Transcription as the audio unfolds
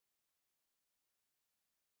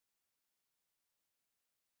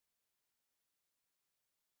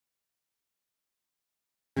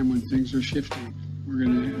And when things are shifting, there's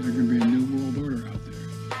gonna be a new world order out there.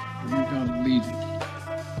 And we gotta lead it.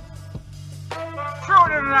 True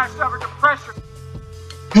international under pressure.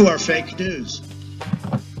 You are fake news.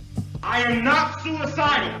 I am not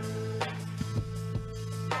suicidal.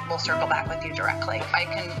 We'll circle back with you directly. If I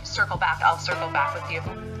can circle back, I'll circle back with you.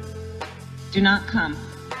 Do not come.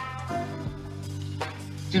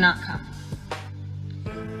 Do not come.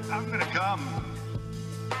 I'm gonna come.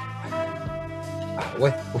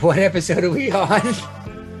 What episode are we on?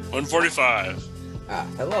 145.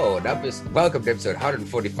 Hello, and welcome to episode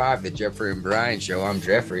 145 of the Jeffrey and Brian Show. I'm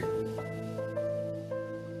Jeffrey.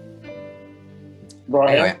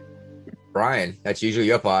 Brian, that's usually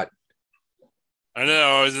your part. I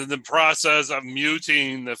know. I was in the process of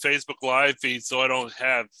muting the Facebook live feed so I don't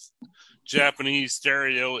have Japanese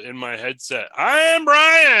stereo in my headset. I am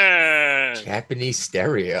Brian. Japanese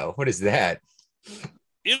stereo. What is that?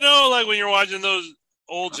 You know, like when you're watching those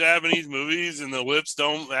old Japanese movies and the lips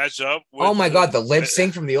don't match up. Oh my God, the lip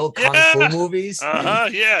sync from the old Kung Fu movies.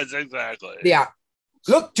 Yes, exactly. Yeah.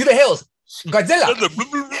 Look to the hills. Godzilla.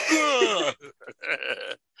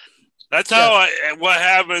 That's how what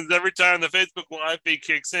happens every time the Facebook live feed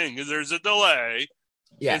kicks in, because there's a delay.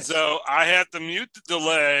 Yes. And so I have to mute the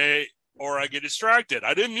delay or I get distracted.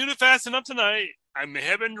 I didn't mute it fast enough tonight. I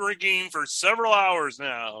have been drinking for several hours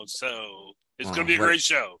now, so it's going to be a great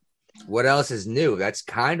show. What else is new? That's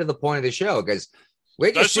kind of the point of the show, because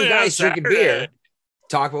we're just Especially two guys drinking beer,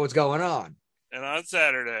 talk about what's going on. And on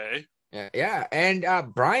Saturday. Yeah. And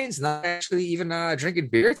Brian's not actually even drinking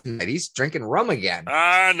beer tonight. He's drinking rum again. No,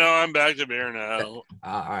 I'm back to beer now.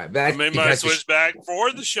 All right. I made my switch back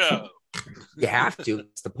for the show. You have to.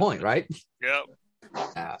 That's the point, right?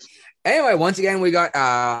 Yep. Anyway, once again, we got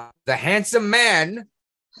the handsome man,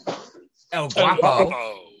 El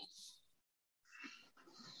Guapo.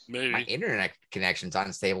 Maybe. My internet connection's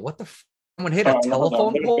unstable. What the someone hit a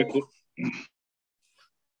telephone pole?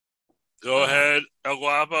 Go ahead, El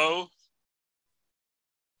Guapo.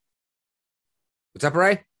 What's up,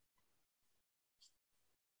 Ray?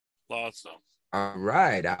 Lost him. All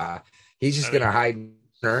right. He's just gonna hide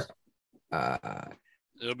her.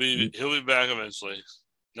 He'll be back eventually.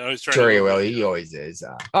 No, he's trying. Sure, he will. He always is. Hey,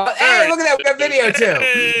 look at that! We got video too.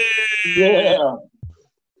 Hey! Yeah.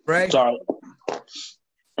 Right. Sorry.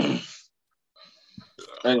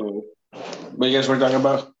 Anyway, what you guys were talking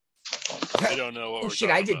about? I don't know what we're Shit,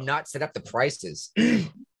 talking I did about. not set up the prices.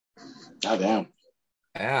 Goddamn.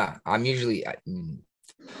 Yeah, I'm usually.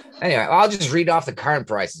 Anyway, I'll just read off the current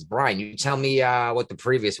prices. Brian, you tell me what the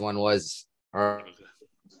previous one was. All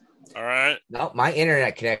right. No, my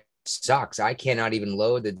internet connection sucks. I cannot even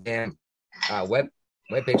load the damn web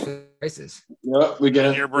page for the prices. Yep, we get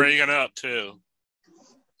And it. you're breaking up too.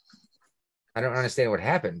 I don't understand what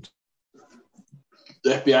happened.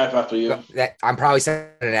 The FBI after you. I'm probably saying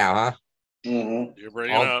it now, huh? Mm-hmm. You're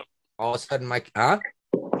breaking up. All of a sudden, your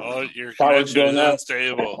Oh, your Power's connection is going up.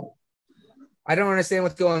 unstable. I don't understand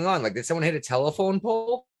what's going on. Like, did someone hit a telephone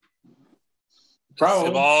pole? It's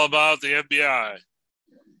Probably. all about the FBI.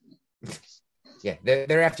 Yeah,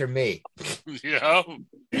 they're after me. Yeah.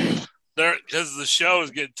 Because the show is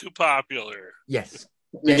getting too popular. Yes.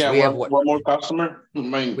 We Yes, got we have one more customer.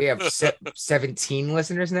 We have 17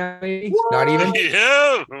 listeners now, maybe? Not even?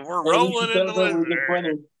 Yeah, we're rolling in the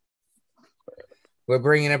listener. We're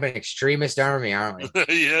bringing up an extremist army, aren't we?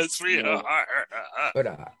 Yes, we are. But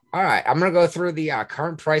all right, I'm going to go through the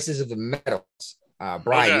current prices of the metals.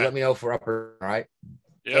 Brian, you let me know if we're up or all right.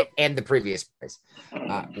 Yep. And the previous price.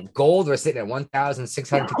 Gold, we're sitting at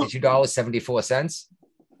 $1,652.74.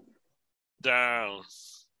 Down.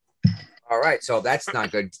 All right, so that's not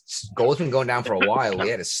good. Gold's been going down for a while. We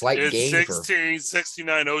had a slight It's gain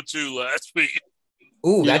 1669.02 last week.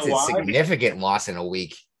 Ooh, that's know a why? significant loss in a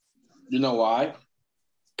week. You know why?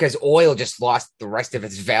 Because oil just lost the rest of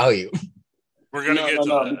its value. We're gonna get to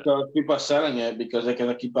that. Because people are selling it because they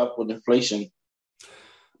cannot keep up with inflation.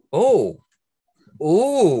 Oh,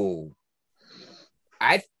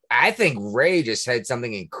 I think Ray just said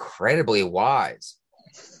something incredibly wise.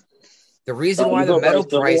 The reason why the metal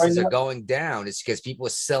prices are going down is because people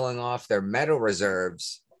are selling off their metal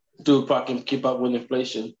reserves To fucking keep up with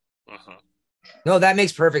inflation. Uh-huh. No, that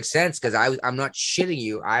makes perfect sense because I'm not shitting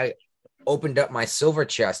you. I opened up my silver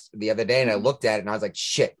chest the other day and I looked at it and I was like,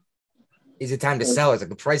 shit, is it time to sell? It's like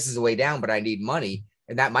the prices are way down, but I need money.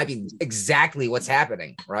 And that might be exactly what's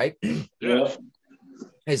happening, right? Yeah.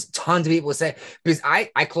 There's tons of people say, because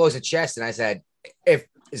I closed the chest and I said,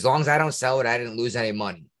 as long as I don't sell it, I didn't lose any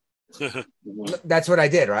money. That's what I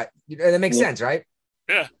did, right? That makes sense, right?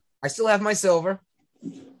 Yeah. I still have my silver.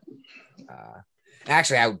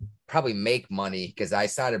 Actually, I probably make money because I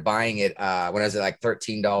started buying it when I was at like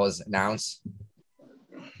 $13 an ounce.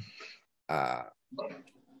 But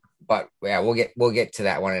yeah, we'll get to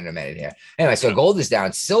that one in a minute here. Anyway, so gold is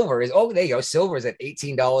down. Silver is there you go. Silver is at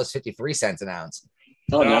 $18.53 an ounce.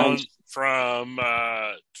 Oh, Down nice. from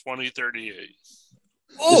 2038.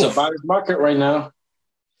 It's a buyer's market right now.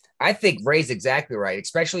 I think Ray's exactly right,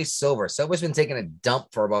 especially silver. Silver's been taking a dump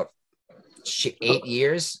for about 8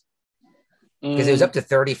 years because it was up to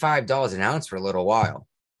 $35 an ounce for a little while.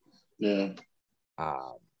 Yeah.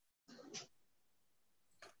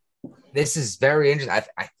 This is very interesting.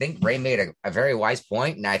 I think Ray made a very wise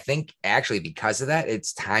point, and I think actually because of that,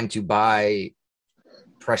 it's time to buy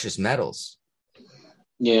precious metals.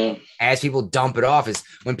 Yeah. As people dump it off, is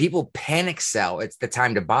when people panic sell, it's the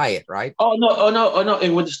time to buy it, right? Oh no!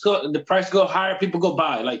 And when the price go higher, people go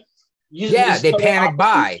buy. Like, yeah, they panic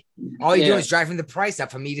buy. All you're Yeah. doing is driving the price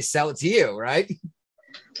up for me to sell it to you, right?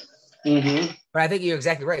 Mm-hmm. But I think you're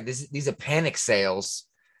exactly right. These are panic sales,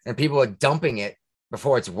 and people are dumping it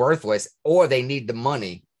before it's worthless, or they need the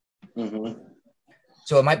money. Mm-hmm.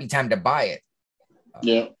 So it might be time to buy it.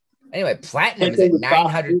 Yeah. Anyway, platinum Same is thing at with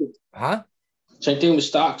 900. stocks, Huh? Same thing with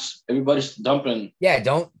stocks. Everybody's dumping. Yeah,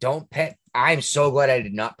 don't panic. I'm so glad I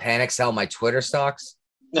did not panic sell my Twitter stocks.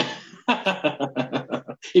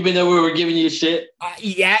 Even though we were giving you shit.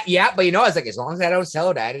 Yeah, but I was like, as long as I don't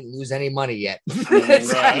sell it, I didn't lose any money yet.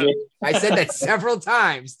 Right. I said that several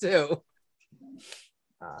times too.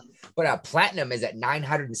 But platinum is at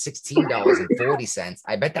 $916.40.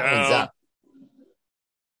 I bet that one's up.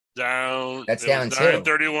 Down. That's it down was too.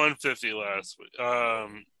 31.50 last week.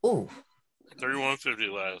 Ooh,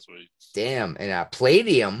 31.50 last week. damn. And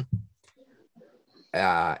palladium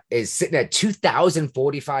is sitting at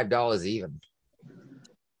 $2,045 even.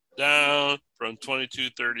 Down from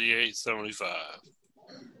 22.38.75.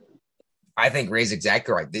 I think Ray's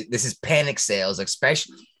exactly right. This is panic sales,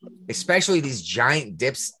 especially these giant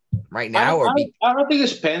dips right now. I don't think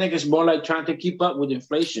it's panic. It's more like trying to keep up with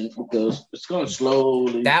inflation because it's going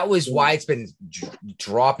slowly. That was why it's been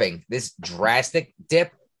dropping. This drastic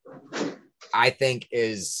dip, I think,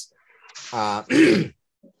 is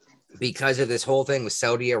because of this whole thing with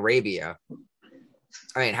Saudi Arabia.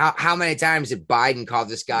 I mean, how many times did Biden call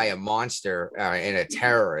this guy a monster and a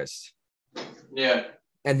terrorist? Yeah.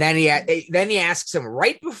 And then he asks him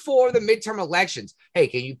right before the midterm elections, "Hey,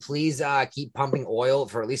 can you please keep pumping oil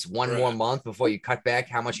for at least one more month before you cut back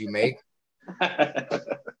how much you make?" It's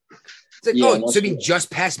like, so we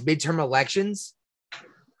just passed midterm elections?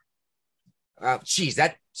 That's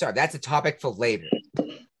a topic for later.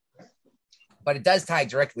 But it does tie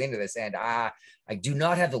directly into this, and I do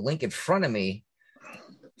not have the link in front of me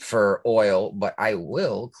for oil, but I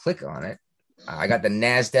will click on it. I got the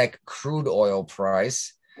NASDAQ crude oil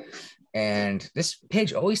price, and this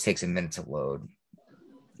page always takes a minute to load.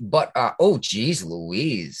 But, geez,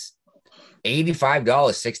 Louise,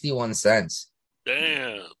 $85.61.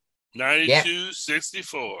 Damn.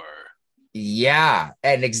 92.64. Yeah,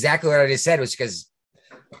 and exactly what I just said was because,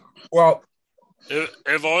 well,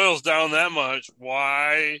 if oil's down that much,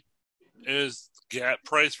 why is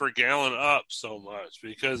price per gallon up so much?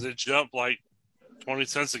 Because it jumped like 20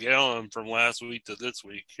 cents a gallon from last week to this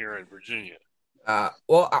week here in Virginia.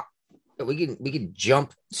 We can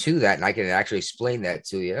jump to that, and I can actually explain that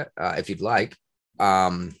to you if you'd like.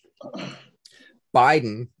 Biden,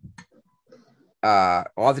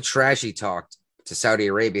 all the trash he talked to Saudi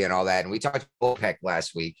Arabia and all that, and we talked about OPEC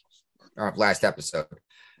last week, or last episode.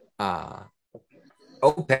 OPEC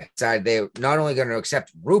decided they're not only going to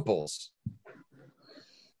accept ruples,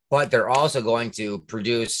 but they're also going to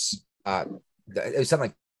produce it was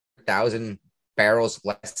something like 1,000 barrels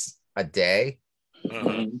less a day.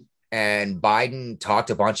 Uh-huh. And Biden talked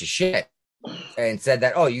a bunch of shit and said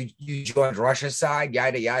that, you joined Russia's side,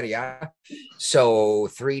 yada, yada, yada. So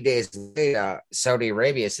 3 days later, Saudi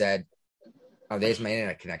Arabia said, there's my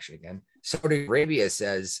internet connection again. Saudi Arabia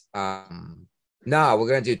says, no, we're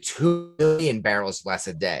going to do 2 million barrels less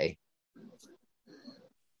a day.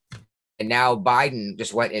 And now Biden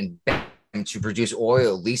just went and to produce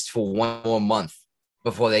oil at least for one more month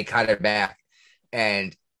before they cut it back.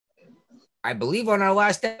 And I believe on our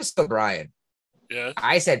last episode, Brian, Yes.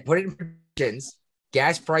 I said, put it in predictions,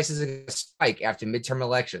 gas prices are going to spike after midterm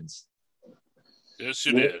elections. Yes,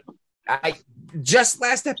 you did. Just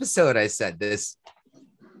last episode, I said this.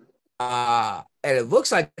 And it looks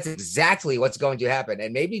like that's exactly what's going to happen.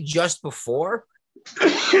 And maybe just before,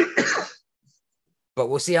 but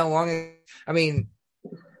we'll see how long. I mean,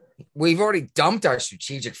 we've already dumped our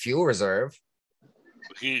strategic fuel reserve.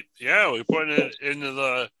 We put it into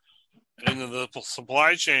the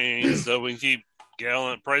supply chain so we can keep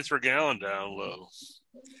price per gallon down low.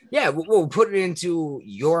 Yeah, we'll put it into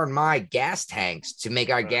your and my gas tanks to make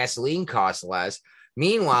our Right. gasoline cost less.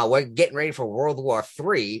 Meanwhile, we're getting ready for World War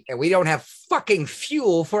III, and we don't have fucking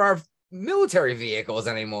fuel for our military vehicles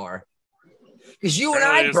anymore. Because you and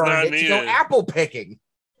Apparently I it's burned not it to go needed. apple picking.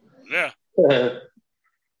 Yeah.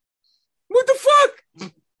 What the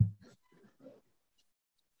fuck?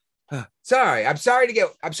 Sorry, I'm sorry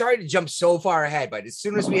to jump so far ahead, but as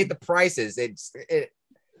soon as we hit the prices, it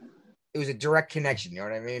was a direct connection. You know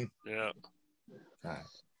what I mean? Yeah.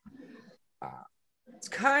 It's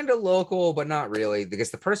kind of local, but not really, because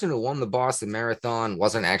the person who won the Boston Marathon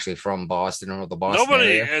wasn't actually from Boston or the Boston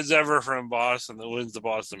Nobody area. is ever from Boston that wins the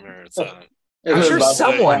Boston Marathon. I'm sure About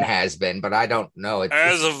someone that. has been, but I don't know.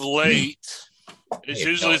 As of late, it's Hey,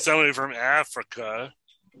 usually no. somebody from Africa.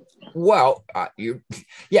 Well,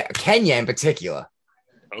 Kenya in particular.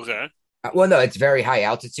 Okay. Well, no, it's very high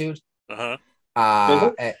altitude. Uh-huh.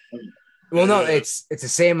 Well, no, Yeah. it's the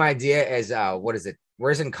same idea as what is it?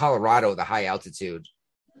 Where's in Colorado the high altitude?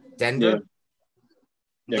 Denver?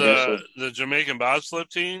 Yeah, I guess so. The Jamaican bobsled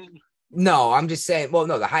team? No, I'm just saying. Well,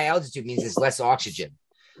 no, the high altitude means there's less oxygen.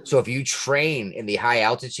 So if you train in the high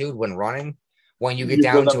altitude when running, when you get You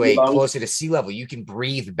down build up to your a lungs. closer to sea level, you can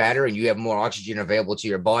breathe better and you have more oxygen available to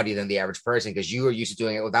your body than the average person because you are used to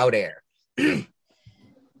doing it without air.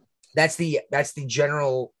 That's the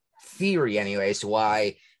general theory, anyway, as to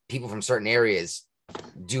why people from certain areas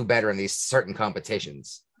do better in these certain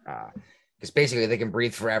competitions. Because basically they can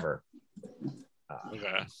breathe forever.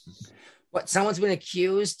 Okay. But someone's been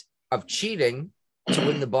accused of cheating to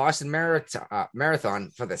win the Boston Marathon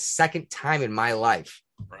for the second time in my life.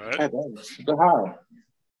 Right. But how?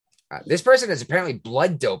 This person is apparently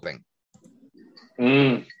blood doping.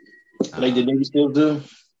 Like the Navy still do?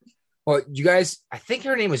 Well, you guys, I think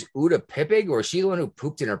her name was Uda Pippig, or is she the one who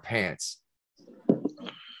pooped in her pants?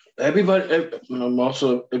 Everybody,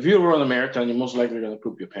 also, if you run a marathon, you're most likely going to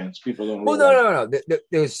poop your pants. People don't. Well, realize. no.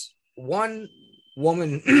 There's one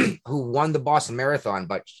woman who won the Boston Marathon,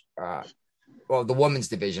 but the women's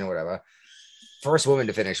division or whatever, first woman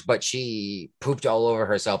to finish, but she pooped all over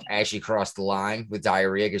herself as she crossed the line with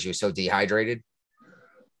diarrhea because she was so dehydrated.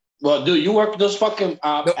 Well, dude, you work those fucking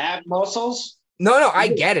ab muscles? No, I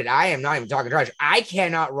get it. I am not even talking trash. I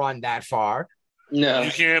cannot run that far. No.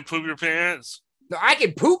 You can't poop your pants? No, I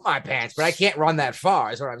can poop my pants, but I can't run that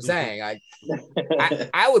far. Is what I'm saying.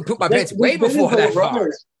 I would poop my pants way before that far.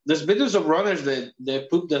 There's videos of runners that they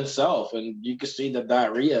poop themselves, and you can see the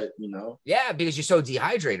diarrhea. Yeah, because you're so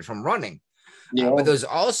dehydrated from running. Yeah. But there's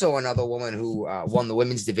also another woman who won the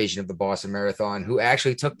women's division of the Boston Marathon who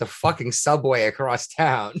actually took the fucking subway across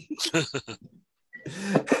town.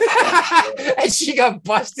 And she got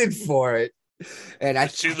busted for it. And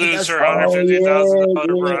Did she lose her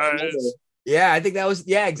 $150,000 prize? Yeah, I think that was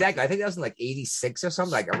exactly. I think that was in like 86 or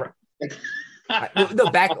something.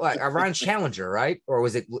 Back around Challenger, right? Or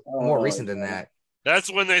was it more recent than that?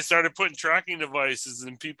 That's when they started putting tracking devices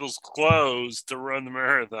in people's clothes to run the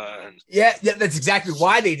marathon. Yeah, that's exactly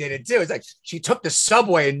why they did it too. It's like she took the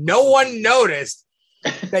subway and no one noticed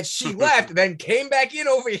that she left and then came back in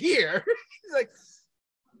over here. It's like,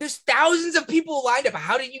 there's thousands of people lined up.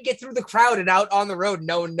 How did you get through the crowd and out on the road and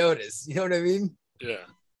no one noticed? You know what I mean? Yeah.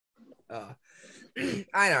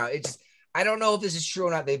 I don't know. I don't know if this is true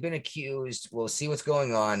or not. They've been accused. We'll see what's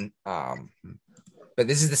going on. But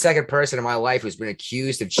this is the second person in my life who's been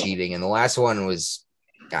accused of cheating, and the last one was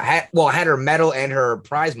had her medal and her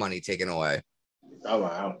prize money taken away. Oh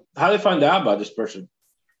wow! How did they find out about this person?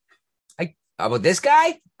 About this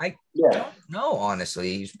guy? I Yeah. don't know,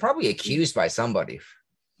 honestly. He's probably accused by somebody.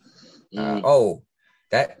 That's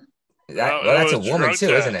It a was woman drug too,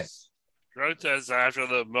 isn't it? test. Drug test after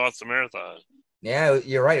the Boston Marathon. Yeah,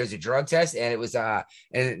 you're right. It was a drug test, and it was and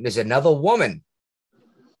there's another woman,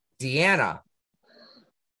 Deanna.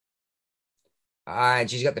 And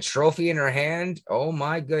she's got the trophy in her hand. Oh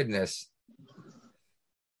my goodness!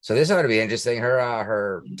 So this ought to be interesting.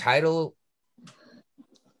 Her title.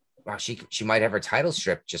 Wow, she might have her title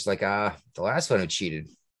stripped, just like the last one who cheated.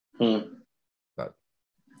 But all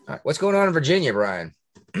right, what's going on in Virginia, Brian?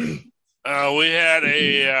 We had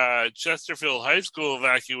a Chesterfield High School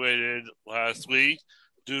evacuated last week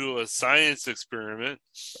due to a science experiment.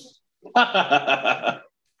 That's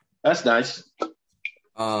nice.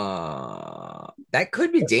 That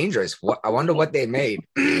could be dangerous. I wonder what they made.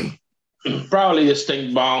 Probably a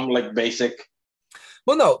stink bomb, like basic.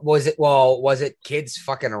 Well, no, was it kids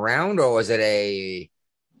fucking around, or was it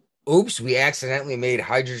oops, we accidentally made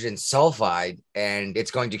hydrogen sulfide and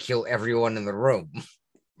it's going to kill everyone in the room?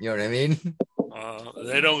 You know what I mean?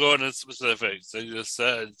 They don't go into specifics. They just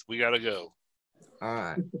said, we got to go. All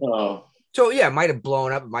right. Oh, So yeah, it might have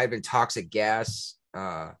blown up. It might have been toxic gas.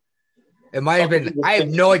 It might have been. I have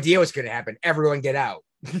no idea what's going to happen. Everyone get out.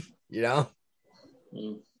 You know.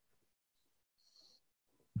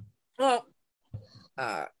 Well,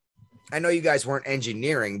 I know you guys weren't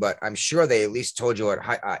engineering, but I'm sure they at least told you what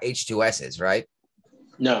H2S is, right?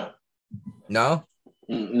 no, No,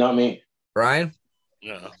 not me. Brian.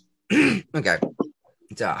 Yeah. Okay,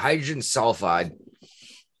 it's a hydrogen sulfide.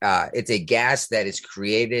 It's a gas that is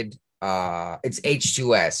created. It's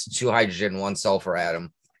H2S, 2 hydrogen, 1 sulfur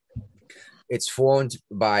atom. It's formed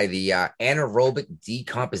by the anaerobic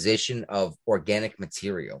decomposition of organic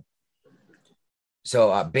material.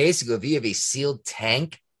 So basically, if you have a sealed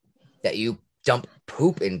tank that you dump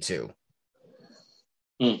poop into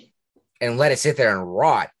and let it sit there and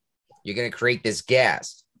rot, you're going to create this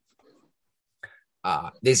gas.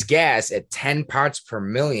 This gas at 10 parts per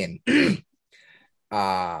million, if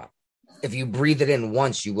you breathe it in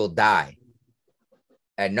once, you will die.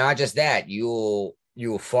 And not just that, you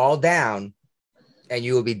will fall down and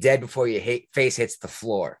you will be dead before your face hits the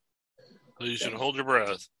floor. So you should hold your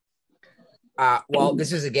breath. Well,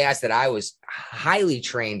 this is a gas that I was highly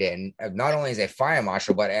trained in, not only as a fire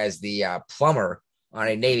marshal, but as the plumber on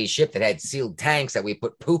a Navy ship that had sealed tanks that we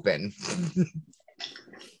put poop in.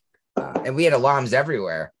 And we had alarms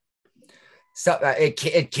everywhere. So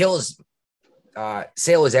it kills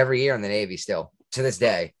sailors every year in the Navy still to this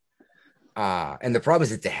day. And the problem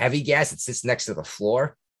is it's a heavy gas that sits next to the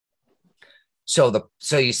floor. So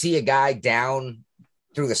you see a guy down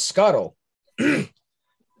through the scuttle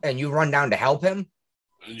and you run down to help him.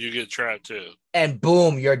 And you get trapped too. And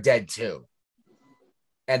boom, you're dead too.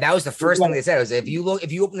 And that was the first thing they said was if you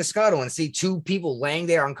open the scuttle and see 2 people laying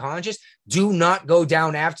there unconscious, do not go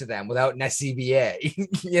down after them without an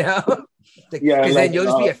SCBA. You know? Because then you'll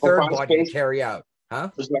just be a third body to carry out.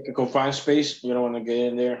 Huh? It's like a confined space. You don't want to get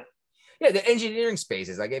in there. Yeah, the engineering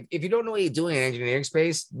spaces. Like if you don't know what you're doing in engineering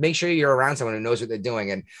space, make sure you're around someone who knows what they're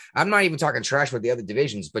doing. And I'm not even talking trash with the other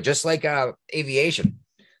divisions, but just like aviation,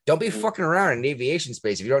 don't be fucking around in aviation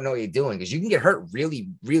space if you don't know what you're doing, because you can get hurt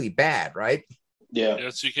really, really bad, right? Yeah.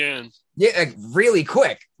 Yes, you can. Yeah, like really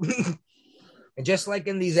quick. And just like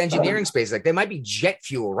in these engineering spaces, like there might be jet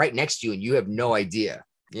fuel right next to you and you have no idea,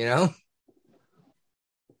 you know?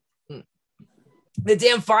 The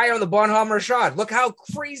damn fire on the Bonhomme Rashad. Look how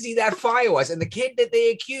crazy that fire was. And the kid that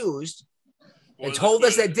they accused and told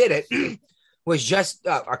us that did it was just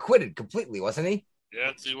acquitted completely, wasn't he?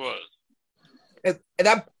 Yes, he was. And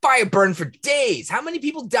that fire burned for days. How many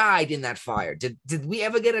people died in that fire? Did we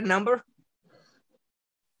ever get a number?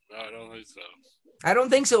 No, I don't think so. I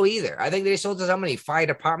don't think so either. I think they just told us how many fire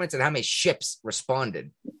departments and how many ships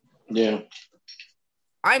responded. Yeah.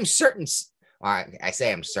 I'm certain. I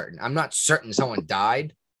say I'm certain. I'm not certain someone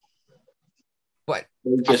died. But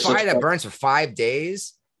a fire that burns for 5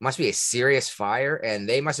 days must be a serious fire. And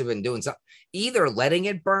they must have been doing something, either letting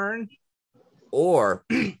it burn or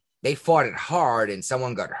they fought it hard and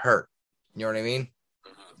someone got hurt. You know what I mean?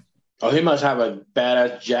 Oh, he must have a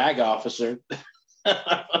badass JAG officer.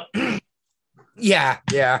 Yeah.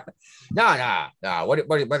 No. What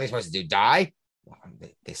are they supposed to do? Die? Well,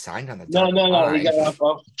 they signed on the No. He got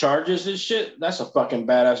off charges and shit. That's a fucking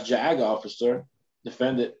badass JAG officer.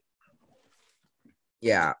 Defend it.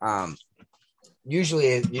 Yeah.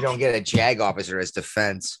 Usually you don't get a JAG officer as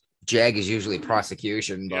defense. JAG is usually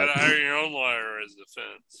prosecution. You But gotta hire your own lawyer as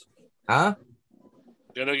defense. huh?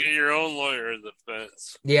 You gotta get your own lawyer as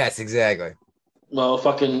defense. Yes, exactly. Well,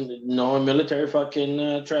 fucking no military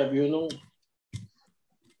fucking tribunal.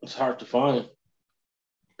 It's hard to find.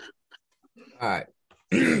 All right.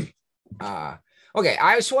 Okay.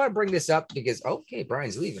 I just want to bring this up because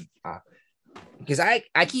Brian's leaving. Because I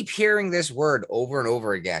keep hearing this word over and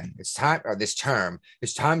over again. It's time, or this term.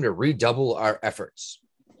 It's time to redouble our efforts.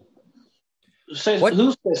 Who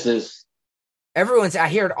says this? I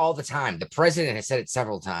hear it all the time. The president has said it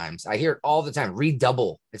several times. I hear it all the time.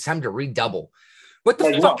 Redouble. It's time to redouble. What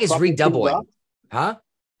the fuck is redoubling? Huh?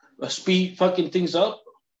 Speed fucking things up?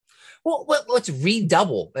 Well, let's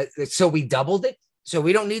redouble. So we doubled it. So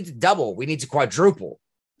we don't need to double. We need to quadruple.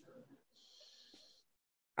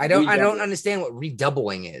 I don't understand what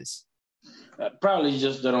redoubling is. Probably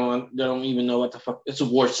just they don't even know what the fuck. It's a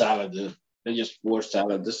word salad. Dude. They just word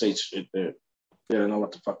salad. This ain't shit there. They don't know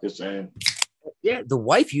what the fuck they're saying. Yeah, the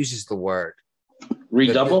wife uses the word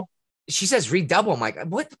redouble. She says redouble. I'm like,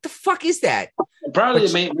 what the fuck is that? Probably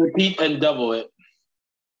they may repeat and double it.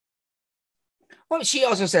 Well, she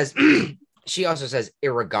also says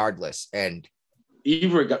irregardless and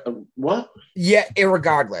what? Yeah,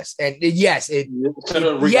 irregardless. And yes,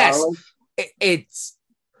 it's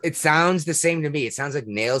It sounds the same to me. It sounds like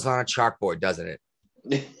nails on a chalkboard, doesn't it?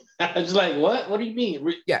 I was like, what? What do you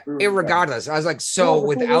mean? Yeah. Irregardless, I was like, so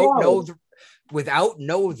No, without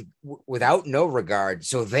no regard,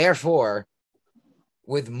 so therefore,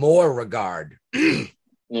 with more regard. Yeah.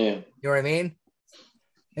 You know what I mean?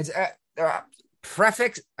 It's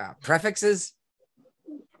prefixes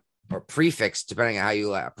or prefix, depending on how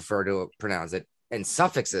you prefer to pronounce it, and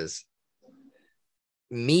suffixes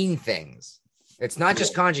mean things. It's not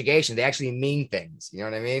just conjugation; they actually mean things. You know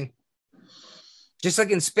what I mean? Just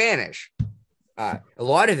like in Spanish, a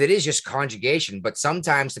lot of it is just conjugation, but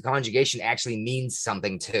sometimes the conjugation actually means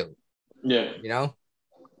something too. Yeah. You know?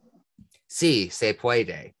 Sí, se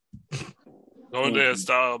puede. Donde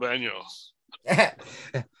está el baño?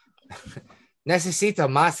 Necesito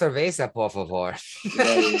más cerveza, por favor.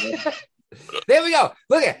 Yeah. There we go.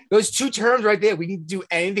 Look at those two terms right there. We can do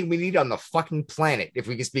anything we need on the fucking planet if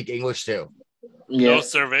we can speak English too. Yeah. No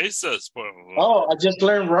cervezas, por favor. Oh, I just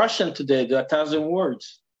learned Russian today. The 1,000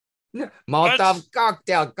 words. Molotov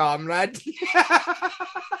cocktail, comrade.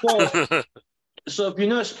 So if you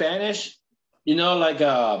know Spanish, you know, like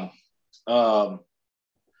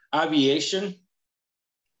aviation.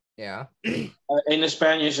 Yeah. In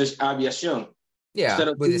Spanish is aviación. Yeah. Instead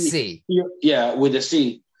of With a C. Yeah, with a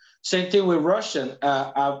C. Same thing with Russian.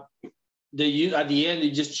 They use at the end.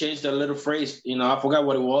 They just changed a little phrase. You know, I forgot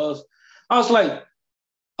what it was. I was like,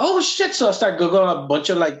 "Oh shit!" So I started googling a bunch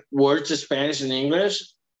of like words in Spanish and English.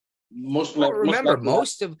 Most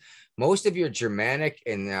of your Germanic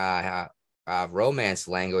and Romance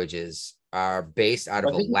languages are based out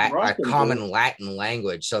of But this is Russian, common dude. Latin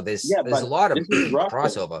language. So there's Yeah, a but lot of this is Russian.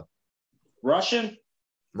 crossover. Russian.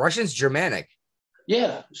 Russian's Germanic.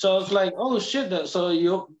 Yeah. So it's like, oh shit. So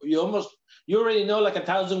you already know like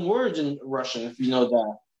 1,000 words in Russian if you know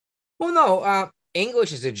that. Well, no,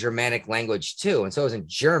 English is a Germanic language too, and so is in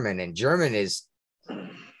German, and German is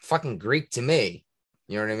fucking Greek to me.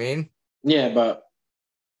 You know what I mean? Yeah, but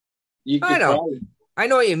you I could know. probably- I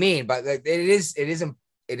know what you mean, but it is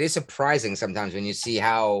surprising sometimes when you see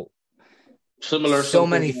how similar. so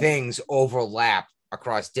many things overlap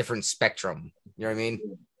across different spectrum. You know what I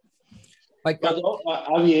mean? Like, But the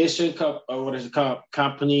aviation what is it called?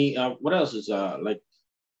 Company. What else is like?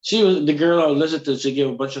 She was the girl I listened to. She gave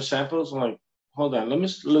a bunch of samples. I'm like, hold on, let me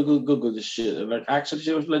Google this shit. And like, actually,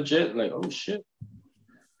 she was legit. Like, oh shit.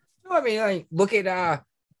 I mean, like, look at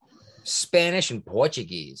Spanish and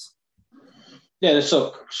Portuguese. Yeah, they're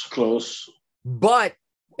so close. But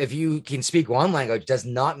if you can speak one language, does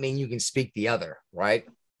not mean you can speak the other, right?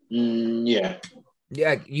 Yeah.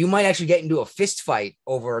 Yeah, you might actually get into a fist fight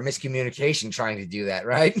over a miscommunication trying to do that,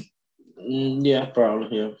 right? Yeah,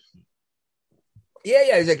 probably. Yeah.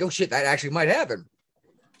 Yeah. He's like, oh shit, that actually might happen.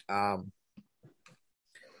 Well,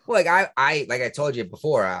 like I told you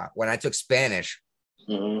before, when I took Spanish,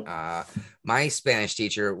 Mm-hmm. my Spanish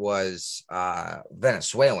teacher was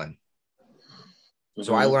Venezuelan.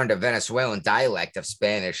 So I Mhm. learned a Venezuelan dialect of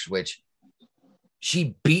Spanish, which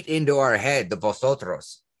she beat into our head, the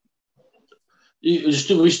vosotros. We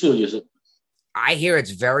still use it. I hear it's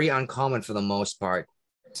very uncommon for the most part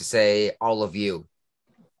to say all of you.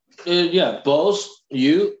 Yeah, both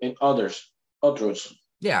you and others. Others.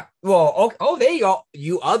 Yeah. Well, oh, there you go.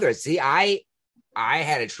 You others. See, I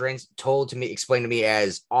had it explained to me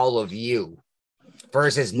as all of you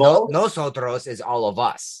versus nosotros is all of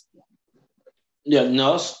us. Yeah,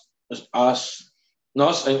 nos is us.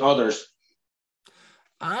 Nos and others.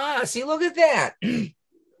 See, look at that.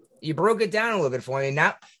 You broke it down a little bit for me.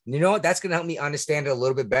 Now, you know what? That's going to help me understand it a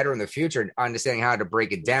little bit better in the future, understanding how to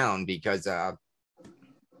break it down because, Actually,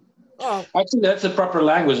 that's the proper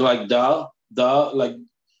language. Like like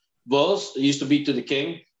vos used to be to the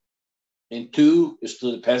king, and tu is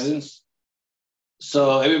to the peasants.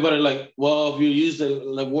 So everybody like, well, if you use the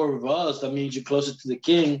like word vos, that means you're closer to the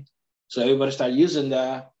king. So everybody start using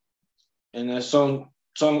that, and there's some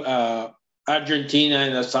Argentina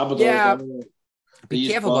and El Salvador. Yeah. They be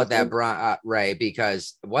use careful about vos. that, Ray,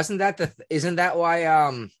 because isn't that why,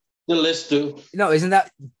 The list too. no, isn't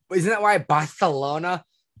that why Barcelona,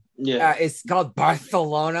 Yeah. it's called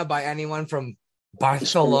Barcelona by anyone from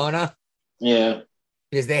Barcelona? Yeah.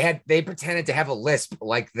 Because they pretended to have a lisp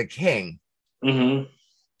like the king, Mm-hmm.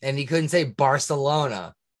 and he couldn't say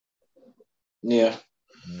Barcelona. Yeah.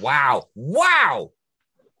 Wow.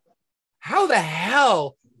 How the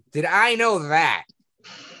hell did I know that?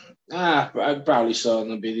 I probably saw it in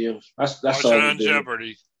the video. That's Watch all. it the on video.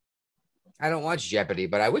 Jeopardy. I don't watch Jeopardy,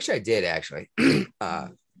 but I wish I did actually.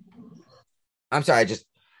 I'm sorry,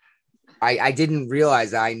 I didn't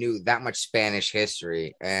realize that I knew that much Spanish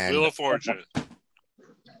history. And Wheel of Fortune.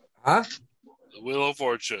 huh? The Wheel of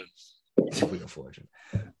Fortune. Wheel of Fortune.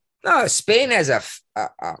 No, Spain has a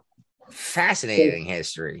fascinating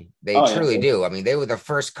history. They truly do. I mean, they were the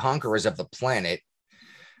first conquerors of the planet.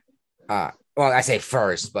 Well, I say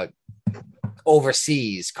first, but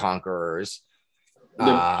overseas conquerors.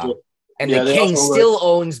 And the king still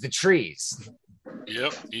owns the trees.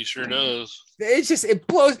 Yep, he sure does. It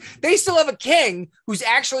blows. They still have a king who's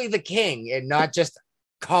actually the king and not just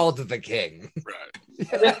called the king. Right.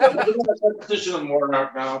 They got a constitutional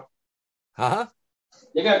monarch now. Huh?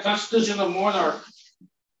 They got a constitutional monarch.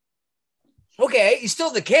 Okay, he's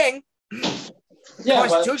still the king. Yeah,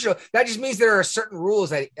 constitutional. That just means there are certain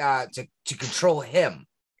rules that to control him.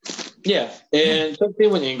 Yeah, and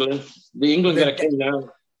something with England. The England got a king now.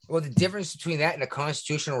 Well, the difference between that and a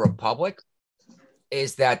constitutional republic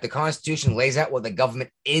is that the Constitution lays out what the government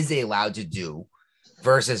is allowed to do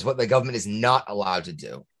versus what the government is not allowed to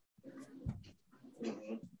do.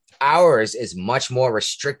 Ours is much more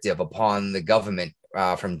restrictive upon the government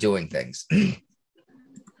from doing things.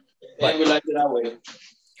 But we like it that way.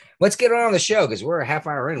 Let's get on the show because we're a half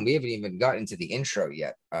hour in. We haven't even gotten into the intro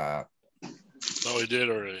yet. Oh, we did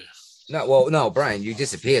already. No, Brian, you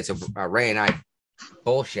disappeared. So Ray and I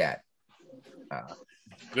bullshit.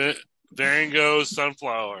 Van Gogh's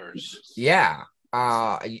Sunflowers. Yeah.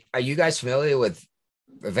 Are you guys familiar with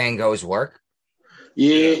Van Gogh's work?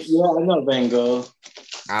 Yeah, yeah, I know Van Gogh.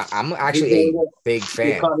 I'm actually a big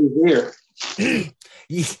fan.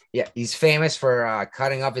 He's famous for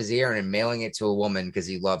cutting up his ear and mailing it to a woman because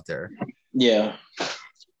he loved her. Yeah.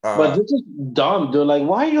 But this is dumb, dude. Like,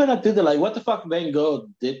 why are you not do that? Like, what the fuck Van Gogh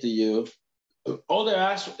did to you? All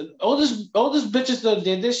this bitches that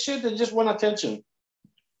did this shit, they just want attention.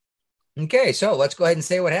 Okay, so let's go ahead and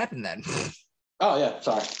say what happened then. Oh yeah,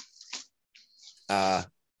 sorry.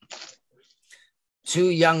 Two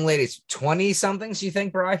young ladies, 20-somethings, you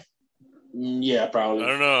think, Bri? Yeah, probably. I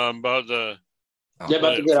don't know. I'm about to. They're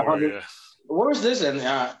about to get 100. Where is this in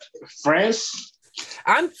France?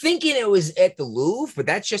 I'm thinking it was at the Louvre, but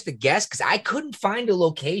that's just a guess because I couldn't find a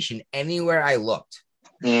location anywhere I looked.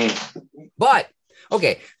 But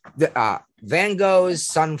okay, Van Gogh's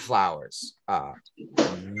Sunflowers,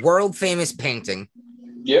 world famous painting.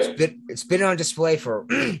 Yeah, it's been on display for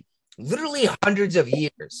literally hundreds of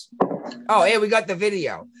years. Oh, hey, we got the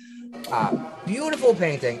video. Beautiful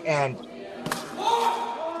painting and.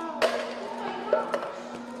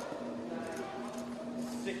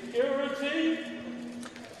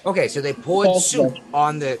 Okay, so they poured soup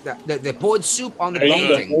on the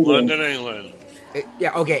painting. London, England.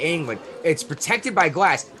 England. It's protected by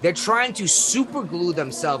glass. They're trying to super glue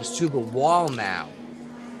themselves to the wall now.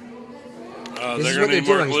 This is what they're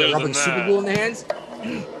doing. They're rubbing super glue in their hands.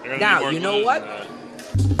 Now, you know what?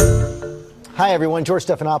 Hi, everyone. George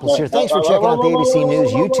Stephanopoulos here. Thanks for checking out the ABC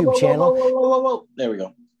News YouTube channel. Whoa. There we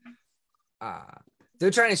go. They're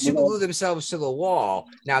trying to super glue themselves to the wall.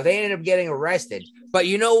 Now, they ended up getting arrested. But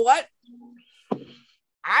you know what?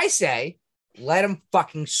 I say let them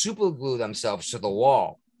fucking super glue themselves to the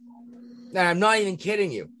wall. And I'm not even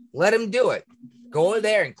kidding you. Let them do it. Go in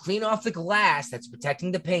there and clean off the glass that's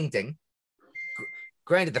protecting the painting.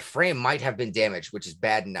 Granted, the frame might have been damaged, which is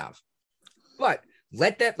bad enough. But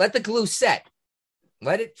let the glue set.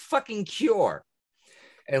 Let it fucking cure.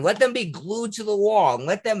 And let them be glued to the wall and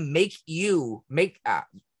let them make them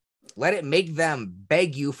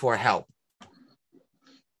beg you for help.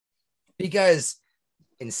 Because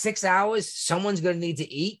in 6 hours, someone's going to need to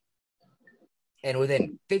eat. And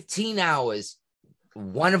within 15 hours,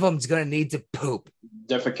 one of them's going to need to poop.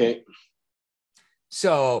 Defecate.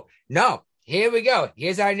 So, no, here we go.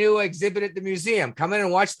 Here's our new exhibit at the museum. Come in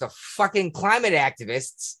and watch the fucking climate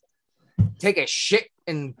activists take a shit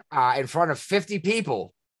in front of 50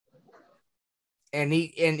 people. And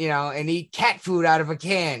eat cat food out of a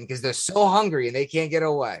can because they're so hungry and they can't get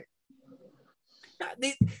away.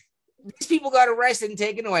 These people got arrested and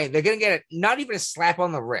taken away. They're gonna get not even a slap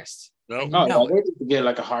on the wrist. Nope. No, they need to get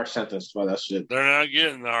like a hard sentence for that shit. They're not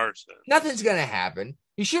getting the hard sentence. Nothing's gonna happen.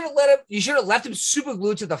 You should have left him super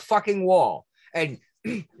glued to the fucking wall and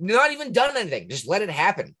not even done anything. Just let it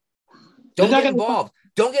happen. Don't get involved.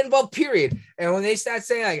 Don't get involved. Period. And when they start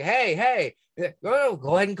saying like, "Hey,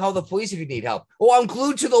 go ahead and call the police if you need help." Oh, I'm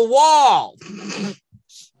glued to the wall.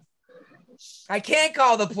 I can't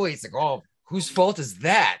call the police. Like, oh, whose fault is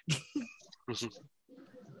that?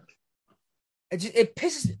 It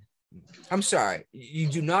pisses. I'm sorry. You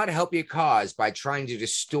do not help your cause by trying to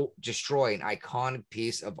destroy an iconic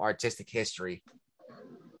piece of artistic history.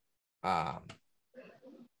 They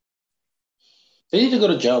need to go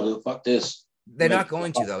to jail, dude. Fuck this. They're not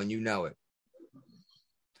going to, though, and you know it.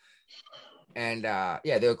 And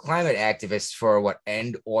they were climate activists for what,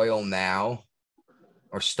 End Oil Now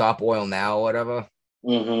or Stop Oil Now, or whatever.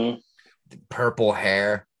 Mm-hmm. Purple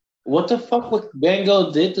hair. What the fuck what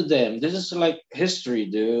Bengal did to them? This is like history,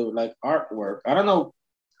 dude. Like artwork. I don't know.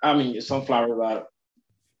 I mean, sunflower about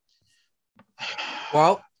it.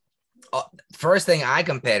 Well, first thing I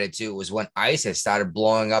compared it to was when ISIS started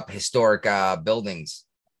blowing up historic buildings.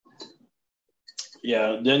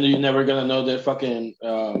 Yeah, then you're never gonna know that fucking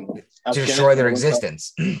to destroy their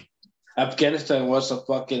existence. Afghanistan was a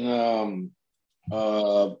fucking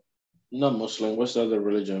not Muslim. What's the other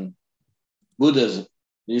religion? Buddhism.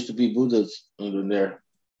 There used to be Buddhas in there.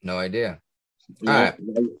 No idea. All right.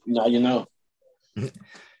 Now you know.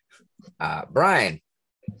 Brian.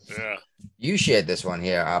 Yeah. You shared this one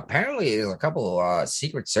here. Apparently, there's a couple of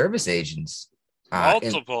Secret Service agents.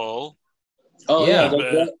 Multiple.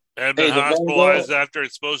 Have been hospitalized after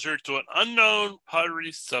exposure to an unknown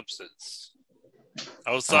powdery substance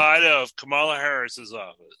outside of Kamala Harris's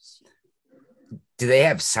office. Do they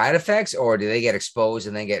have side effects, or do they get exposed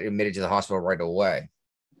and then get admitted to the hospital right away?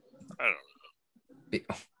 I don't know.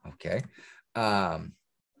 Okay.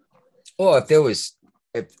 Well,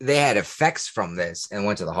 if they had effects from this and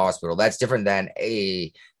went to the hospital, that's different than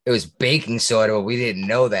it was baking soda, but we didn't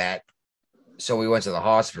know that, so we went to the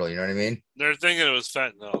hospital. You know what I mean? They're thinking it was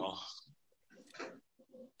fentanyl.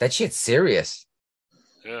 That shit's serious.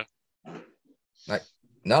 Yeah. Like,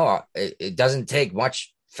 no, it doesn't take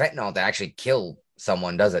much fentanyl to actually kill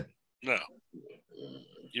someone, does it? No.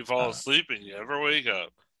 You fall asleep and you never wake up.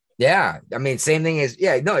 Yeah. I mean, same thing as,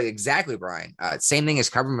 exactly, Brian. Same thing as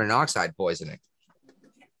carbon monoxide poisoning.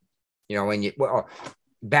 You know,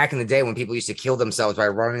 back in the day when people used to kill themselves by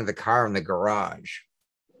running the car in the garage.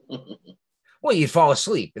 Well, you'd fall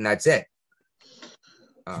asleep and that's it.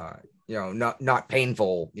 Not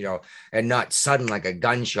painful, and not sudden like a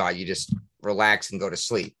gunshot. You just relax and go to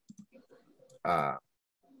sleep.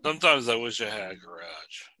 Sometimes I wish I had a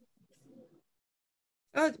garage.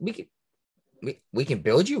 We can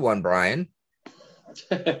build you one, Brian.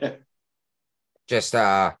 Just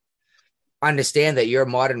understand that your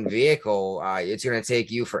modern vehicle, it's going to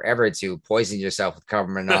take you forever to poison yourself with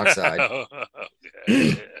carbon monoxide.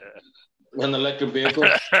 An electric vehicle?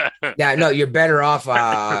 Yeah, no, you're better off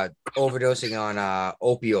overdosing on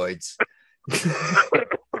opioids.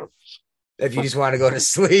 If you just want to go to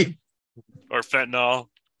sleep. Or fentanyl.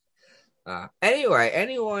 Anyway,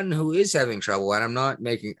 anyone who is having trouble, and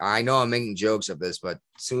I know I'm making jokes of this, but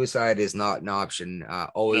suicide is not an option.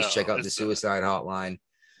 Always check out the suicide hotline.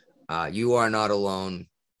 You are not alone.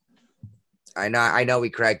 I know we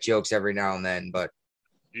crack jokes every now and then, but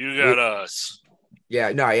you got us.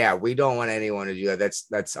 Yeah, we don't want anyone to do that.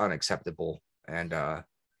 That's unacceptable. And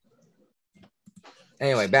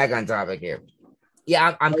anyway, back on topic here.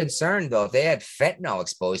 Yeah, I'm concerned though. If they had fentanyl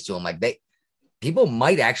exposed to them, people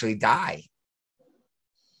might actually die.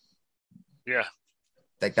 Yeah,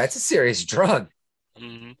 like that's a serious drug.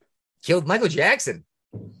 Mm-hmm. Killed Michael Jackson.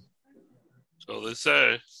 So they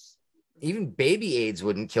say. Even baby AIDS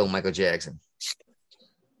wouldn't kill Michael Jackson.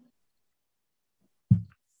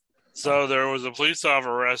 So there was a police officer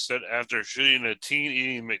arrested after shooting a teen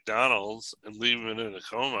eating McDonald's and leaving him in a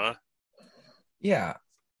coma. Yeah.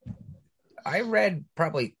 I read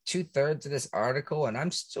probably 2/3 of this article, and I'm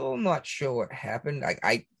still not sure what happened.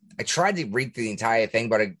 I tried to read through the entire thing,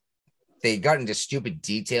 but they got into stupid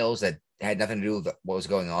details that had nothing to do with what was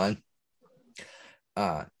going on.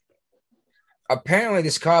 Apparently,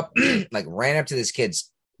 this cop ran up to this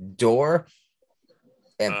kid's door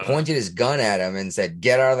and pointed his gun at him and said,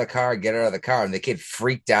 "Get out of the car, get out of the car." And the kid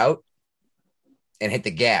freaked out and hit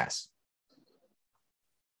the gas.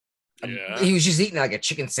 Yeah. He was just eating like a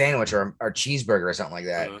chicken sandwich or a cheeseburger or something like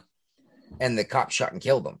that. And the cop shot and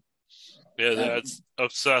killed him. Yeah, that's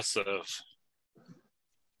obsessive.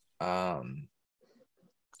 I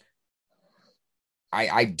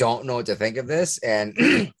don't know what to think of this,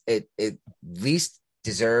 and it at least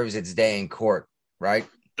deserves its day in court, right?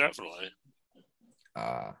 Definitely.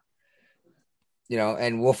 And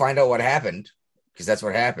we'll find out what happened, because that's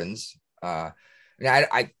what happens. I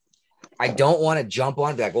don't want to jump on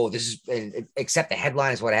and be like, oh, this is, except the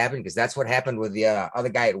headline is what happened, because that's what happened with the other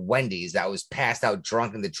guy at Wendy's that was passed out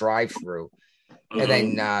drunk in the drive-thru, and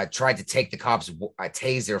then tried to take the cops a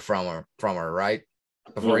taser from her, right?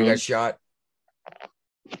 Before he got shot.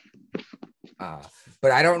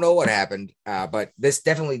 But I don't know what happened. But this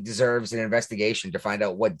definitely deserves an investigation to find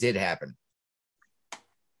out what did happen.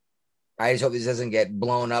 I just hope this doesn't get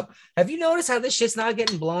blown up. Have you noticed how this shit's not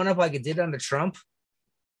getting blown up like it did under Trump? Of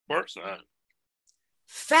course not.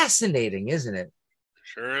 Fascinating, isn't it?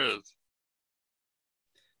 Sure is.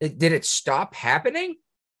 Did it stop happening?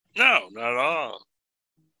 No, not at all.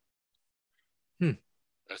 Hmm.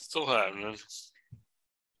 That's still happening.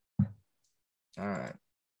 All right.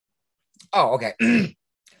 Oh, okay.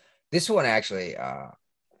 This one actually,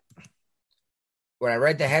 when I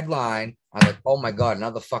read the headline, I was like, oh my God,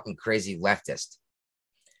 another fucking crazy leftist.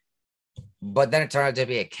 But then it turned out to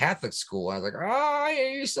be a Catholic school. I was like, oh,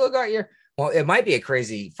 you still got your, well, it might be a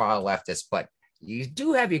crazy file leftist, but you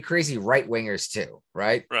do have your crazy right wingers too,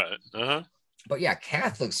 right? Right. Uh-huh. But yeah,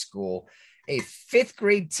 Catholic school, a 5th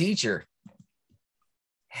grade teacher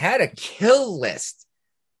had a kill list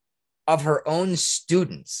of her own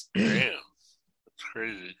students. Damn. That's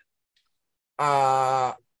crazy.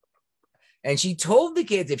 And she told the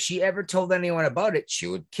kids if she ever told anyone about it, she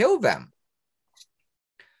would kill them.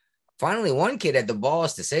 Finally, one kid had the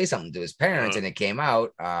balls to say something to his parents, and it came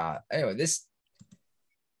out. Anyway, this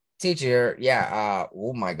teacher,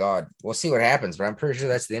 oh my God, we'll see what happens, but I'm pretty sure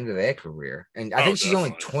that's the end of their career. And I think she's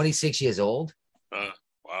only 26 years old.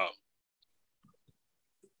 Wow.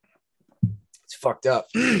 It's fucked up.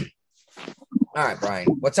 All right, Brian,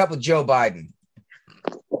 what's up with Joe Biden?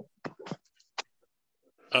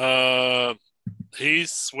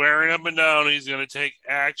 He's swearing up and down he's going to take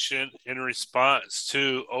action in response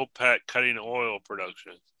to OPEC cutting oil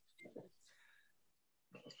production.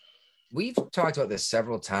 We've talked about this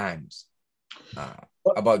several times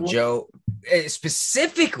about Joe,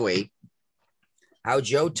 specifically how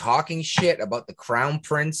Joe talking shit about the crown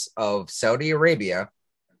prince of Saudi Arabia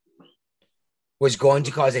was going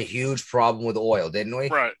to cause a huge problem with oil, didn't we?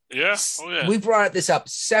 Right. Yeah. Oh, yeah. We brought this up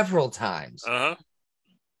several times. Uh-huh.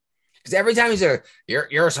 Because every time he's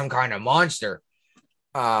you're some kind of monster.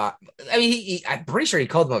 I mean, I'm pretty sure he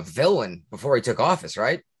called him a villain before he took office,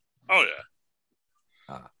 right? Oh,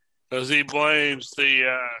 yeah. Because he blames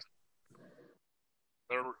the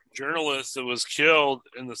journalist that was killed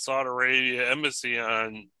in the Saudi Arabia embassy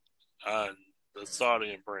on the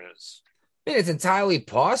Saudi prince. I mean, it's entirely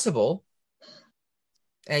possible.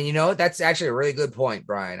 And you know, that's actually a really good point,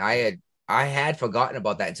 Brian. I had forgotten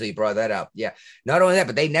about that until you brought that up. Yeah. Not only that,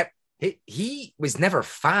 but he was never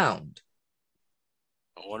found.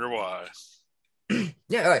 I wonder why.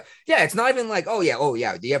 Yeah. It's not even like, oh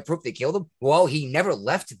yeah. Do you have proof they killed him? Well, he never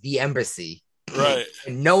left the embassy. Right.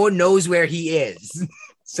 And no one knows where he is.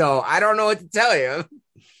 So I don't know what to tell you.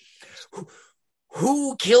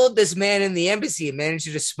 Who killed this man in the embassy and managed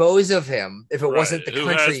to dispose of him if it wasn't the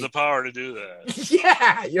country? Who has the power to do that?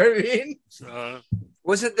 Yeah, you know what I mean?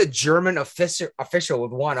 Wasn't the German official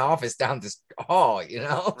with one office down this hall, you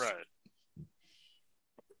know? Right.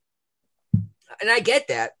 And I get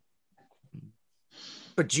that.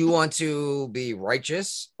 But do you want to be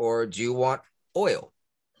righteous or do you want oil?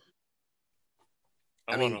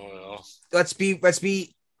 I want oil. Let's be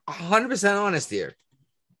 100% honest here.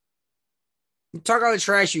 You talk all the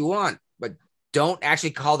trash you want, but don't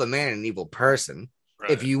actually call the man an evil person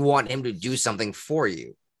if you want him to do something for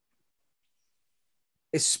you.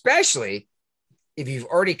 Especially if you've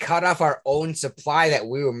already cut off our own supply that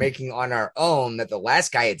we were making on our own that the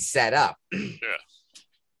last guy had set up. Yeah.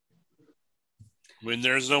 I mean,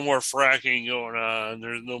 there's no more fracking going on.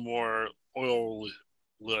 There's no more oil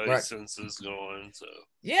licenses going. So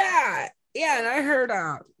yeah. And I heard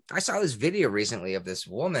I saw this video recently of this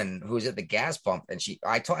woman who was at the gas pump, and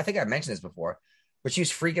I think I mentioned this before, but she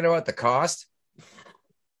was freaking out the cost.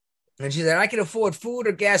 And she said, I can afford food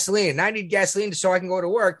or gasoline, and I need gasoline so I can go to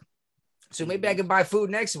work. So maybe I can buy food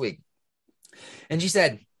next week. And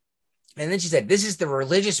then she said, this is the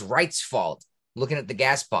religious right's fault, looking at the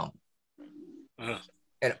gas pump.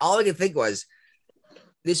 And all I could think was,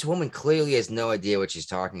 this woman clearly has no idea what she's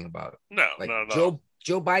talking about. No, no.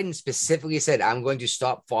 Joe Biden specifically said, I'm going to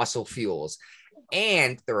stop fossil fuels.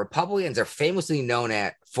 And the Republicans are famously known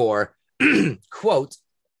for, quote,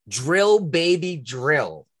 drill, baby,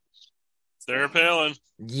 drill. Sarah Palin.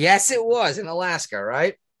 Yes, it was in Alaska,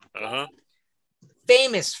 right? Uh-huh.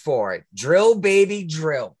 Famous for it. Drill, baby,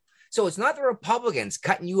 drill. So it's not the Republicans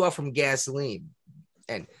cutting you off from gasoline.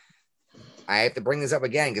 And I have to bring this up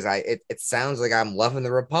again because it sounds like I'm loving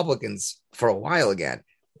the Republicans for a while again.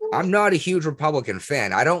 I'm not a huge Republican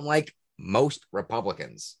fan. I don't like most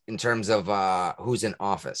Republicans in terms of who's in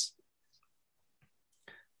office.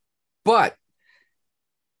 But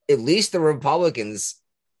at least the Republicans,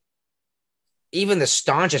 even the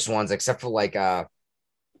staunchest ones, except for like the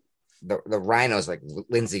rhinos like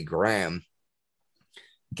Lindsey Graham,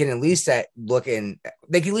 can at least they can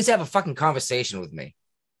at least have a fucking conversation with me.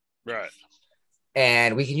 Right.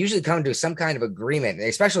 And we can usually come to some kind of agreement,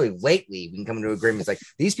 especially lately. We can come to agreements like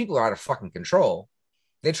these people are out of fucking control.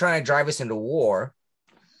 They're trying to drive us into war.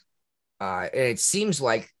 And it seems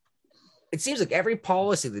like every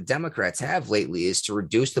policy the Democrats have lately is to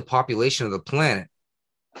reduce the population of the planet.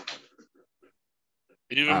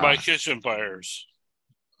 Even by kitchen fires.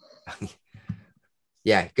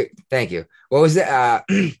 Yeah, good. Thank you. What was it?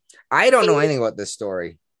 I don't know anything about this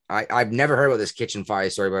story. I've never heard about this kitchen fire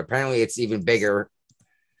story, but apparently it's even bigger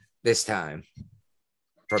this time.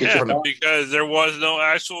 Because there was no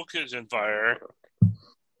actual kitchen fire.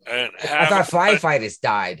 And I thought firefighters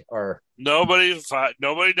died, or nobody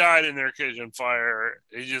died in their kitchen fire.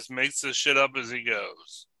 He just makes this shit up as he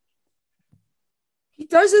goes. He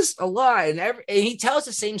does this a lot, and he tells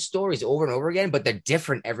the same stories over and over again, but they're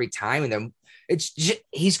different every time. And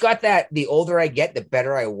he's got that the older I get, the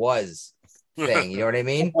better I was thing. You know what I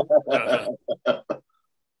mean?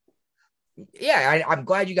 Yeah, I'm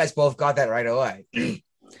glad you guys both got that right away.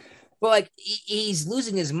 But like he's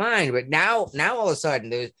losing his mind. But now all of a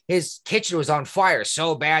sudden, his kitchen was on fire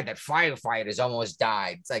so bad that firefighters almost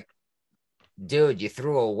died. It's like, dude, you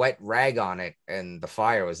threw a wet rag on it and the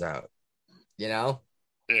fire was out. You know?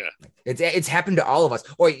 Yeah. It's happened to all of us.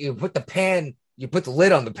 Or you put the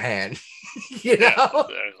lid on the pan. You know?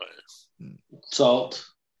 Yeah, exactly. Salt.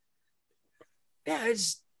 Yeah,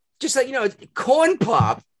 it's just like, corn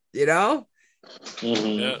pop,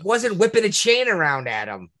 Mm-hmm. Yeah. wasn't whipping a chain around at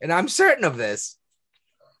him. And I'm certain of this.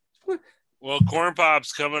 Well, Corn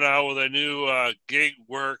Pop's coming out with a new gig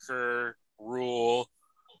worker rule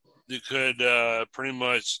that could pretty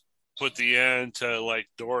much put the end to like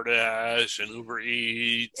DoorDash and Uber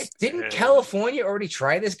Eats. Didn't California already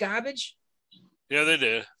try this garbage? Yeah, they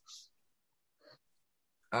did.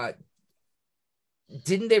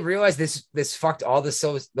 Didn't they realize this fucked all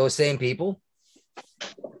those same people?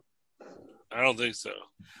 I don't think so.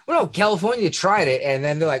 Well, no, California tried it, and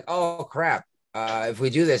then they're like, "Oh crap! If we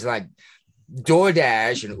do this, like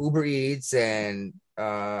DoorDash and Uber Eats and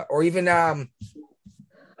or even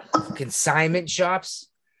consignment shops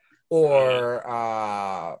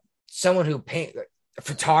or someone who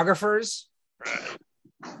photographers,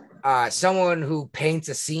 someone who paints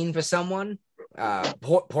a scene for someone,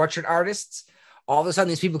 portrait artists." All of a sudden,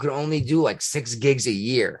 these people could only do like 6 gigs a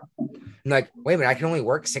year. I'm like, wait a minute, I can only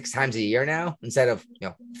work 6 times a year now instead of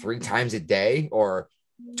 3 times a day or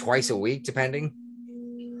twice a week, depending.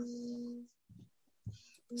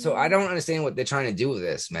 So I don't understand what they're trying to do with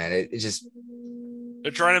this, man. It's just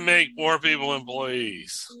they're trying to make more people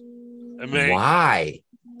employees and make why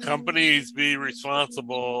companies be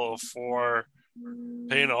responsible for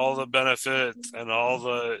paying all the benefits and all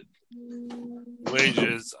the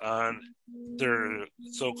wages on their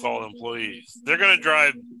so-called employees. They're going to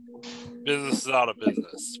drive businesses out of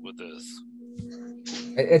business with this.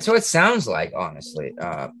 It's what it sounds like, honestly.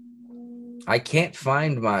 I can't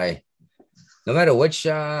find no matter which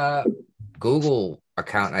Google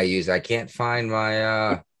account I use, I can't find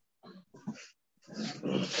my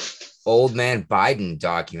old man Biden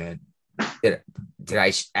document. Did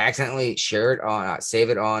I accidentally share it on, save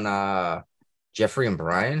it on Jeffrey and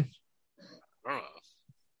Brian? I don't know.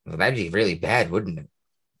 Well, that'd be really bad, wouldn't it?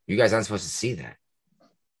 You guys aren't supposed to see that.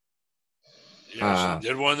 You actually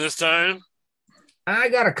did one this time? I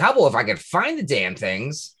got a couple if I could find the damn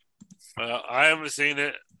things. I haven't seen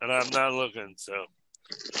it, and I'm not looking, so.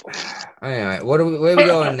 Anyway, where are we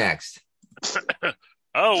going next?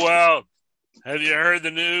 Oh, well, have you heard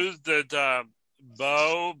the news that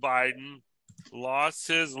Beau Biden lost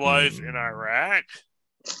his life in Iraq?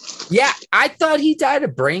 Yeah, I thought he died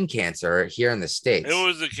of brain cancer here in the States. It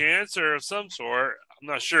was a cancer of some sort. I'm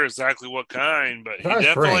not sure exactly what kind, but he That was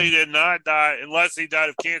definitely brain. did not die, unless he died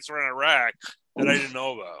of cancer in Iraq that I didn't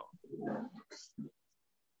know about.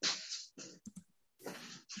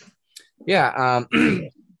 Yeah,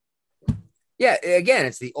 yeah, again,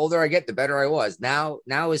 it's the older I get, the better I was. Now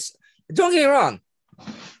is, don't get me wrong,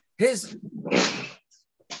 his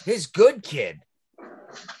good kid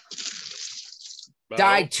Beau?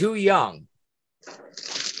 died too young.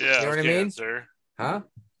 Yeah, You know what I mean? cancer. Huh?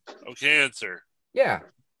 Oh, cancer. Yeah.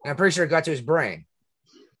 And I'm pretty sure it got to his brain.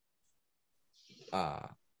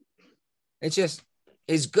 It's just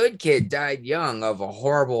his good kid died young of a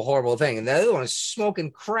horrible, horrible thing. And the other one is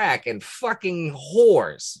smoking crack and fucking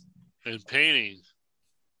whores. And painting.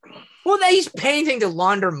 Well, he's painting to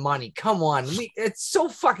launder money. Come on. It's so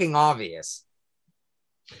fucking obvious.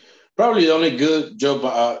 Probably the only good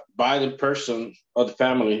Joe Biden person of the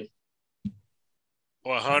family.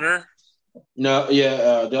 What, Hunter? No,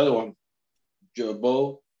 yeah, the other one, Joe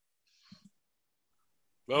Beau.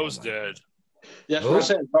 Beau's dead. Yeah, that's what I'm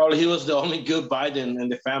saying. Probably he was the only good Biden in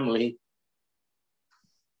the family.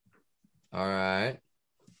 All right.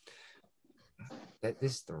 This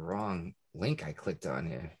is the wrong link I clicked on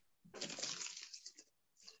here.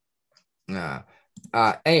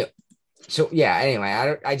 Anyway, so yeah. Anyway,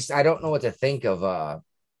 I don't know what to think of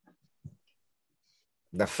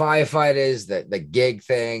the firefighters, the gig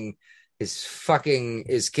thing.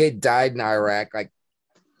 His kid died in Iraq. Like,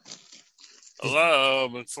 Hello,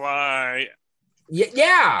 McFly.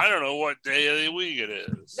 yeah. I don't know what day of the week it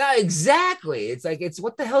is. No, exactly. It's like,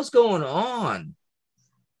 what the hell's going on?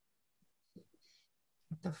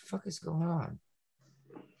 What the fuck is going on?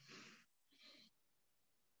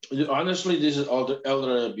 Honestly, this is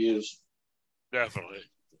elder abuse. Definitely.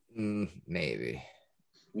 Maybe.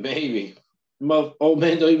 Old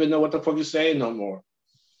man don't even know what the fuck he's saying no more.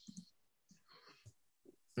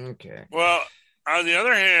 Okay. Well, on the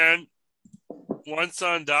other hand, one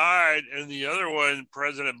son died, and the other one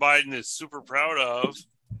President Biden is super proud of.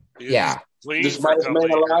 Yeah. The smartest man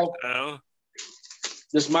alive. Now.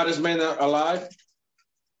 The smartest man alive.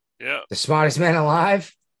 Yeah. The smartest man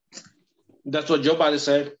alive. That's what Joe Biden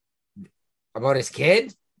said about his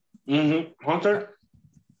kid. Hunter.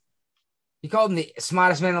 He called him the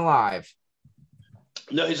smartest man alive.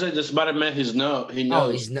 No, he said the smartest man he knows. Oh,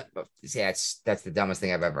 he's not. Yeah, that's the dumbest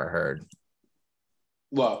thing I've ever heard.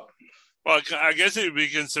 What? Well, I guess it would be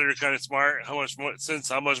considered kind of smart how much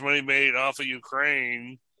money he made off of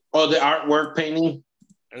Ukraine. Oh, the artwork painting.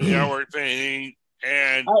 And the artwork painting.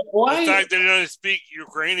 And the fact that he doesn't speak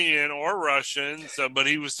Ukrainian or Russian, but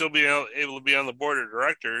he would still be able to be on the board of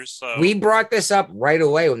directors. So we brought this up right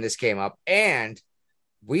away when this came up, and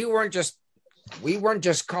we weren't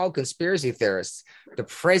just called conspiracy theorists. The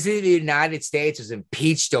president of the United States was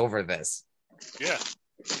impeached over this. Yeah,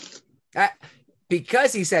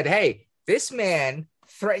 because he said, "Hey, this man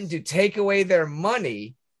threatened to take away their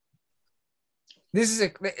money.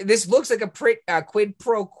 This looks like a quid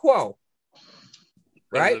pro quo."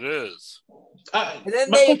 Right? It is. And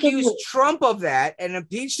then they accused Trump of that and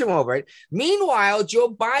impeached him over it. Meanwhile, Joe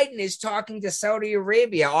Biden is talking to Saudi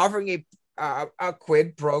Arabia, offering a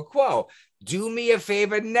quid pro quo. Do me a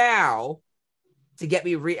favor now to get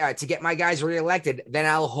me to get my guys reelected, then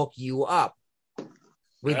I'll hook you up.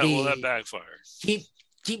 Will that backfire?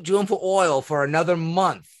 Keep drilling for oil for another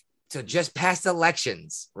month to just past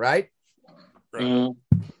elections, right? Right.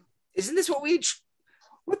 Isn't this what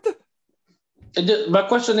what the? My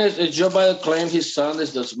question is Joe Biden claimed his son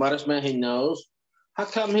is the smartest man he knows? How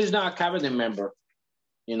come he's not a cabinet member?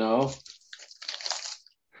 You know?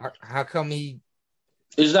 How come he's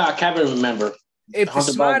not a cabinet member? If the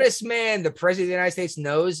smartest man the president of the United States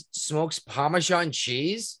knows smokes Parmesan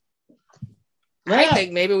cheese, I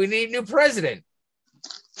think maybe we need a new president.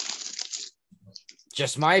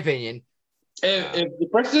 Just my opinion. If the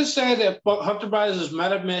president said that Hunter Biden is the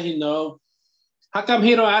smartest man he knows, how come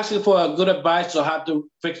he don't ask you for a good advice on how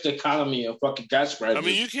to fix the economy or fucking gas prices? I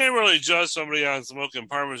mean, you can't really judge somebody on smoking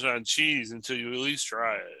Parmesan cheese until you at least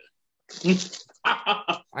try it.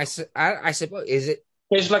 I suppose, is it?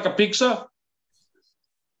 Tastes like a pizza?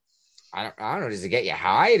 I don't know. Does it get you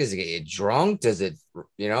high? Does it get you drunk? Does it,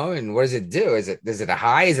 and what does it do? Is it a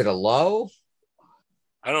high? Is it a low?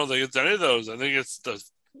 I don't think it's any of those. I think it's the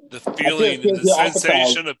feeling and the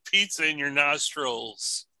sensation of pizza in your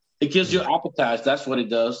nostrils. It gives you appetite. That's what it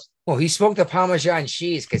does. Well, he smoked the Parmesan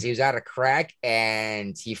cheese because he was out of crack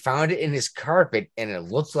and he found it in his carpet and it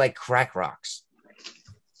looked like crack rocks.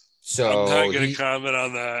 So I'm not going to comment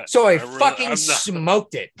on that. So I fucking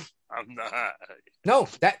smoked it. I'm not. No,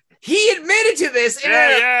 that he admitted to this.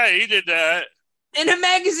 Yeah, he did that in a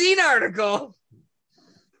magazine article.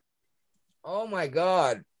 Oh my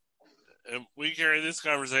God. And we carry this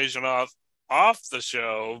conversation off the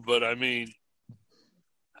show, but I mean,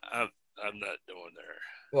 I'm not doing there.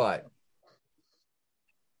 What?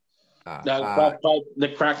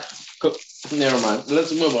 The crack. Never mind.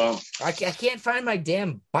 Let's move on. I can't find my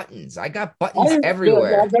damn buttons. I got buttons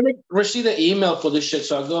everywhere. I'm going to receive the email for this shit,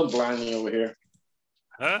 so I'll go blindly over here.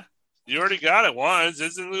 Huh? You already got it once.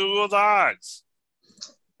 It's in Google Docs.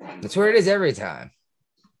 That's where it is every time.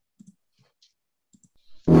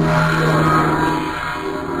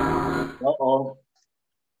 Uh-oh.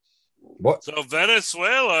 What? So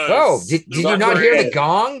Venezuela. Oh, did you not hear the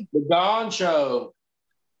gong? The gong show.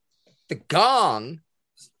 The gong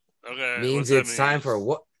means it's time for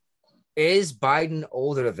what? Is Biden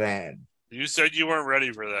older than? You said you weren't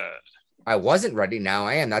ready for that. I wasn't ready. Now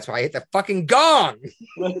I am. That's why I hit the fucking gong.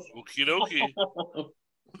 Okie dokie.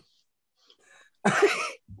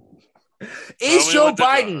 Is Joe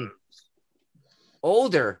Biden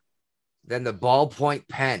older than the ballpoint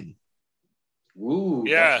pen? Ooh.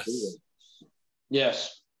 Yes.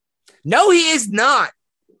 Yes. No, he is not.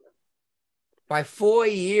 By 4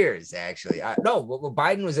 years, actually. No,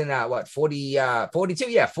 Biden was in 42?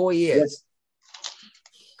 Yeah, 4 years.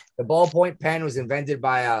 Yes. The ballpoint pen was invented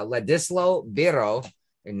by Ladislau Biro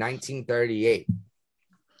in 1938.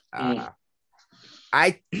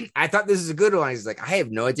 I thought this is a good one. He's like, I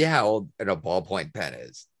have no idea how old a ballpoint pen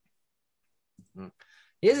is.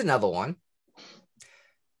 Here's another one.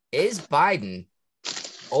 Is Biden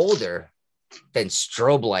older than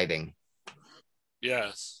strobe lighting?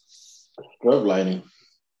 Yes. Strobe lighting.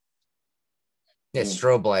 Yeah,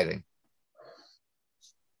 strobe lighting.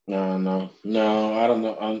 No, I don't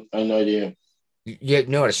know. I have no idea. You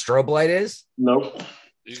know what a strobe light is? Nope.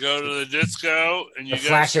 You go to the disco and you The got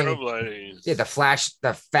flashing- strobe lighting. Yeah, the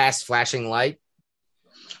fast flashing light.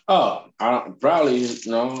 Oh, probably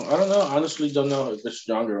no. I don't know. Honestly, don't know if it's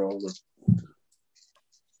younger or older.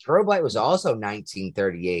 Strobe light was also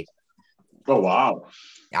 1938. Oh wow!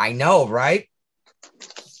 I know, right?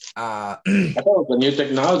 I thought it was a new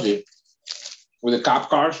technology. With the cop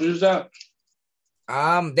cars use that?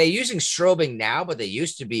 They're using strobing now, but they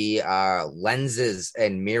used to be lenses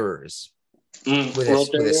and mirrors with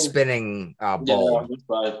a spinning bulb.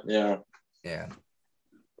 Yeah.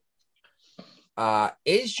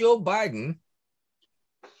 Is Joe Biden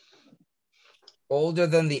older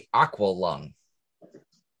than the aqua lung?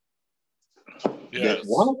 Yes.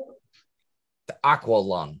 What? The aqua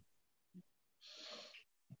lung.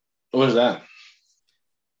 What is that?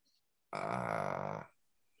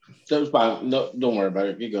 That was fine. No, don't worry about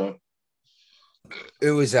it. Keep going.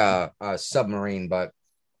 It was a submarine, but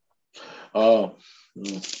Oh.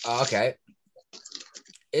 okay.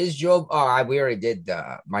 Is Joe? Oh, we already did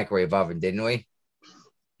the microwave oven, didn't we?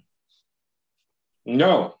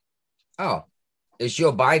 No. Oh, is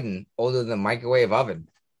Joe Biden older than the microwave oven?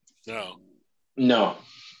 No. No.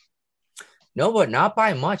 No, but not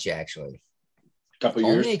by much, actually. Couple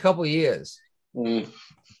years. Only a couple years. Mm.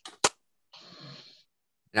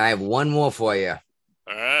 And I have one more for you.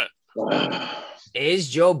 All right. Is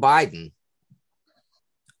Joe Biden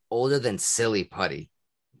older than Silly Putty?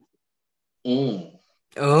 Mm.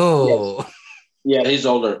 Oh. Yeah, he's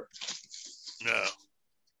older. No.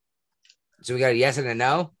 So we got a yes and a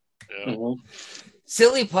no? Yeah. Mm-hmm.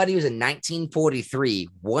 Silly Putty was in 1943,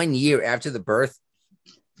 1 year after the birth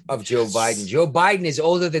of Joe Biden. Joe Biden is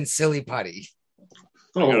older than Silly Putty.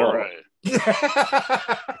 Oh, All wow.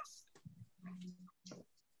 right.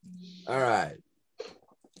 All right.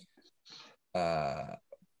 I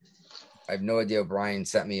have no idea what Brian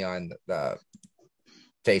sent me on the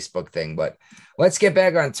Facebook thing, but let's get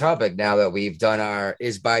back on topic now that we've done our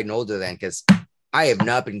is Biden older than, because I have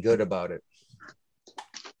not been good about it.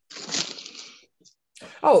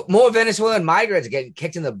 Oh, more Venezuelan migrants are getting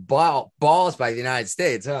kicked in the balls by the United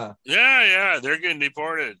States, huh? Yeah, they're getting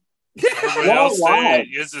deported. Everybody else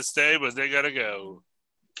gets to stay, but they gotta go.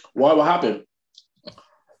 Why? What happened?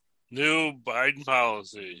 New Biden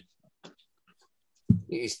policy.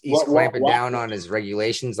 He's What- clamping what- down on his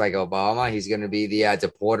regulations like Obama. He's going to be the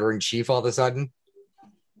deporter in chief all of a sudden.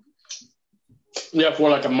 Yeah, for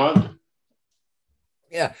like a month.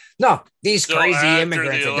 Yeah. No, these Till crazy after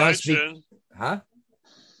immigrants the that don't speak. election, Huh?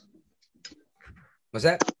 What's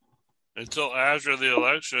that? until after the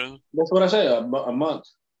election. That's what I say. A month.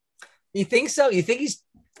 You think so? You think he's?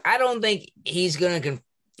 I don't think he's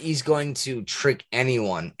going to trick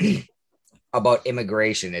anyone about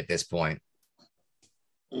immigration at this point.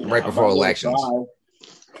 Right before elections.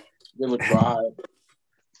 They would try. All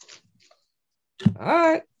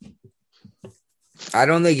right. I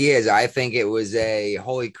don't think he is. I think it was a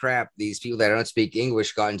holy crap. These people that don't speak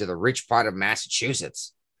English got into the rich part of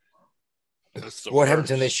Massachusetts. That's the What happened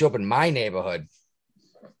to worst. they show up in my neighborhood?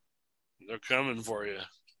 They're coming for you.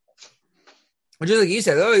 But just like you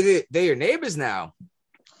said, oh, they're your neighbors now.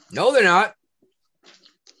 No, they're not.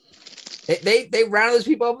 They rounded those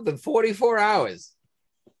people up within 44 hours.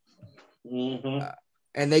 Mm-hmm.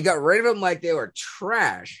 And they got rid of them like they were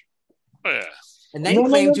trash. Oh, yeah. And they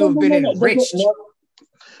claim to have been enriched.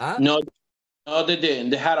 Huh? No, they didn't.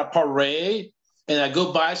 They had a parade and a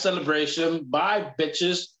goodbye celebration. Bye,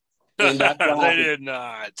 bitches. And that's what They happened. did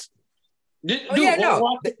not. Oh, yeah,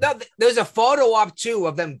 no. There's a photo op too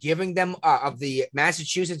of them giving them of the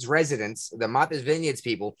Massachusetts residents, the Martha's Vineyards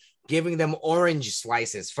people, giving them orange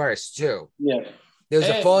slices first too. Yeah. There's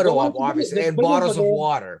a Hey, photo go op, on, obviously, the and photo bottles of today.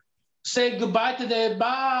 water. Say goodbye today.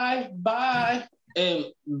 Bye. And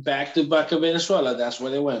back to Venezuela. That's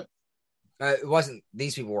where they went. It wasn't.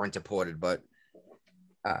 These people weren't deported, but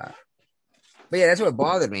yeah, that's what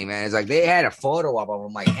bothered me, man. It's like they had a photo op of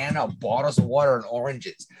them, like handing out bottles of water and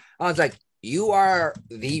oranges. I was like, you are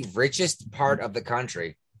the richest part of the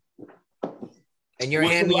country, and you're With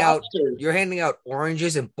the handing out lobster.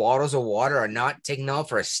 oranges and bottles of water, and not taking out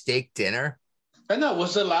for a steak dinner. I know.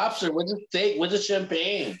 What's the lobster? What's the steak? What's the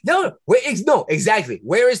champagne? No, no, exactly.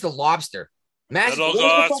 Where is the lobster? That all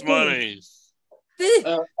costs money.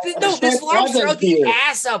 No, there's lobster out the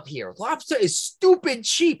ass up here. Lobster is stupid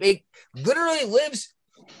cheap. It literally lives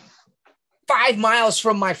 5 miles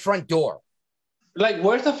from my front door. Like,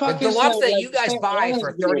 where the fuck the is lobster that like, you guys St. buy Adam's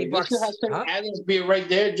for beer? 30 You bucks? should have St. Huh? Adam's beer right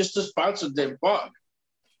there just to sponsor their fuck.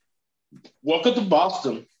 Welcome to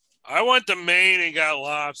Boston. I went to Maine and got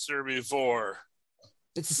lobster before.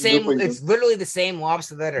 It's the same. It's literally the same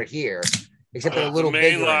lobster that are here, except they're a little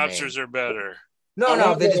bigger. Maine lobsters are better.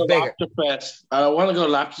 No, they're just bigger. I want to go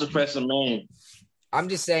to Lobster Fest in Maine. I'm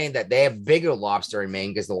just saying that they have bigger lobster in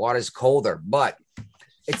Maine because the water's colder, but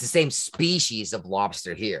it's the same species of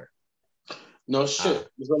lobster here. No shit.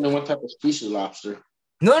 There's only one type of species of lobster.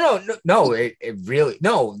 No. It really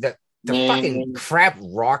the fucking crap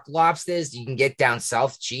rock lobsters you can get down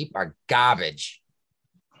south cheap are garbage.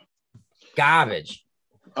 Garbage.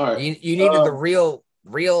 All right. You need the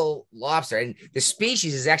real lobster, and the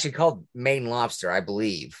species is actually called Maine lobster, I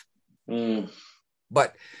believe.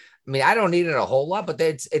 But I mean, I don't need it a whole lot, but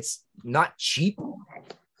it's not cheap,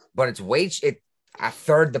 but it's a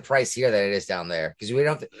third the price here that it is down there because we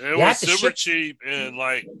don't. It was super cheap in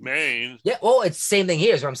like Maine. Yeah, well, it's the same thing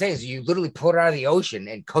here. Is what I'm saying is you literally pull it out of the ocean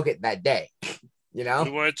and cook it that day. You know,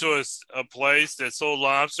 we went to a place that sold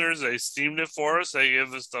lobsters. They steamed it for us. They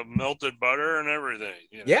give us the melted butter and everything.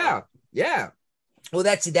 You know? Yeah. Well,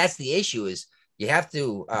 that's the issue is you have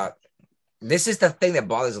to. This is the thing that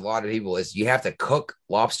bothers a lot of people is you have to cook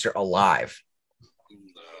lobster alive.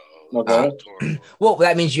 Okay. Well,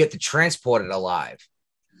 that means you have to transport it alive.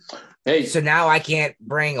 Hey, so now I can't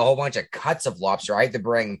bring a whole bunch of cuts of lobster. I have to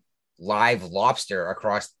bring live lobster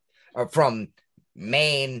across from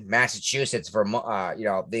Maine, Massachusetts,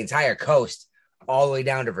 the entire coast, all the way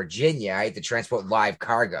down to Virginia. I have to transport live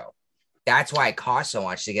cargo. That's why it costs so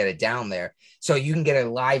much to get it down there. So you can get a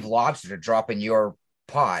live lobster to drop in your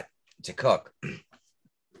pot to cook.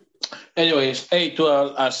 Anyways, hey,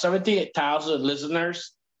 to 78,000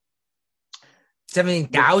 listeners.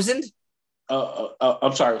 17,000?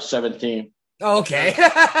 I'm sorry, 17. Okay. We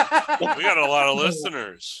got a lot of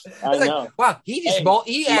listeners. I know. Wow,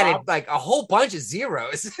 he added like a whole bunch of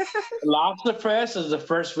zeros. Lobster Fest is the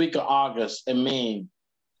first week of August in Maine.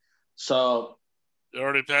 So it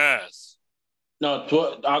already passed. No,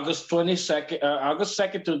 August 22nd, August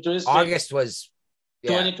 2nd to 26th. August was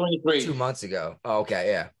 2023. 2 months ago. Oh, okay,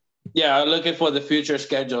 yeah. Yeah, I'm looking for the future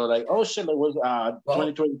schedule. Like, oh shit, it was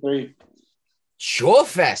 2023.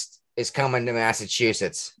 Shorefest is coming to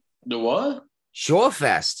Massachusetts. The what?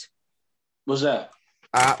 Shorefest. What's that?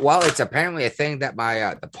 Well, it's apparently a thing that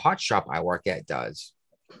my the pot shop I work at does.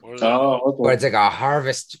 Oh, okay. But it's like a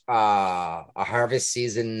harvest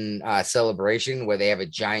season celebration where they have a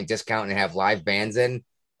giant discount and have live bands in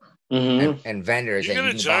and vendors. You get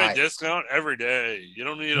a giant discount every day. You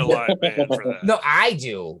don't need a live band for that. No, I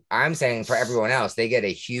do. I'm saying for everyone else, they get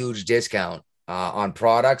a huge discount on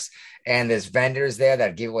products. And there's vendors there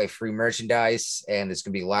that give away free merchandise, and there's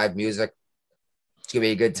gonna be live music. It's gonna be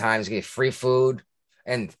a good time. It's gonna be free food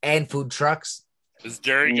and food trucks. Is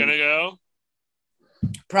Derek gonna go?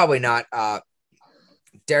 Probably not.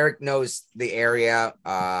 Derek knows the area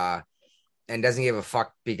and doesn't give a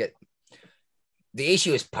fuck because the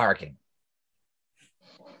issue is parking.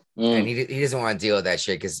 And he doesn't want to deal with that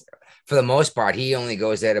shit because for the most part, he only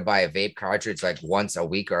goes there to buy a vape cartridge like once a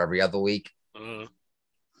week or every other week.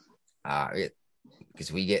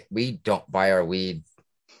 Because we don't buy our weed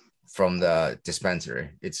from the dispensary.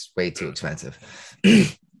 It's way too expensive.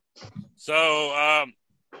 So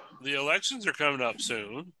the elections are coming up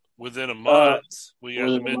soon. Within a month, we got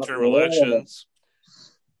the midterm elections.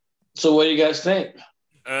 So what do you guys think?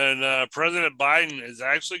 And President Biden is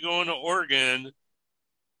actually going to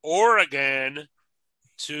Oregon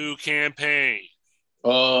to campaign.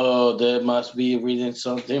 Oh, they must be reading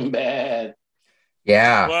something bad.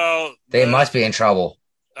 Yeah. Well, they must be in trouble.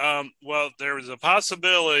 Well, there was a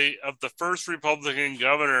possibility of the first Republican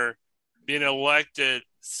governor being elected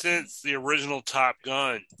since the original Top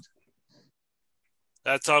Gun.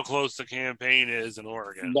 That's how close the campaign is in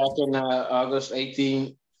Oregon. Back in August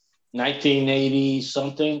 18, 1980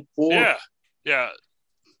 something. Yeah.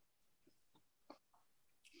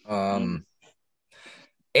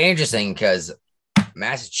 Interesting because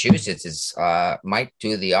Massachusetts is might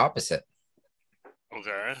do the opposite.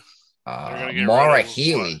 Okay. Maura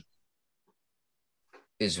Healey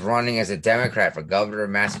is running as a Democrat for governor of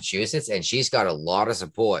Massachusetts, and she's got a lot of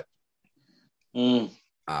support.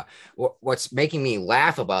 What's making me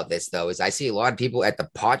laugh about this, though, is I see a lot of people at the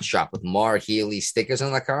pot shop with Maura Healey stickers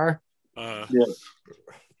on the car. Yeah.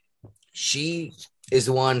 she is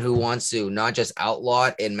the one who wants to not just outlaw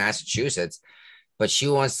it in Massachusetts, but she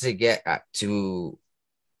wants to get to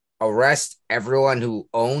arrest everyone who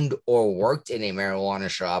owned or worked in a marijuana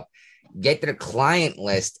shop, get their client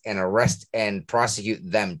list, and arrest and prosecute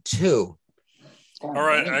them too. All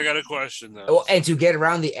right, I got a question though. And to get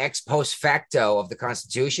around the ex post facto of the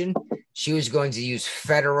Constitution, she was going to use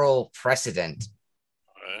federal precedent.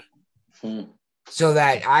 So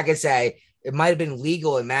that I could say it might have been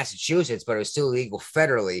legal in Massachusetts, but it was still legal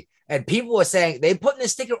federally. And people were saying they putting the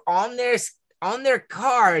sticker on their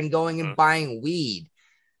car and going and buying weed.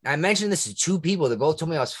 And I mentioned this to two people. They both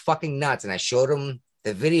told me I was fucking nuts, and I showed them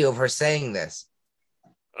the video of her saying this.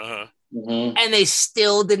 And they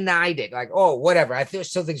still denied it. Like, oh, whatever. I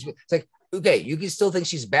still think it's like, okay, you can still think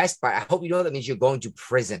she's best, but I hope you know that means you're going to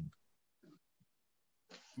prison.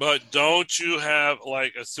 But don't you have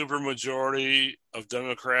like a supermajority of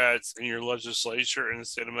Democrats in your legislature in the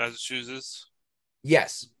state of Massachusetts?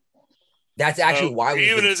 Yes. That's actually why we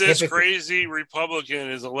even if this crazy Republican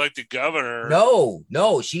is elected governor.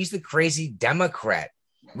 No, she's the crazy Democrat.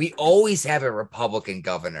 We always have a Republican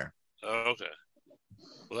governor. Oh, okay.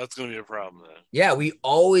 Well, that's going to be a problem then. Yeah, we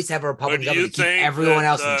always have a Republican governor to keep everyone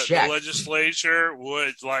else in check. The legislature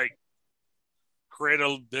would like create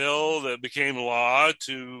a bill that became law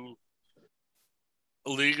to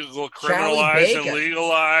criminalize and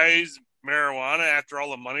legalize marijuana after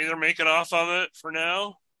all the money they're making off of it for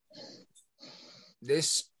now?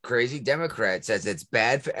 This crazy Democrat says it's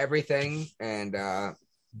bad for everything. And,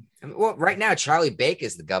 well, right now, Charlie Baker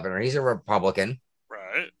is the governor. He's a Republican.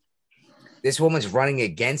 Right. This woman's running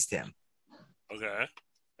against him. Okay.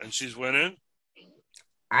 And she's winning?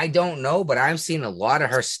 I don't know, but I'm seeing a lot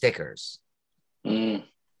of her stickers. And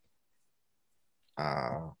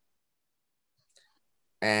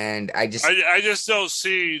I just don't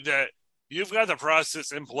see that you've got the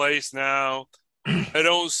process in place now. I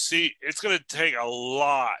don't see it's going to take a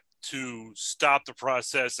lot to stop the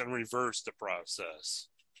process and reverse the process.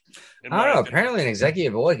 I don't know. Apparently, an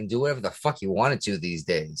executive order can do whatever the fuck you wanted to these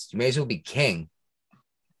days. You may as well be king.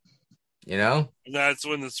 You know? And that's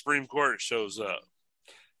when the Supreme Court shows up.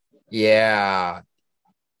 Yeah.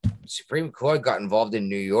 Supreme Court got involved in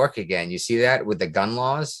New York again. You see that with the gun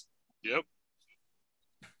laws? Yep.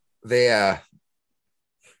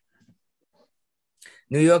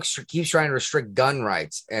 New York keeps trying to restrict gun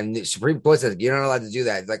rights, and the Supreme Court says you're not allowed to do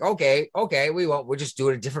that. It's like, okay, we won't. We'll just do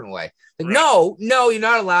it a different way. Like, right. No, you're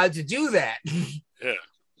not allowed to do that. Yeah,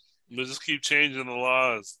 we'll just keep changing the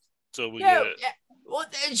laws until we get it. Yeah. Well,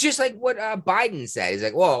 it's just like what Biden said. He's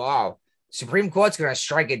like, whoa, Supreme Court's going to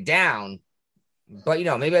strike it down, but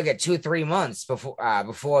maybe I'll get 2 or 3 months before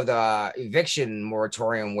the eviction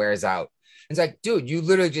moratorium wears out. It's like, dude, you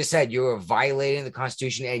literally just said you were violating the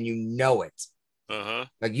Constitution, and you know it.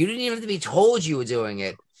 Like, you didn't even have to be told you were doing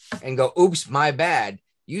it and go, oops, my bad.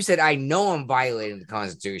 You said, I know I'm violating the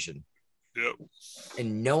Constitution. Yep.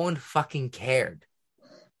 And no one fucking cared.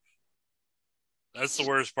 That's the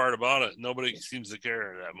worst part about it. Nobody seems to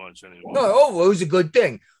care that much anymore. No, it was a good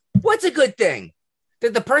thing. What's a good thing?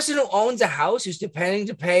 That the person who owns a house who's depending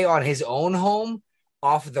to pay on his own home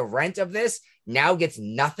off of the rent of this now gets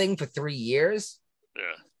nothing for 3 years?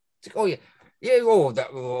 Yeah. It's like, oh, yeah. Yeah,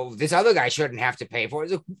 this other guy shouldn't have to pay for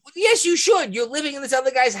it. Like, yes, you should. You're living in this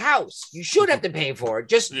other guy's house. You should have to pay for it.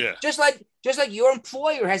 Just like your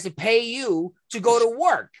employer has to pay you to go to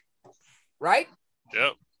work, right?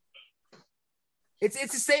 Yep. It's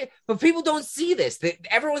the same, but people don't see this.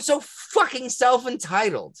 Everyone's so fucking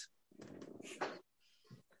self-entitled.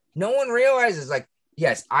 No one realizes, like,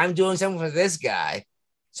 yes, I'm doing something for this guy,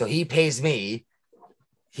 so he pays me.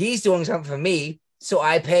 He's doing something for me, so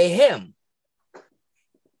I pay him.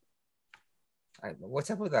 What's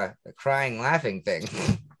up with the crying, laughing thing?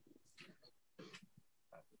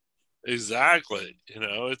 Exactly.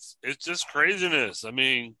 It's just craziness. I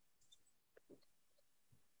mean,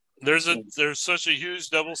 there's such a huge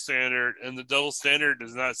double standard, and the double standard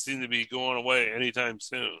does not seem to be going away anytime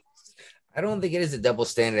soon. I don't think it is a double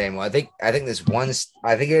standard anymore. I think this one.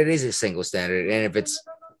 I think it is a single standard, and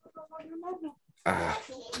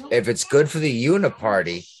if it's good for the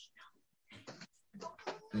uniparty,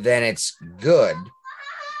 then it's good.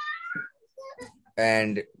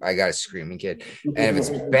 And I got a screaming kid. And if it's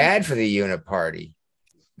bad for the uniparty,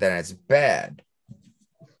 then it's bad.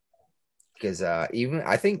 Because even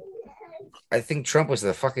I think Trump was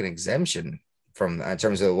the fucking exemption from in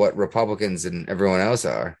terms of what Republicans and everyone else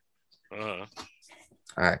are. All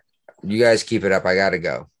right. You guys keep it up. I gotta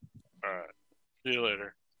go. All right. See you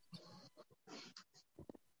later.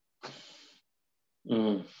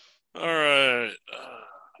 All right.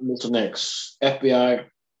 What's next? FBI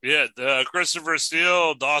Yeah, the Christopher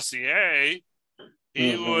Steele dossier.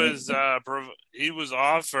 He he was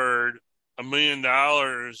offered $1 million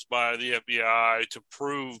by the FBI to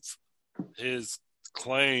prove his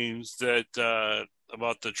claims that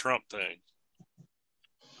about the Trump thing.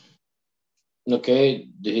 Okay.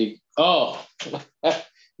 Did he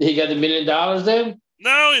get the $1 million then?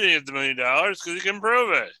 No, he didn't get the $1 million because he can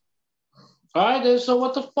prove it. All right, then. So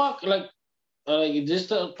what the fuck? Like this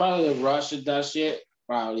probably Russia that shit.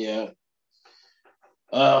 Probably, yeah.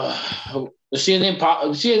 CNN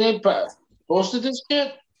posted this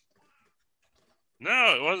shit.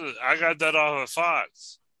 No, it wasn't. I got that off of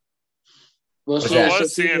Fox. Well, So it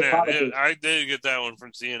was CNN. I did get that one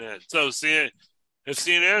from CNN. So if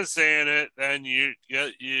CNN's saying it, then you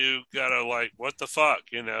gotta like, what the fuck,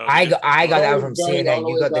 you know? I got that one from CNN.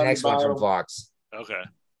 You got the next one from Fox. Okay.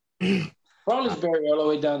 Probably buried all the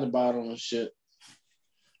way down the bottom and shit.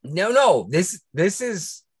 No. This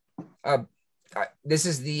is the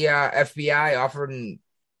FBI offering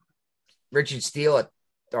Richard Steele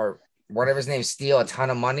or whatever his name, Steele, a ton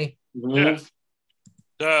of money. Mm-hmm. Yeah.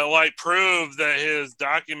 To like prove that his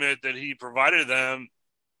document that he provided them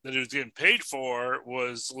that he was getting paid for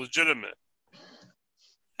was legitimate.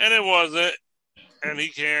 And it wasn't, and he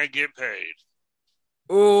can't get paid.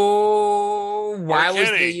 Oh, why was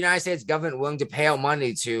the United States government willing to pay out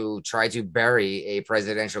money to try to bury a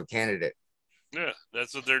presidential candidate? Yeah,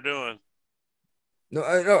 that's what they're doing.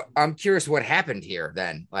 No, I'm curious what happened here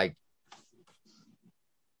then. Like,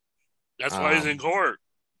 that's why he's in court.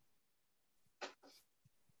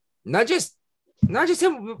 Not just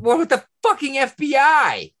him. What with the fucking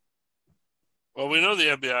FBI? Well, we know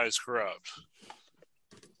the FBI is corrupt.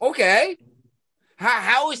 Okay.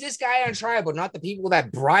 How is this guy on trial, but not the people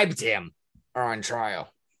that bribed him are on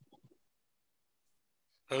trial?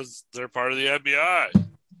 Because they're part of the FBI.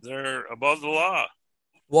 They're above the law.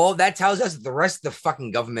 Well, that tells us that the rest of the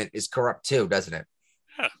fucking government is corrupt too, doesn't it?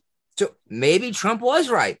 Yeah. So maybe Trump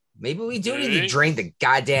was right. Maybe we do need to drain the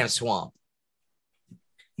goddamn swamp.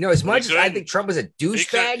 You know, as much as I think Trump is a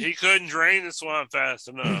douchebag, he couldn't drain the swamp fast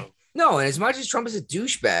enough. No, and as much as Trump is a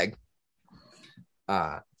douchebag,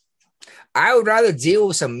 I would rather deal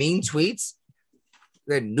with some mean tweets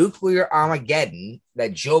than nuclear Armageddon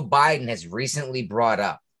that Joe Biden has recently brought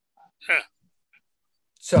up. Yeah.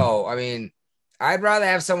 So, I mean, I'd rather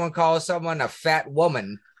have someone call someone a fat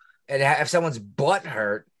woman and have someone's butt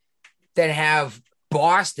hurt than have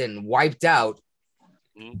Boston wiped out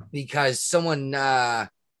because someone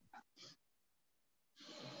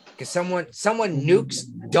nukes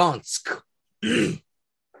Donetsk.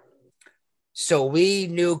 So we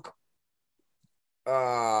nuke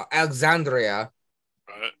Alexandria,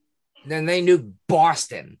 right. Then they nuke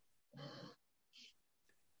Boston.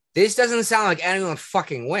 This doesn't sound like anyone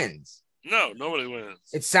fucking wins. No, nobody wins.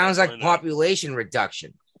 It sounds like population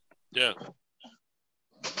reduction. Yeah.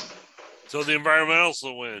 So the environmentalists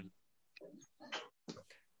will win.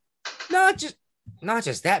 Not just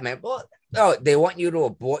that, man. Well, they want you to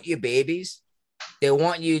abort your babies. They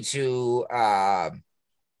want you to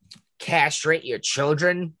castrate your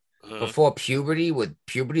children before puberty with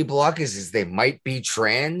puberty blockers, as they might be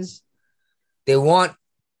trans. They want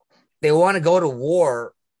to go to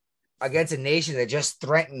war against a nation that just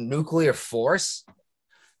threatened nuclear force.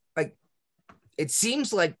 Like, it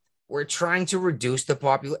seems like we're trying to reduce the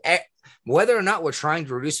population. Whether or not we're trying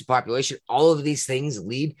to reduce the population, all of these things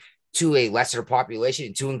lead to a lesser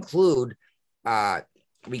population, to include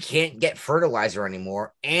we can't get fertilizer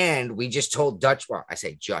anymore. And we just told just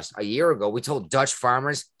a year ago, we told Dutch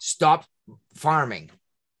farmers, stop farming.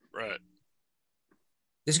 Right.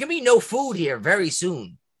 There's going to be no food here very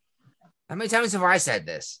soon. How many times have I said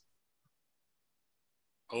this?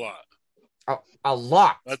 A lot. A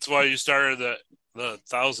lot. That's why you started the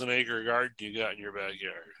 1,000-acre garden you got in your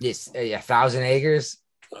backyard. Yes. 1,000 acres.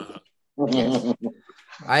 Yes.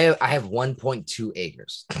 I have 1.2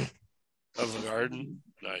 acres. Of a garden?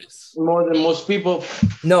 Nice. More than most people.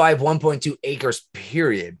 No, I have 1.2 acres,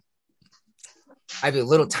 period. I have a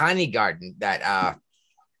little tiny garden that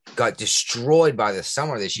got destroyed by the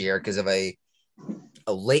summer this year because of a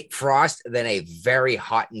late frost, then a very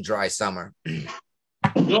hot and dry summer.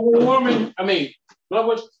 Global warming.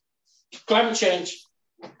 Climate change.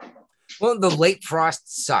 Well, the late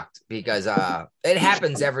frost sucked because it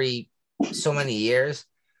happens every so many years.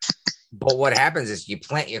 But what happens is you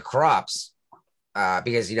plant your crops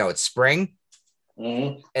because, it's spring.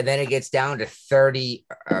 Mm-hmm. And then it gets down to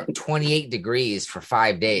 28 degrees for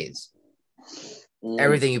 5 days. Mm-hmm.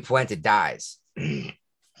 Everything you planted dies. And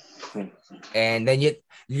then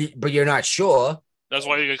but you're not sure. That's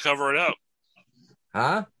why you can cover it up.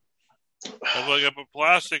 Huh? Looks like I put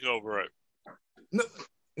plastic over it.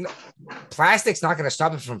 No, plastic's not going to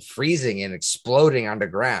stop it from freezing and exploding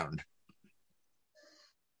underground.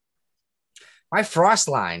 My frost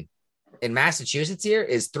line in Massachusetts here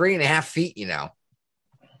is 3.5 feet, you know.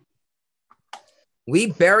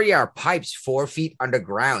 We bury our pipes 4 feet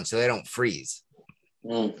underground so they don't freeze.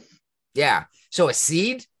 Yeah. So a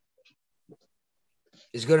seed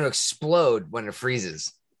is going to explode when it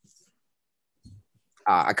freezes.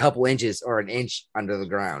 A couple inches or an inch under the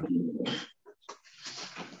ground.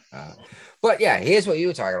 But yeah, here's what you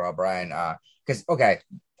were talking about, Brian. Because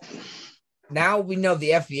now we know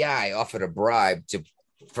the FBI offered a bribe to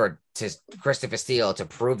Christopher Steele to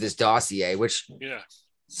prove this dossier, which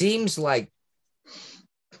seems like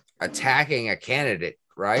attacking a candidate,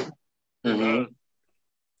 right? Mm-hmm.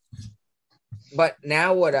 But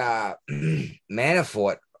now what?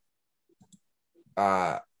 Manafort.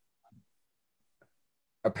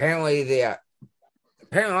 Apparently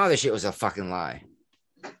all this shit was a fucking lie.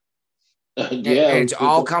 And it's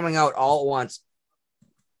all coming out all at once.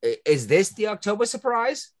 Is this the October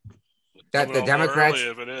surprise? That the Democrats?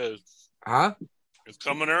 Early if it is. Huh? It's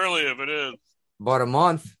coming early if it is. About a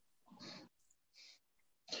month.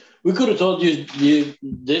 We could have told you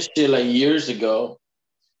this shit like years ago.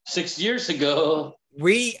 6 years ago.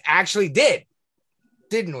 We actually did,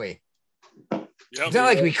 didn't we? Yep. It's not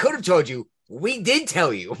like we could have told you. We did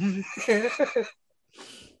tell you.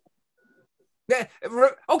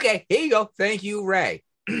 Okay, here you go. Thank you, Ray.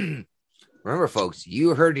 Remember, folks,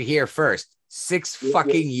 you heard it here first 6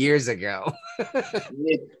 fucking years ago.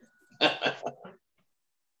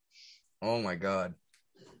 Oh, my God.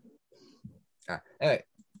 Anyway,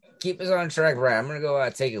 keep us on track, Ray. I'm going to go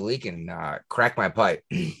take a leak and crack my pipe.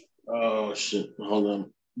 Oh, shit. Hold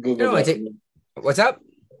on. Google that. What's up?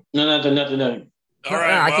 No, nothing. All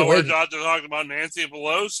right, well, we're talking about Nancy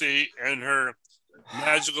Pelosi and her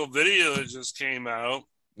magical video that just came out.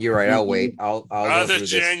 You're right. I'll wait. I'll go the through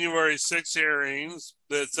January 6 hearings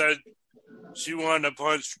that said she wanted to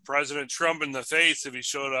punch President Trump in the face if he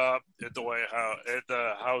showed up at the White House, at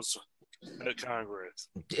the House at Congress.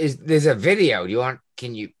 There's a video.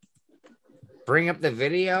 Can you bring up the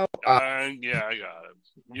video? Yeah, I got it.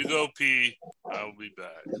 You go pee. I'll be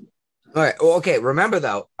back. All right. Well, okay. Remember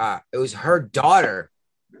though, it was her daughter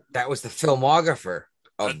that was the filmographer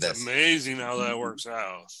of this. That's amazing how that works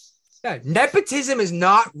out. Yeah, nepotism is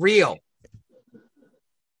not real.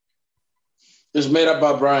 It's made up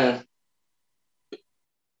by Brian.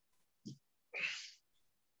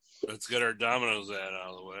 Let's get our Domino's ad out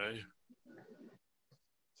of the way.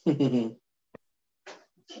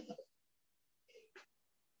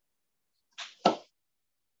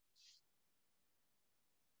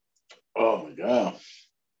 Oh my God.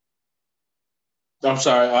 I'm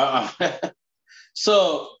sorry.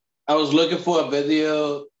 So I was looking for a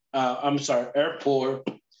video. Airport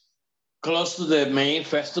close to the main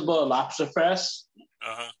festival, Lobster Fest.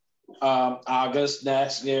 August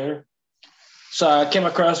next year. So I came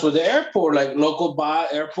across with the airport, like local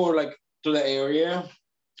airport, like to the area,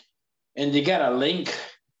 and they got a link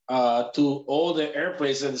to all the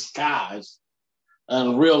airplanes in the skies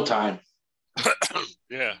in real time.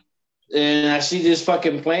 Yeah. And I see this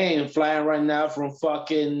fucking plane flying right now from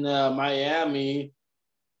fucking Miami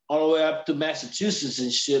all the way up to Massachusetts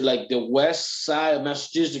and shit, like the west side of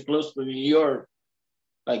Massachusetts, close to New York.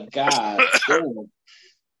 Like, God damn.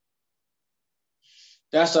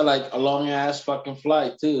 That's a long ass fucking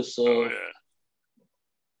flight too. So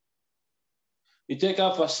you take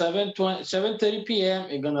off at 7:30 p.m.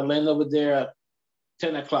 You're gonna land over there at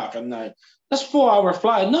 10 o'clock at night. That's 4-hour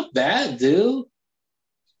flight. Not bad, dude.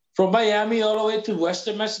 From Miami all the way to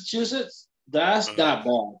Western Massachusetts. That's not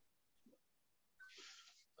bad.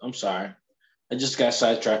 I'm sorry. I just got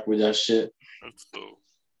sidetracked with that shit. That's cool.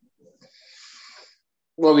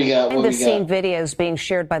 What we got? Behind-the-scene videos being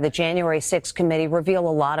shared by the January 6th committee reveal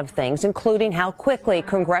a lot of things, including how quickly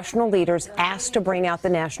congressional leaders asked to bring out the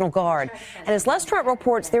National Guard. And as Les Trent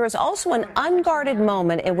reports, there is also an unguarded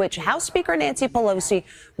moment in which House Speaker Nancy Pelosi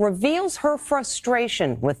reveals her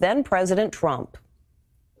frustration with then-President Trump.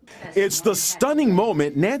 It's the stunning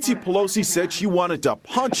moment Nancy Pelosi said she wanted to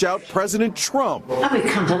punch out President Trump. I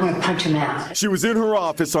would come down and punch him out. She was in her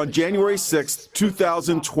office on January 6,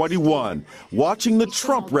 2021, watching the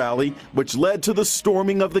Trump rally, which led to the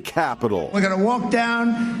storming of the Capitol. We're going to walk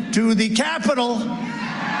down to the Capitol.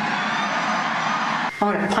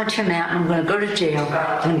 I'm going to punch him out. I'm going to go to jail.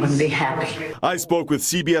 And I'm going to be happy. I spoke with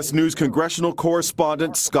CBS News congressional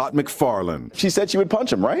correspondent Scott McFarlane. She said she would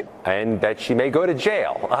punch him, right? And that she may go to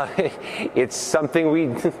jail. It's something we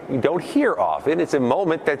don't hear often. It's a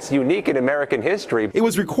moment that's unique in American history. It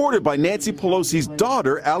was recorded by Nancy Pelosi's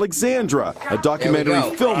daughter, Alexandra, a documentary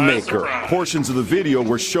filmmaker. Portions of the video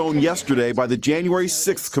were shown yesterday by the January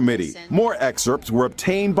 6th committee. More excerpts were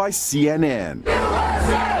obtained by CNN.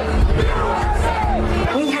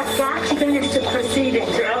 We have got to finish the proceedings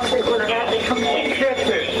or else we're going to become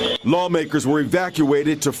victims. Lawmakers were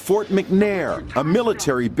evacuated to Fort McNair, a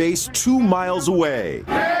military base 2 miles away.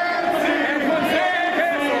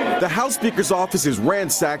 The House Speaker's office is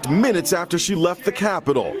ransacked minutes after she left the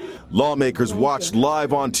Capitol. Lawmakers watched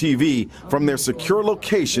live on TV from their secure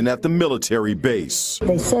location at the military base.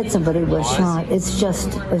 They said somebody was shot. It's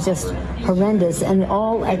just horrendous, and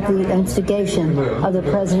all at the instigation of the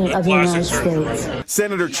President of the United States.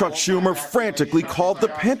 Senator Chuck Schumer frantically called the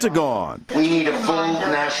Pentagon. We need a full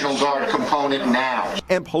National Guard component now.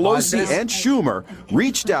 And Pelosi and Schumer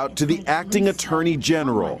reached out to the acting Attorney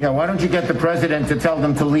General. Yeah, why don't you get the President to tell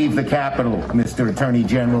them to leave the Capitol, Mr. Attorney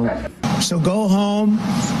General? So go home.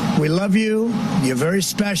 We love you. You're very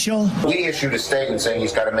special. We issued a statement saying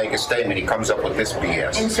he's got to make a statement. He comes up with this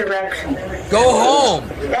BS. Insurrection. Go home.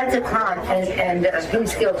 That's a crime, and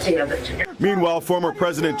he's guilty of it. Meanwhile, former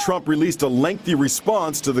President Trump released a lengthy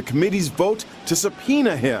response to the committee's vote to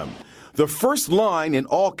subpoena him. The first line in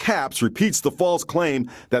all caps repeats the false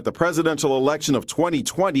claim that the presidential election of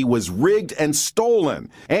 2020 was rigged and stolen,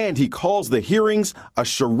 and he calls the hearings a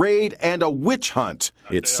charade and a witch hunt.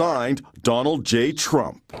 It's signed Donald J.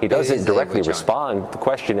 Trump. He doesn't directly respond to the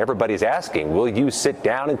question everybody's asking. Will you sit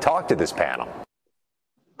down and talk to this panel?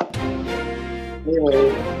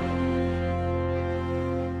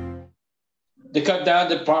 They cut down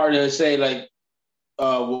the part that say like,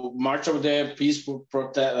 we'll march over there, peaceful,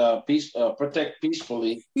 protect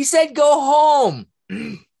peacefully. He said, "Go home."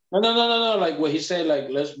 No. Like what he said, like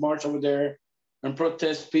let's march over there and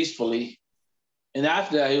protest peacefully. And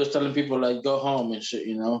after that, he was telling people like, "Go home" and shit.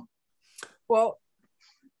 Well,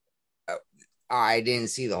 I didn't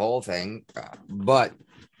see the whole thing, but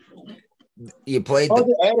you played.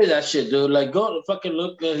 They edit that shit, dude. Like, go fucking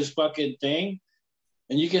look at his fucking thing,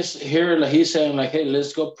 and you can hear like he's saying like, "Hey,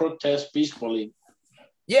 let's go protest peacefully."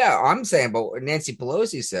 Yeah, I'm saying, but what Nancy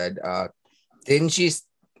Pelosi said,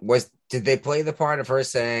 did they play the part of her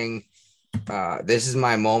saying, this is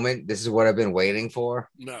my moment, this is what I've been waiting for?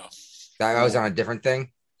 No. That was on a different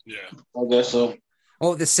thing? Yeah. I guess so.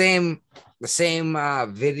 Oh, the same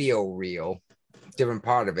video reel, different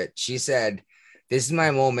part of it. She said, this is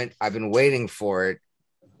my moment, I've been waiting for it.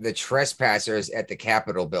 The trespassers at the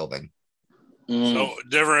Capitol building. So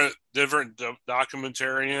different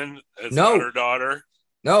documentarian as her daughter.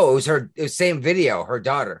 No, it was same video, her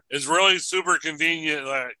daughter. It's really super convenient.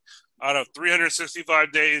 Like out of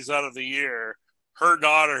 365 days out of the year, her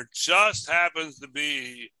daughter just happens to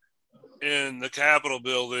be in the Capitol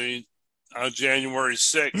building on January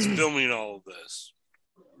 6th filming all of this.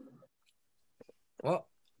 Well,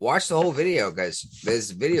 watch the whole video, guys.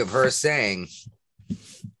 There's a video of her saying,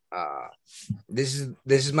 this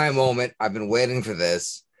is my moment. I've been waiting for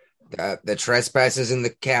this. The trespassers in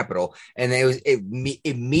the Capitol, and it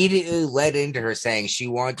immediately led into her saying she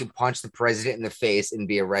wanted to punch the president in the face and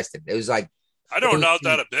be arrested. It was like, I don't doubt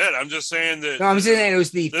that a bit. I'm just saying that. No, I'm saying it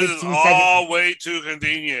was the 15 this is all way too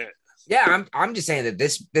convenient. Yeah, I'm just saying that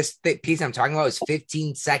this piece I'm talking about is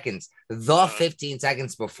 15 seconds. The 15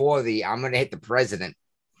 seconds before I'm going to hit the president.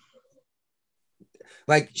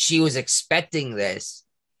 Like she was expecting this.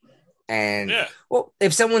 And well,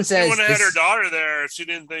 if someone says, she would have had her daughter there if she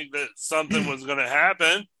didn't think that something was going to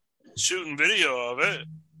happen, shooting video of it.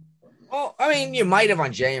 Well, I mean, you might have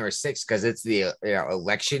on January 6th because it's the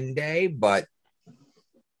election day. But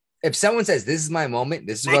if someone says, "This is my moment,"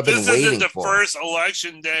 this is what I've been waiting for. This isn't the first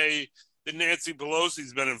election day that Nancy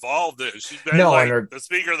Pelosi's been involved in. She's been the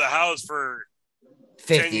Speaker of the House for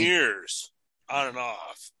 10 years, on and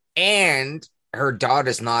off. And her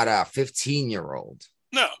daughter's not a 15-year-old.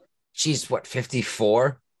 No. She's what,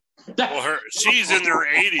 54? Well, she's in her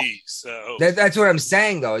 80s. So that's what I'm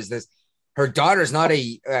saying, though. Is this her daughter's not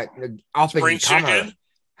a up spring and comer, chicken?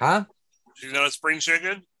 Huh? She's not a spring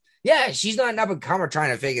chicken. Yeah, she's not an up and comer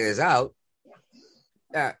trying to figure this out.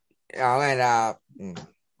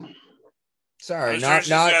 Sorry,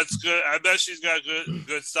 I bet she's got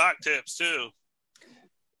good stock tips too.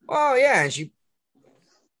 Oh yeah, and she.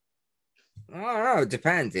 I don't know. It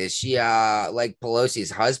depends. Is she like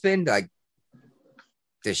Pelosi's husband? Like,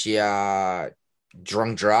 does she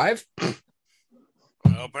drunk drive?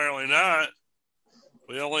 Well, apparently not.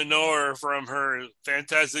 We only know her from her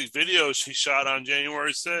fantastic video she shot on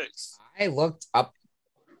January 6th. I looked up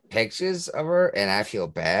pictures of her, and I feel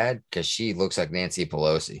bad because she looks like Nancy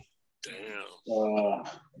Pelosi. Damn.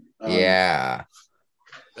 Yeah.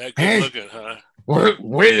 That good looking, huh?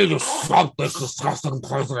 We need to stop this disgusting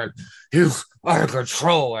president. He's out of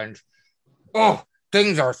control, and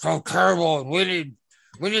things are so terrible. And we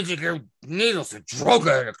need to give needles to drug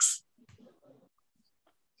addicts.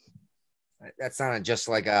 That sounded just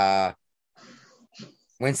like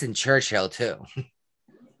Winston Churchill too.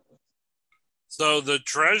 So the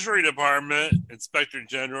Treasury Department Inspector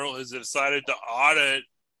General has decided to audit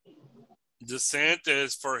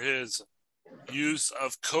DeSantis for his use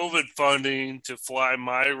of COVID funding to fly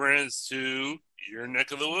migrants to your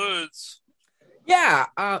neck of the woods. Yeah.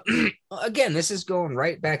 Again, this is going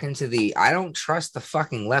right back into the I don't trust the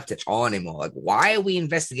fucking left at all anymore. Like, why are we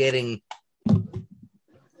investigating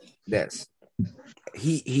this?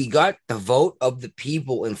 He got the vote of the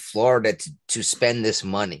people in Florida to spend this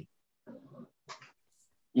money.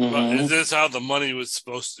 But is this how the money was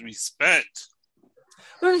supposed to be spent?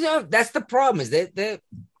 Well, that's the problem. Is that if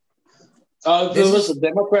it was a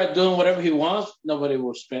Democrat doing whatever he wants, nobody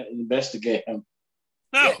will investigate him.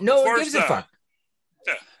 No, one gives a fuck.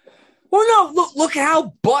 Yeah. Well, no, look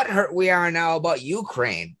how butthurt we are now about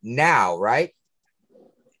Ukraine now, right?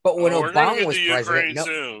 But when we're gonna Obama get was to president, Ukraine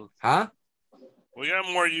soon. Huh? We got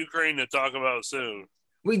more Ukraine to talk about soon.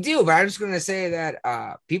 We do, but I'm just going to say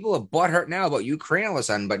that people are butthurt now about Ukraine all of a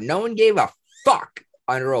sudden, but no one gave a fuck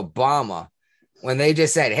under Obama when they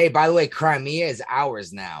just said, hey, by the way, Crimea is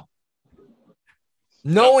ours now.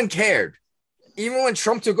 No one cared. Even when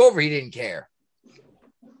Trump took over, he didn't care.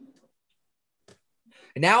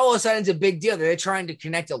 And now all of a sudden it's a big deal. They're trying to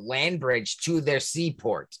connect a land bridge to their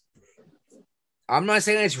seaport. I'm not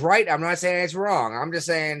saying it's right. I'm not saying it's wrong. I'm just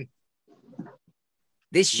saying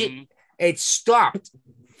this shit, it stopped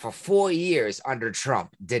for 4 years under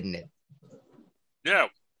Trump, didn't it? Yeah.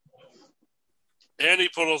 And he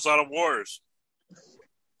put us out of wars.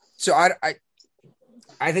 So I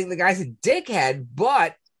think the guy's a dickhead,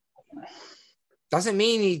 but doesn't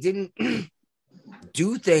mean he didn't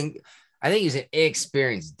do things. I think he's an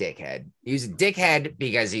inexperienced dickhead. He was a dickhead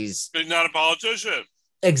because he's not a politician.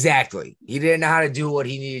 Exactly. He didn't know how to do what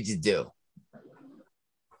he needed to do.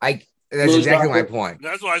 That's exactly my point.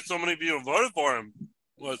 That's why so many people voted for him,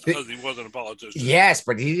 was because he wasn't a politician. Yes,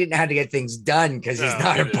 but he didn't know how to get things done because he's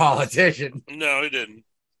not a politician. No, he didn't.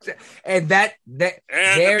 And the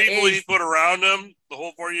people he put around him the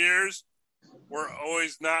whole 4 years were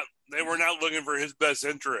always not looking for his best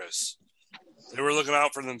interests. They were looking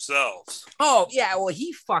out for themselves. Oh, yeah. Well,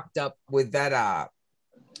 he fucked up with that.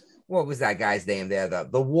 What was that guy's name there? The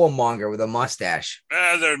warmonger with a mustache.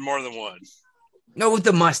 There's more than one. No, with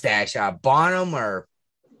the mustache. Bonham or.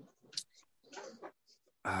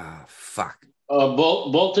 Fuck.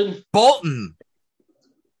 Bolton. Bolton.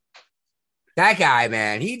 That guy,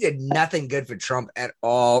 man, he did nothing good for Trump at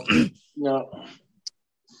all. No.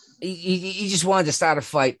 He just wanted to start a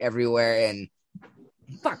fight everywhere, and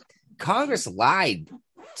fuck, Congress lied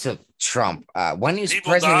to Trump when he was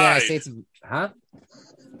president of the United States. Huh?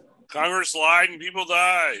 Congress lied and people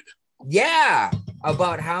died. Yeah,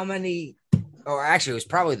 about how many? Or actually, it was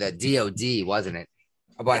probably the DOD, wasn't it?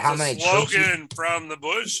 About how many slogan from the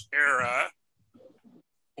Bush era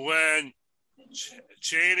when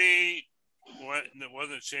Cheney. It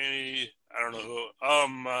wasn't Cheney. I don't know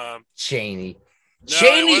who. Cheney. No,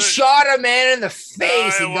 Cheney shot a man in the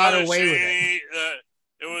face and got away with it.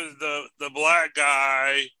 It was the black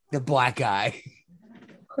guy. The black guy.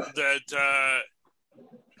 That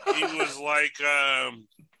he was like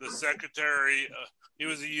the secretary. He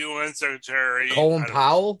was a UN secretary. Colin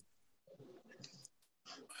Powell.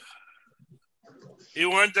 He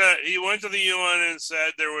went to the UN and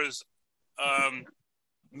said there was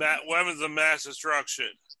weapons of mass destruction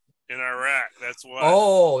in Iraq. That's what.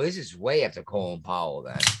 Oh, this is way after Colin Powell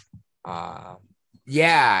then.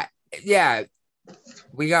 Yeah.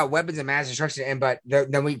 We got weapons of mass destruction, but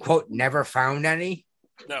then we quote never found any.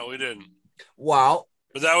 No, we didn't. Well,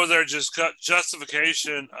 but that was their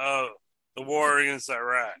justification of the war against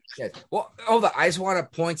Iraq. Yes. Well, hold on. I just want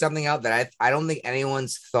to point something out that I don't think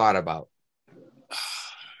anyone's thought about.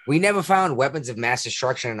 We never found weapons of mass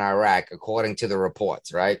destruction in Iraq, according to the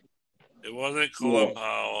reports, right? It wasn't Colin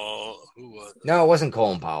Powell. Who was it? No, it wasn't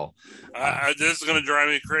Colin Powell. This is going to drive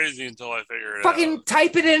me crazy until I figure it out. Fucking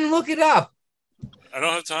type it in and look it up. I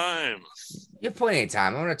don't have time. You have plenty of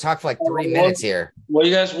time. I'm going to talk for like 3 minutes here. What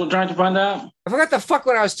you guys were trying to find out? I forgot the fuck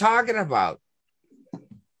what I was talking about.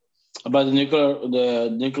 About the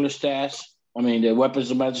nuclear stash? I mean, the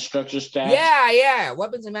weapons of mass destruction stash. Yeah,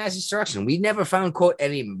 weapons of mass destruction. We never found, quote,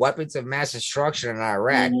 any weapons of mass destruction in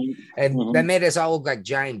Iraq. And that made us all look like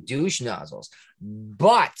giant douche nozzles.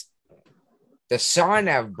 But the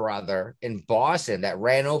Sarnav brother in Boston that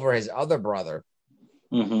ran over his other brother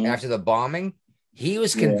after the bombing, he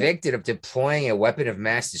was convicted of deploying a weapon of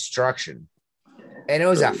mass destruction. And it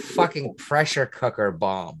was a fucking pressure cooker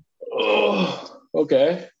bomb. Oh,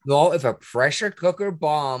 okay. Well, if a pressure cooker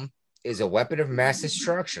bomb is a weapon of mass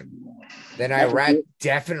destruction, then Iraq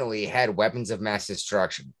definitely had weapons of mass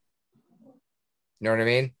destruction. You know what I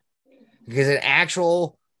mean? Because an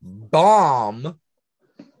actual bomb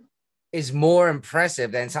is more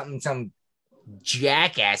impressive than something some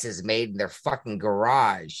jackasses made in their fucking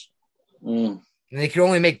garage. And they could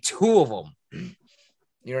only make 2 of them.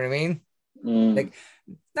 You know what I mean? Like,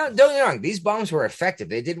 no, don't get me wrong. These bombs were effective.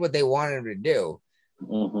 They did what they wanted them to do.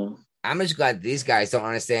 I'm just glad these guys don't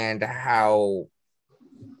understand how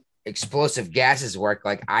explosive gases work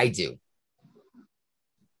like I do.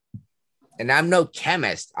 And I'm no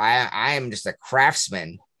chemist. I am just a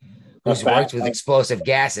craftsman who's worked with explosive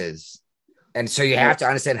gases. And so you have to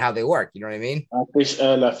understand how they work. You know what I mean?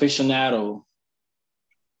 Aficionado.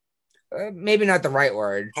 Maybe not the right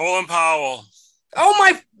word. Colin Powell. Oh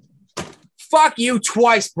my! Fuck you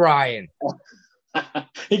twice, Brian.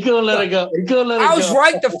 He couldn't let it go. I was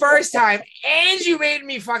right the first time, and you made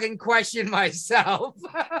me fucking question myself.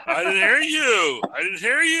 I didn't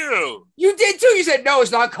hear you. You did too. You said no,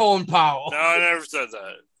 it's not Colin Powell. No, I never said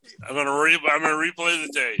that. I'm gonna replay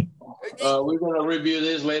the tape. We're gonna review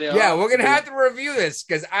this later. Yeah, we're gonna have to review this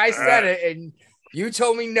because I said it and you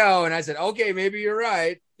told me no, and I said okay, maybe you're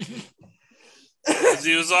right.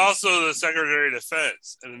 He was also the Secretary of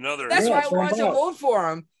Defense and another. That's why I wanted to vote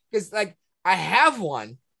for him because, like, I have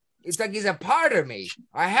one. It's like he's a part of me.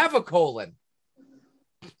 I have a colon.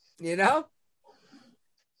 You know?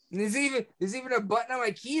 And there's even a button on my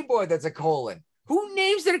keyboard that's a colon. Who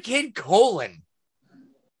names their kid colon?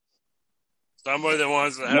 Somebody that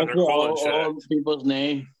wants to have their colon checked. All people's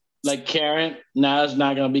name, like Karen. Now it's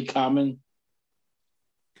not gonna be common.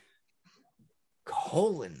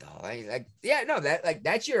 Colon though,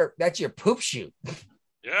 that's your poop chute.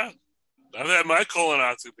 Yeah, I've had my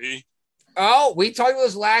colonoscopy. Oh, we talked about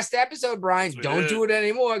this last episode, Brian. Don't do it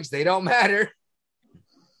anymore because they don't matter.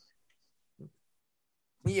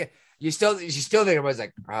 Yeah, you still think it was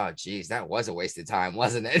like, oh, geez, that was a waste of time,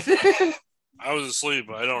 wasn't it? I was asleep,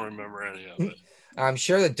 but I don't remember any of it. I'm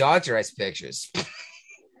sure the doctor has pictures.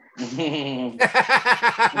 So,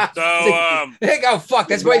 oh fuck,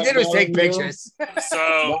 that's what he did was take pictures.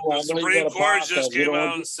 So the Supreme Court just came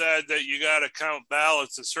out and said that you got to count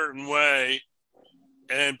ballots a certain way,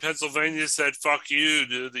 and Pennsylvania said "fuck you"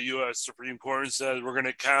 to the U.S. Supreme Court and said we're going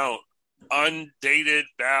to count undated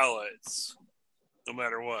ballots, no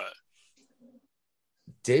matter what.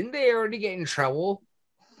 Didn't they already get in trouble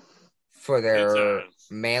for their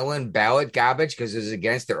mail-in ballot garbage because it was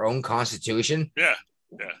against their own constitution? Yeah.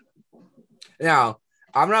 Now,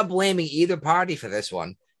 I'm not blaming either party for this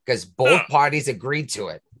one because both parties agreed to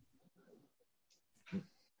it.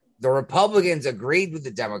 The Republicans agreed with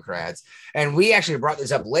the Democrats, and we actually brought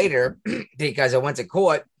this up later because I went to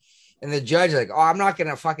court, and the judge was like, "Oh, I'm not going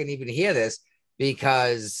to fucking even hear this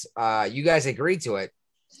because you guys agreed to it.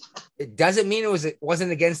 It doesn't mean it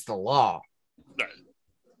wasn't against the law." Right.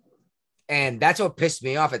 And that's what pissed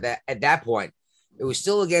me off at that point. It was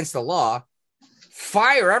still against the law.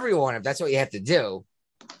 Fire everyone if that's what you have to do.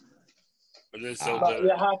 But it's so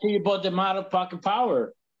how can you put them out of fucking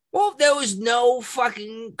power? Well, there was no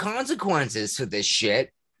fucking consequences for this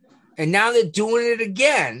shit. And now they're doing it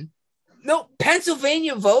again. No,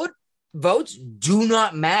 Pennsylvania votes do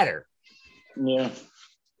not matter. Yeah.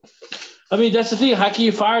 I mean, that's the thing. How can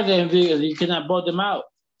you fire them if you cannot vote them out?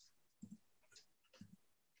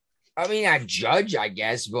 I mean, a judge, I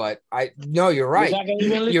guess, but no, you're right.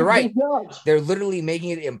 You're right. They're literally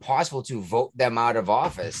making it impossible to vote them out of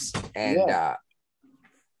office. And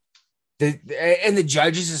the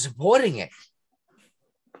judges are supporting it.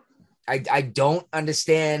 I don't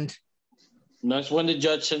understand. That's when the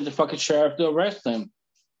judge sent the fucking sheriff to arrest them.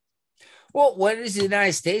 Well, when does the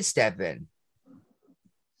United States step in?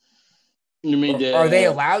 You mean are they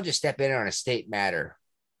allowed to step in on a state matter?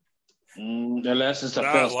 Unless it's a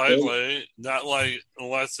not fail likely, state. Not like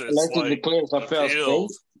unless it's like declares a fail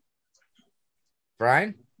state.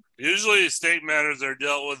 Brian? Usually, state matters are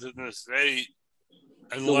dealt with in the state,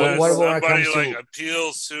 Unless Unless somebody like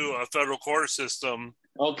appeals to a federal court system.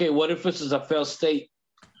 Okay, what if this is a failed state?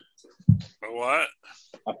 A what?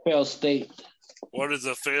 A failed state. What is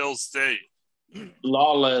a failed state?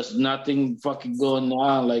 lawless, nothing fucking going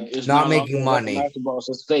on. Like it's Not no making longer money. recognizable as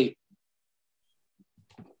a state.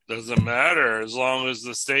 Doesn't matter as long as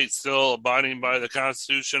the state's still abiding by the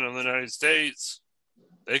Constitution of the United States.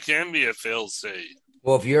 They can be a failed state.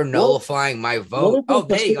 Well, if you're nullifying my vote, What if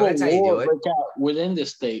there you go. a That's how civil you do war it. break out within the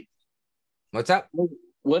state? What's up?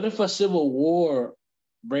 What if a civil war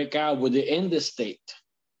break out within the state?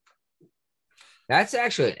 That's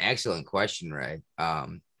actually an excellent question, Ray.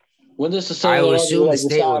 When does the I would civil assume war the state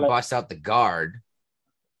decide, would like- bust out the guard.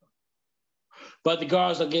 But the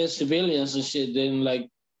guards against civilians and shit, then like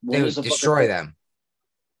when They would does the destroy fucking- them.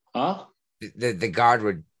 Huh? The guard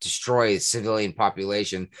would destroy the civilian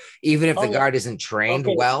population. Even if the guard isn't trained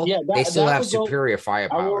well, they still have superior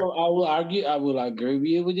firepower. I will argue. I will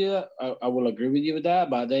agree with you. I will agree with you with that.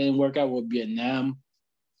 But they didn't work out with Vietnam.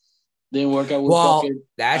 Didn't work out with. Well, fucking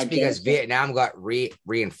that's because Afghanistan. Vietnam got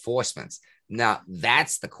reinforcements. Now,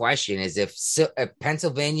 that's the question: is if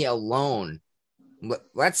Pennsylvania alone,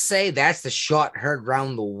 let's say that's the shot heard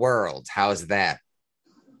around the world. How's that?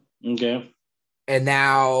 Okay. And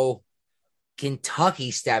now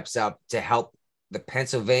Kentucky steps up to help the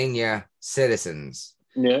Pennsylvania citizens.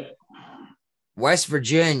 Yeah. West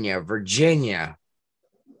Virginia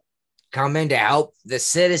come in to help the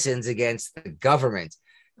citizens against the government.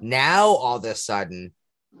 Now, all of a sudden,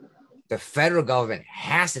 the federal government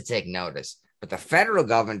has to take notice, but the federal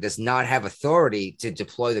government does not have authority to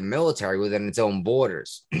deploy the military within its own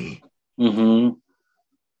borders. Mm-hmm.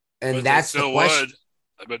 And But that's they the still question. would.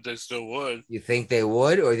 I bet they still would. You think they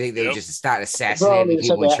would, or you think they would Yep. just start assassinating Bro,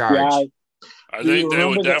 people in so the charge? FBI I Do you think they would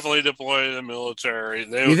remember that- definitely deploy the military.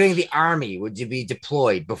 They You would, think the army would be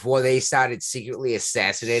deployed before they started secretly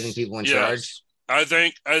assassinating people in charge? I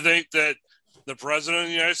think that the president of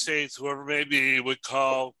the United States, whoever it may be, would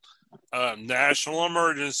call a national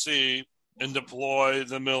emergency and deploy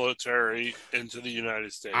the military into the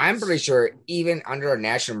United States. I'm pretty sure even under a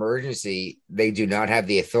national emergency, they do not have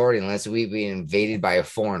the authority unless we've been invaded by a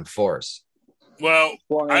foreign force. Well,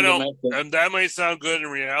 Foreign I don't, domestic. and that may sound good in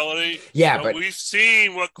reality. Yeah, but- we've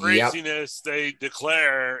seen what Yep. craziness they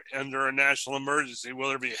declare under a national emergency,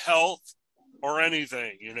 whether it be health or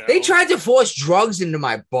anything. You know, They tried to force drugs into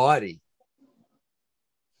my body.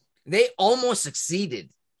 They almost succeeded.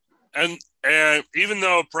 and even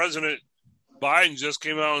though President Biden just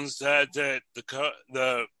came out and said that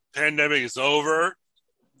the pandemic is over,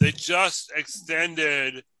 they just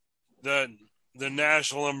extended the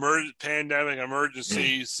national pandemic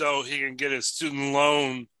emergency so he can get his student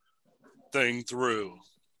loan thing through.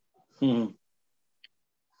 Mhm.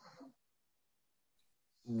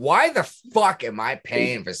 Why the fuck am I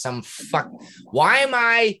paying for some fuck? Why am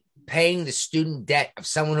I paying the student debt of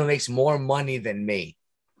someone who makes more money than me?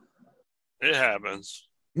 It happens.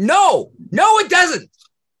 No, it doesn't.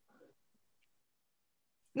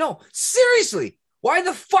 No, seriously. Why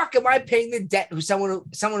the fuck am I paying the debt of someone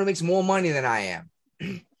who makes more money than I am?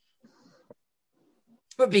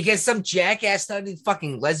 But because some jackass studied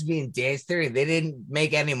fucking lesbian dance theory and they didn't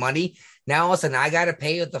make any money, now all of a sudden I got to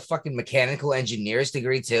pay with the fucking mechanical engineer's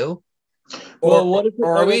degree too? Or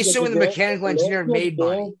are we assuming the mechanical engineer made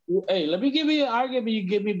money? Hey, let me give you an argument you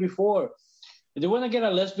gave me before. If they want to get a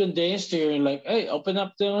lesbian dance theory, like, hey, open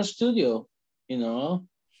up their own studio, you know?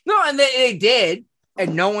 No, and they did,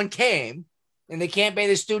 and no one came, and they can't pay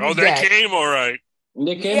the student Oh, they debt. came all right.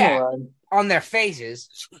 They came Yeah. all right. On their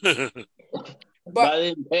faces. But I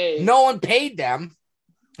didn't pay. No one paid them,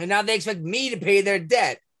 and now they expect me to pay their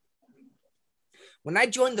debt. When I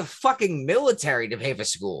joined the fucking military to pay for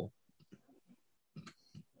school,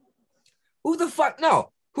 who the fuck?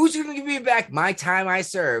 No, who's going to give me back my time I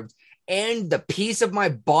served and the piece of my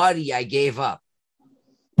body I gave up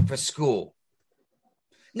for school?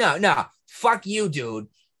 No, fuck you, dude.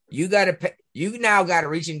 You gotta pay. You now got to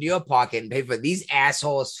reach into your pocket and pay for these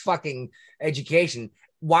assholes' fucking education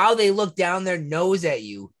while they look down their nose at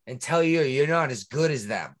you and tell you you're not as good as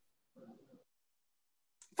them.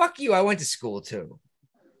 Fuck you. I went to school too.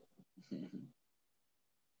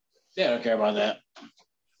 Yeah, I don't care about that.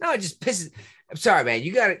 No, it just pisses. I'm sorry, man.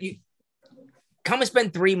 You come and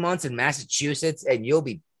spend 3 months in Massachusetts and you'll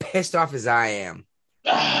be pissed off as I am.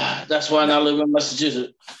 That's why I live in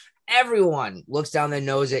Massachusetts. Everyone looks down their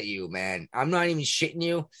nose at you, man. I'm not even shitting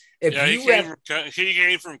you. If Yeah, you he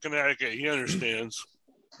came from Connecticut. He understands.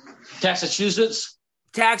 Massachusetts.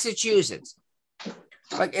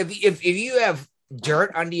 Like if you have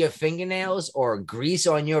dirt under your fingernails or grease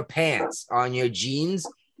on your pants, on your jeans,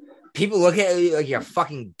 people look at you like you're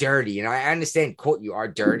fucking dirty. And I understand, quote, you are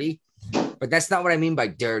dirty, but that's not what I mean by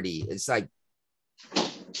dirty. It's like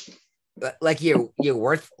you're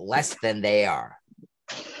worth less than they are.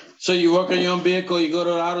 So you work on your own vehicle, you go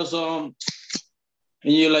to the AutoZone,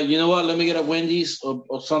 and you're like, you know what? Let me get a Wendy's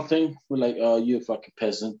or something. We're like, oh, you a fucking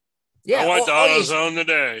peasant. I went to AutoZone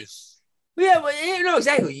today. Yeah, but you know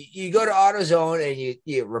exactly. You go to AutoZone and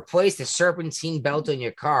you replace the serpentine belt on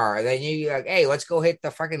your car, and then you're like, hey, let's go hit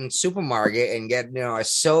the fucking supermarket and get a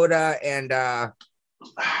soda and a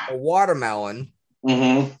watermelon.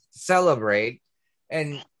 Celebrate,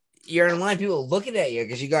 and you're in line. People looking at you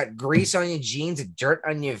because you got grease on your jeans and dirt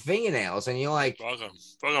on your fingernails, and you're like, fuck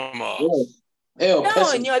them up. No,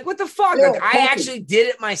 and you're like, what the fuck? Like, I actually did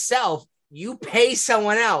it myself. You pay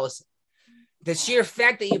someone else. The sheer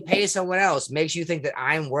fact that you pay someone else makes you think that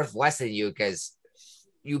I'm worth less than you because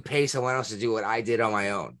you pay someone else to do what I did on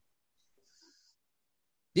my own.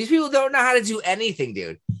 These people don't know how to do anything,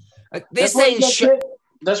 dude. Like, That's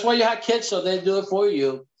why you have kids, so they do it for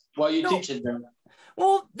you while you're teaching them.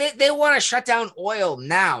 Well, they want to shut down oil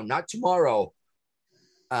now, not tomorrow.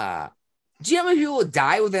 Do you know how many people will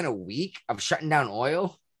die within a week of shutting down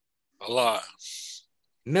oil? A lot.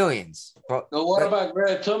 Millions. So what about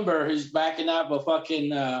Greta Thunberg, who's backing up a fucking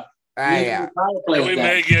yeah. We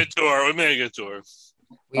may get to her.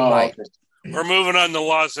 We might. We're moving on to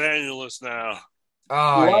Los Angeles now.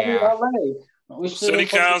 Oh, yeah. City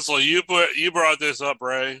Council, you brought this up,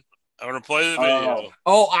 Ray. I'm gonna play the video.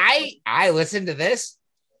 I listened to this.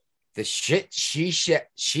 The shit she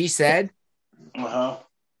said.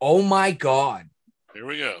 Oh my God. Here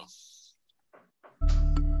we go.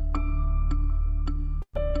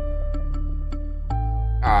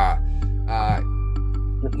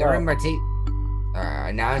 Noreen Marti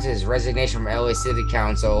announces resignation from LA City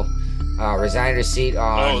Council. Resigned her seat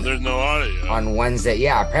on. There's no audio on Wednesday.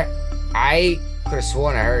 Yeah, I could have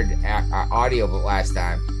sworn I heard audio, but last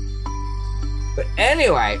time. But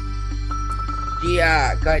anyway, go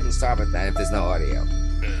ahead and stop it then if there's no audio.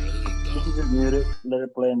 You can just mute it, let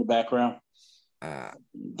it play in the background.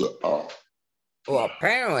 Well,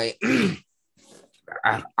 apparently,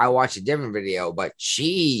 I watched a different video, but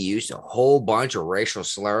she used a whole bunch of racial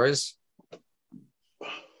slurs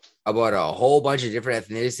about a whole bunch of different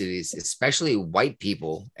ethnicities, especially white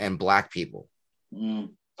people and black people. They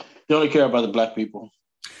only care about the black people.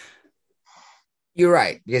 You're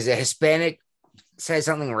right, because a Hispanic says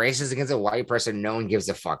something racist against a white person, no one gives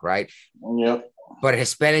a fuck, right? Yep. But a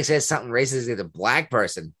Hispanic says something racist against a black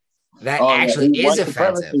person, that actually is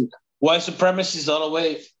offensive. White supremacy is all the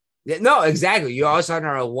way. No, exactly. You also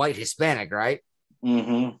are a white Hispanic, right?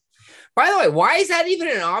 Mm-hmm. By the way, why is that even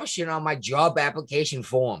an option on my job application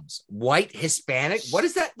forms? White Hispanic? What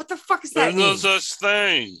is that? What the fuck is that? There's no such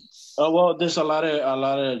thing. Oh well, there's a lot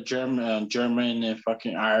of German and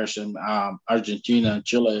fucking Irish and Argentina and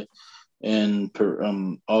Chile and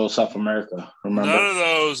all of South America. Remember? None of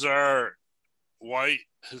those are white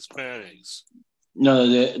Hispanics. No,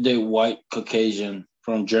 they're white Caucasian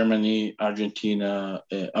from Germany, Argentina.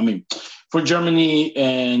 For Germany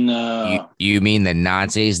and you mean the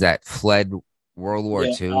Nazis that fled World War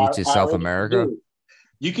II to South America?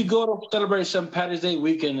 You could go to celebrate St. Patrick's Day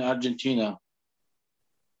weekend in Argentina.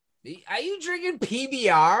 Are you drinking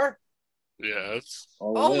PBR? Yes.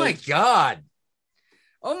 Oh my God.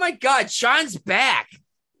 Oh my God. Sean's back.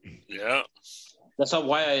 Yeah. That's how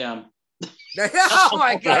white I am. Oh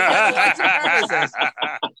my God.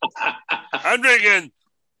 I'm drinking.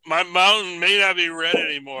 My mountain may not be red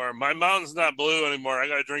anymore. My mountain's not blue anymore. I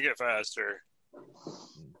got to drink it faster.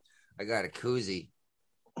 I got a koozie.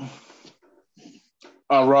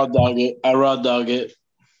 I raw dog it.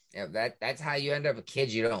 Yeah, that's how you end up with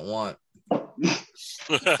kids you don't want. Beer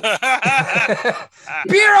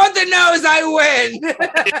on the nose, I win.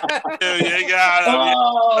 You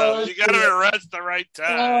got to arrest the right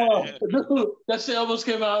time. That shit almost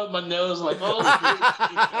came out of my nose. Like, oh,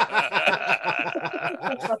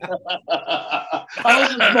 I was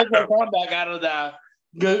just making a comeback out of that.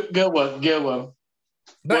 Good one.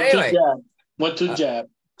 But anyway, one two jab.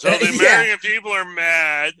 So the American people are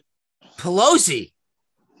mad. Pelosi.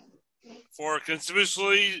 For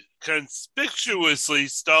conspicuously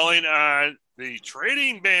stalling on the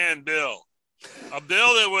trading ban bill, a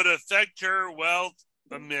bill that would affect her wealth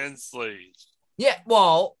immensely. Yeah,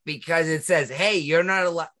 well, because it says, hey, you're not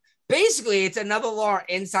allowed. Basically, it's another law on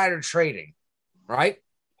insider trading, right?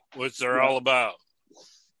 Which they're all about.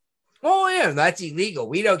 Oh, yeah, that's illegal.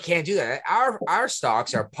 We can't do that. Our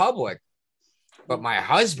stocks are public, but my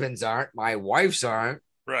husband's aren't. My wife's aren't.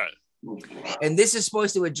 Right. And this is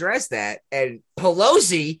supposed to address that. And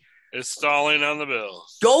Pelosi is stalling on the bill.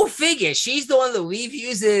 Go figure. She's the one that we've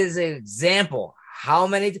used as an example. How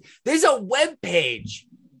many? There's a web page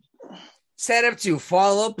set up to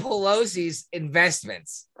follow Pelosi's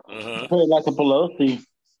investments. Like a Pelosi.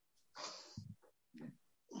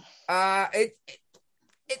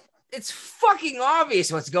 It's fucking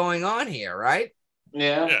obvious what's going on here, right?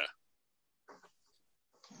 Yeah.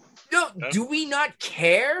 No, do we not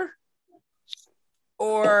care?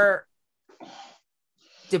 Or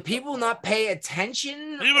do people not pay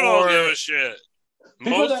attention? People don't give a shit.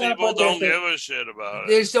 Most people don't their- give a shit about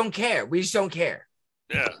They it. just don't care. We just don't care.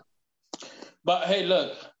 Yeah. But hey,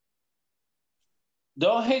 look,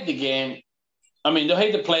 don't hate the game. I mean, don't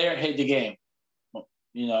hate the player, hate the game.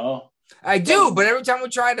 You know? I do, but every time we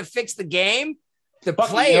try to fix the game, the Fuck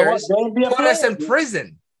it, players you know what? Don't be a put us player. in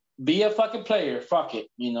prison. Be a fucking player. Fuck it,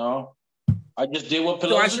 you know? I just did what Pelosi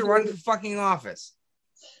So I should run did. for fucking office.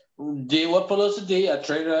 Did what Pelosi did. I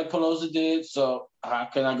traded like Pelosi did, so how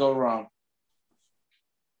can I go wrong?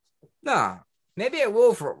 No, maybe I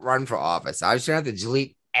will run for office. I just gonna have to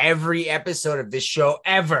delete every episode of this show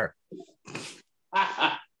ever.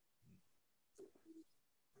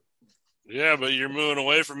 Yeah, but you're moving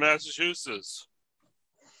away from Massachusetts.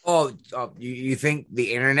 Oh, you think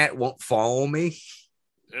the internet won't follow me?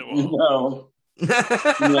 It won't. No.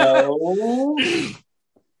 No.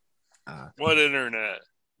 What internet?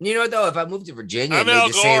 You know what, though? If I move to Virginia, I'm they Al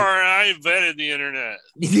just Gore, say, and I invented the internet.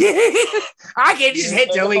 I can just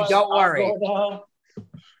hit delete. Don't worry.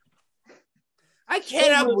 I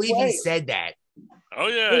cannot believe he said that. Oh,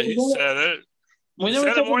 yeah, he said it. We He never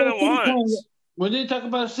said it talk more about than city once. council. We didn't talk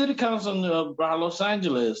about city council in Los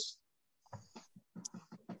Angeles.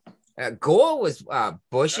 Gore was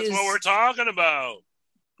Bush's. That's what we're talking about.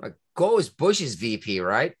 Gore was Bush's VP,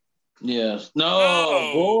 right? Yes. No,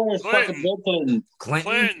 No, Gore is Clinton. fucking Bill Clinton.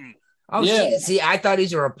 Clinton. Oh, Yeah. see, I thought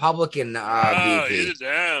he's a Republican Oh, VP. he's a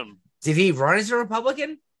damn. Did he run as a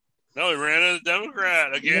Republican? No, he ran as a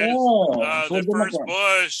Democrat against Yeah, the full first Democrat.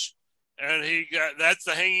 Bush, and that's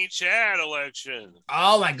the hanging Chad election.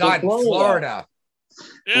 Oh my God, in Florida. Florida.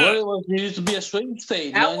 Yeah. Well, it was, it used to be a swing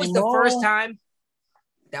state. That not was the anymore. first time.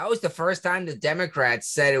 That was the first time the Democrats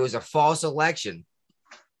said it was a false election.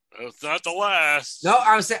 It's not the last. No,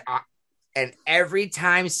 I'm saying, and every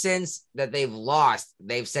time since that they've lost,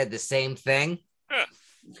 they've said the same thing. Yeah.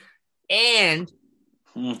 And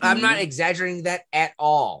I'm not exaggerating that at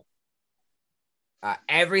all.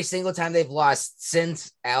 Every single time they've lost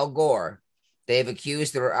since Al Gore, they've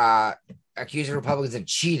accused the Republicans of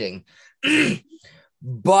cheating.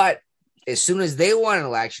 But as soon as they won an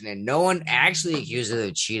election and no one actually accused them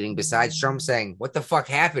of cheating, besides Trump saying, "What the fuck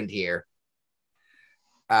happened here?"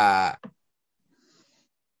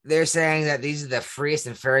 They're saying that these are the freest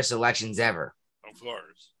and fairest elections ever. Of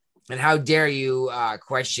course. And how dare you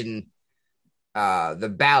question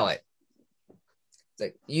the ballot? It's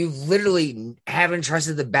like you literally haven't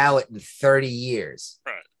trusted the ballot in 30 years.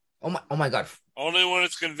 Right. Oh my God. Only when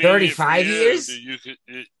it's convenient. 35 for you years?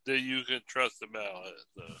 that you can trust the ballot.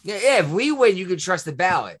 So. Yeah, if we win, you can trust the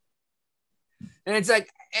ballot. And it's like,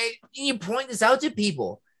 hey, you point this out to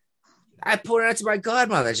people. I point it out to my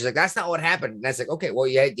godmother. She's like, that's not what happened. And that's like, okay, well,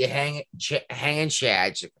 you hang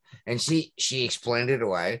Chad. And she explained it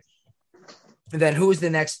away. And then who's the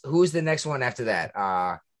next one after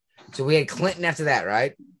that? So we had Clinton after that,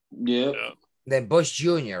 right? Yeah. Then Bush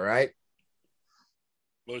Jr., right?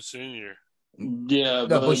 Bush Senior. Yeah.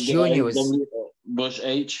 No, Bush Jr. was Bush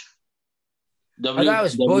H. I thought it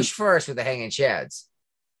was Bush first with the hanging Chads.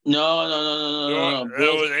 No.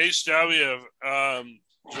 It was H.W.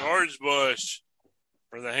 George Bush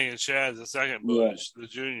for the hanging Chads, the second Bush, the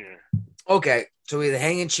junior. Okay, so we had the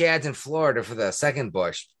hanging Chads in Florida for the second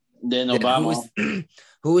Bush. Then Obama.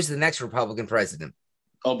 Who was the next Republican president?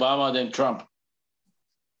 Obama, then Trump.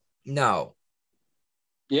 No.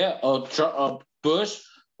 Yeah, Bush,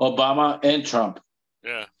 Obama, and Trump.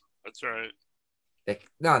 Yeah, that's right.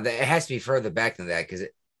 No, it has to be further back than that because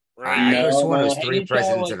Right. I could have sworn it was No, 3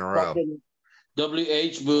 presidents in a row.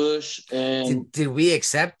 W.H. Bush and Did we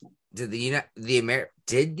accept? Did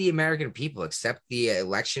the American people accept the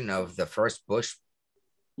election of the first Bush?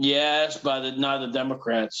 yes, but not the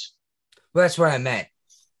Democrats. Well, that's what I meant.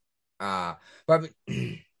 But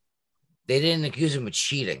they didn't accuse him of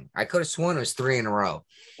cheating. I could have sworn it was 3 in a row.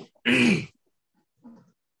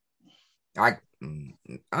 All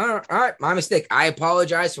right, my mistake. I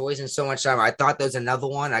apologize for wasting so much time. I thought there was another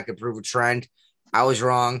one. I could prove a trend. I was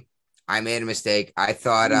wrong. I made a mistake. I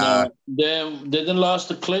thought then they lost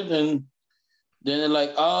to Clinton. Then they're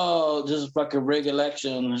like, oh, this is fucking rigged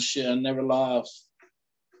election. Shit, I never lost.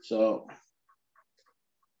 So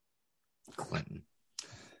Clinton.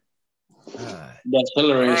 That's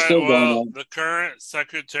Hillary. All It's right, still going well, on. the current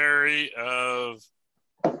Secretary of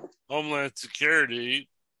Homeland Security,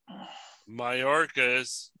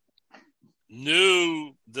 Mayorkas,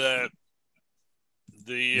 knew that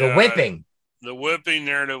the whipping. the whipping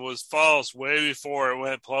narrative was false way before it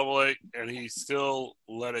went public, and he still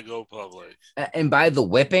let it go public. And by the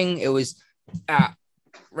whipping, it was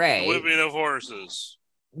Ray. The whipping of horses.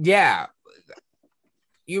 Yeah.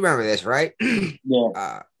 You remember this, right?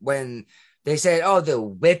 Yeah. When they said, oh, they're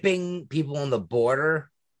whipping people on the border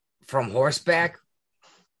from horseback.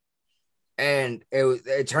 And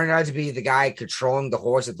it turned out to be the guy controlling the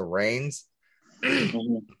horse at the reins.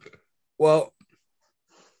 Well,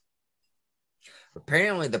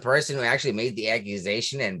 apparently the person who actually made the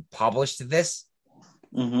accusation and published this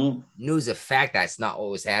knew as a fact that's not what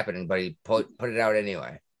was happening, but he put it out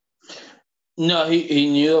anyway. No, he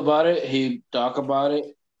knew about it. He talked about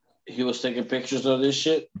it. He was taking pictures of this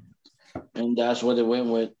shit. And that's what they went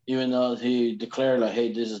with, even though he declared, like,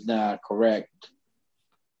 hey, this is not correct.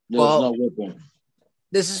 There's no whipping.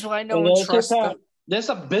 This is why no one trusts them. There's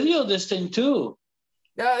a video of this thing, too.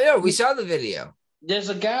 Yeah, we saw the video. There's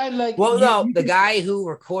a guy like... Well, no, the guy who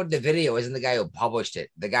recorded the video isn't the guy who published it.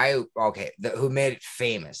 The guy who made it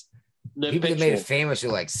famous. People that made it famous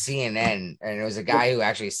were like CNN, and it was a guy who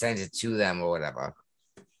actually sent it to them or whatever.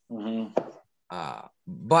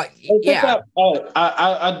 But yeah,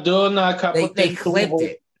 I do not couple they clipped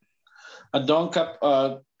it. I don't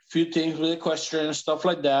a few things with the question and stuff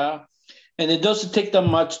like that, and it doesn't take that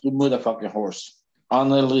much to move a fucking horse.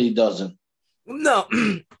 Honestly, it doesn't. No,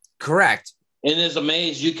 correct. And it's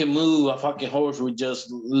amazing you can move a fucking horse with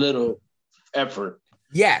just little effort.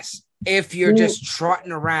 Yes, if you're just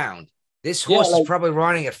trotting around. This horse is probably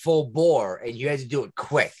running at full bore, and you had to do it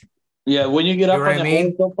quick. Yeah, when you get up on the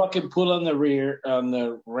horse, don't fucking pull on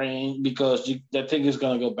the rein, because that thing is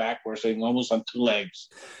gonna go backwards and almost on two legs.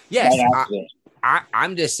 Yes,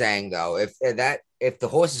 I'm just saying though, if the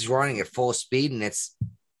horse is running at full speed and it's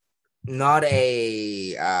not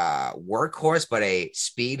a workhorse but a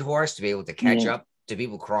speed horse to be able to catch up to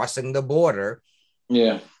people crossing the border,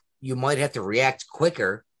 you might have to react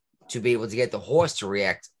quicker to be able to get the horse to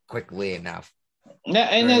react quickly enough. Yeah,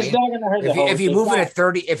 and it's not gonna hurt the horse. If you're moving at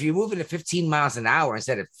 30, if you're moving at 15 miles an hour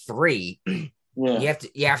instead of 3, you have to,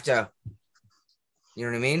 you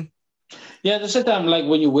know what I mean? Yeah, at the same time, like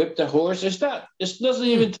when you whip the horse, it doesn't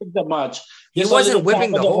even take that much. He wasn't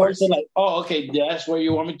whipping the horse. Like, oh, okay, that's where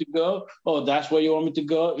you want me to go. Oh, that's where you want me to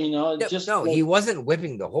go. You know, he wasn't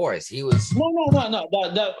whipping the horse. He was no.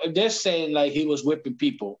 They're saying like he was whipping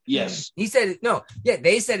people. Yes, he said no. Yeah,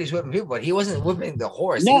 they said he's whipping people, but he wasn't whipping the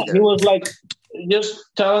horse. No, either. He was like just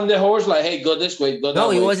telling the horse like, "Hey, go this way, go that way." No,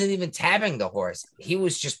 he wasn't even tapping the horse. He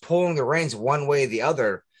was just pulling the reins one way or the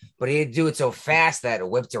other, but he had to do it so fast that it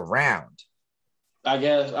whipped around. I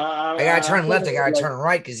guess I gotta turn left. I gotta turn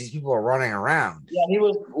right because these people are running around. Yeah, he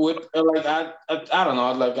was with like I don't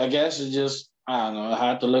know. Like I guess it's just I don't know.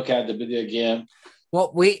 I had to look at the video again.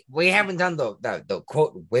 Well, we haven't done the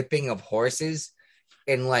quote whipping of horses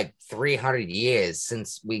in like 300 years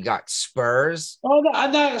since we got spurs. Oh,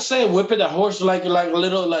 I'm not saying whipping the horse like a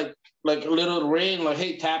little rein, like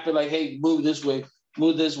hey, tap it, like hey, move this way,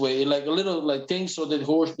 like a little like thing so that the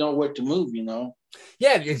horse know where to move. You know.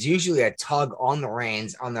 Yeah, it's usually a tug on the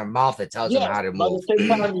reins on their mouth that tells them how to move. But at the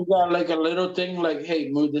same time, you got like a little thing like, hey,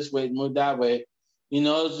 move this way, move that way. You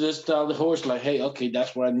know, just tell the horse like, hey, okay,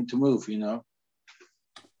 that's where I need to move, you know?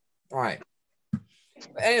 All right.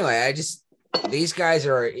 Anyway, these guys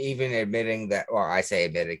are even admitting that, or I say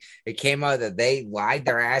admitting, it came out that they lied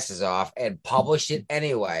their asses off and published it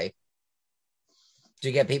anyway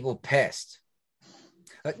to get people pissed.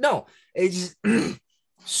 No, it's just...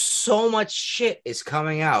 So much shit is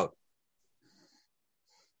coming out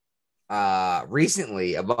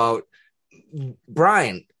recently about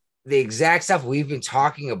Brian, the exact stuff we've been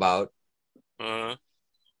talking about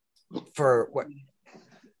for what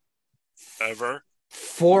ever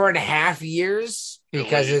 4.5 years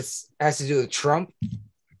because it has to do with Trump.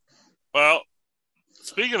 Well,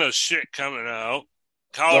 speaking of shit coming out,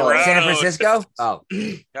 Colorado, San Francisco.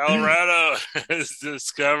 Colorado has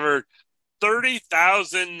discovered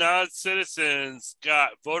 30,000 non-citizens got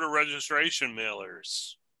voter registration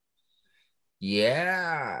mailers.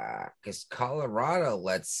 Yeah, because Colorado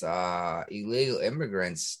lets illegal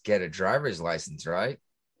immigrants get a driver's license, right?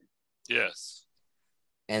 Yes.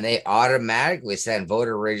 And they automatically send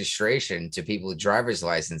voter registration to people with driver's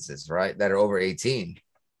licenses, right? That are over 18.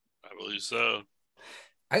 I believe so.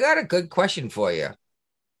 I got a good question for you.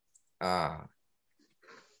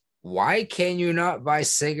 Why can you not buy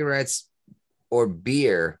cigarettes or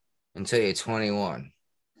beer until you're 21?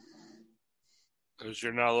 Because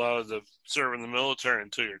you're not allowed to serve in the military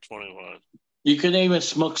until you're 21. You couldn't even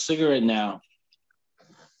smoke cigarette now.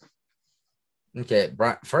 Okay,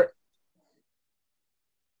 Brian.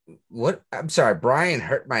 What? I'm sorry, Brian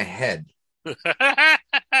hurt my head.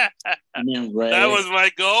 mean Ray? That was my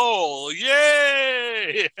goal.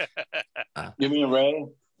 Yay! You mean Ray?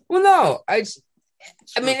 Well, no, I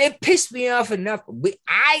mean, it pissed me off enough.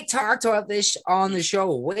 I talked about this on the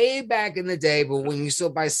show way back in the day, but when you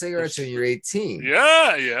still buy cigarettes when you're 18.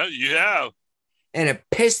 Yeah, you have. And it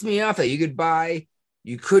pissed me off that you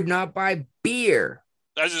could not buy beer.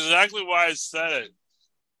 That's exactly why I said it.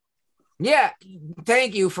 Yeah,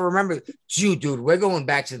 thank you for remembering. Dude, we're going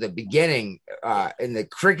back to the beginning in the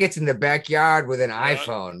crickets in the backyard with an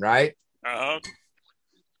iPhone, right? Uh-huh.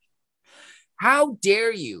 How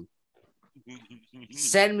dare you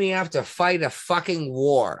send me off to fight a fucking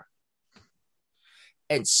war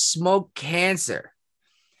and smoke cancer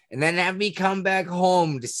and then have me come back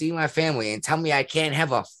home to see my family and tell me I can't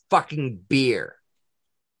have a fucking beer.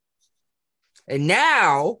 And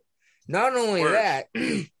now, not only that,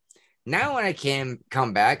 now when I can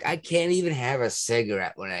come back, I can't even have a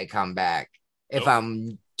cigarette when I come back if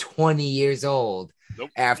I'm 20 years old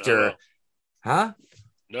after, huh?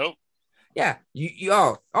 Nope. Yeah.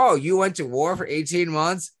 You went to war for 18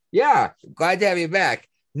 months? Yeah. Glad to have you back.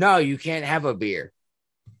 No, you can't have a beer.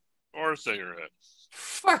 Or a cigarette.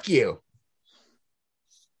 Fuck you.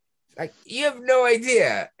 Like, you have no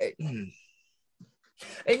idea. And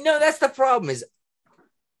no, that's the problem is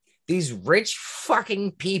these rich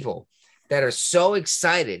fucking people that are so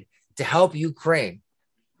excited to help Ukraine.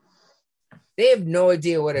 They have no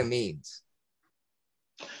idea what it means.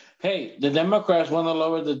 Hey, the Democrats want to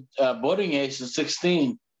lower the voting age to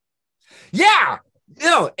 16. Yeah.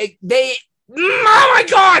 No, oh my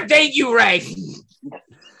God. Thank you, Ray.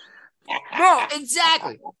 No,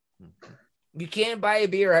 exactly. You can't buy a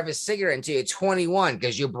beer or have a cigarette until you're 21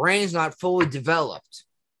 because your brain's not fully developed.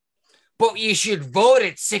 But you should vote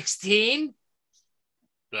at 16?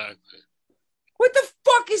 Exactly. What the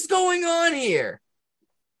fuck is going on here?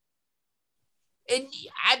 And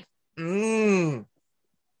I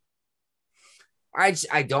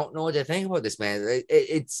don't know what to think about this, man.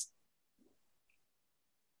 It's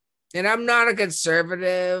and I'm not a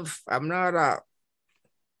conservative. I'm not a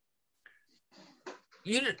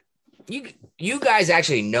you guys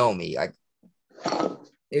actually know me. Like,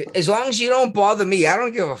 as long as you don't bother me, I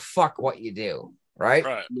don't give a fuck what you do, right?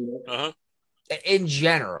 Right. Uh-huh. In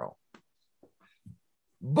general.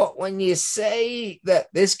 But when you say that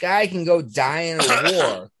this guy can go die in a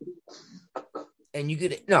war, and you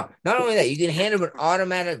could not only that, you can hand him an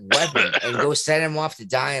automatic weapon and go send him off to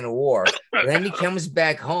die in a war. But then he comes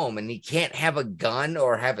back home and he can't have a gun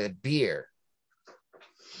or have a beer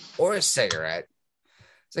or a cigarette.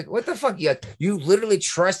 It's like, what the fuck? You literally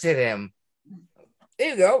trusted him.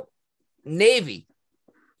 There you go. Navy.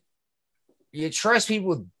 You trust people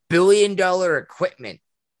with billion-dollar equipment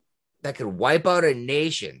that could wipe out a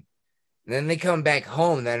nation. And then they come back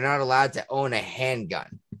home and they're not allowed to own a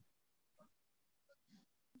handgun.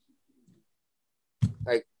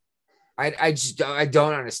 Like, I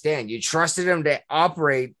don't understand. You trusted him to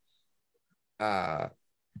operate what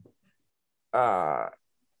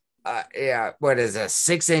is a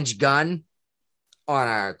 6-inch gun on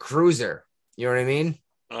a cruiser? You know what I mean?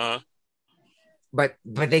 Uh-huh. But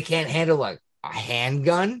they can't handle like a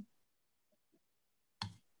handgun.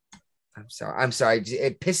 I'm sorry.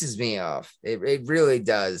 It pisses me off. It really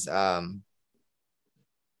does.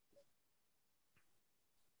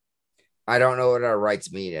 I don't know what our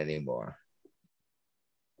rights mean anymore.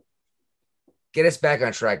 Get us back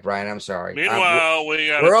on track, Brian. I'm sorry. Meanwhile,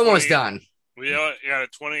 we're almost done. We got a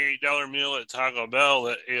 $28 meal at Taco Bell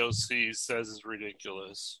that AOC says is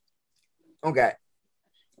ridiculous. Okay.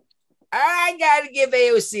 I got to give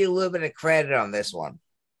AOC a little bit of credit on this one.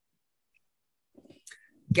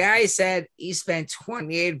 Guy said he spent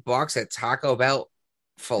 $28 at Taco Bell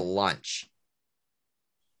for lunch.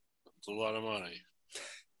 It's a lot of money.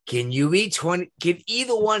 Can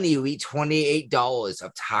either one of you eat $28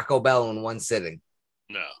 of Taco Bell in one sitting?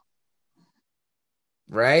 No.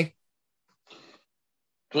 Ray?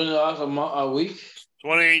 $20 a week?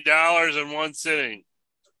 $28 in one sitting.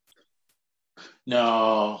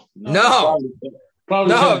 No.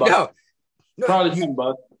 Probably $10. Probably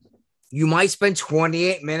 $10. You might spend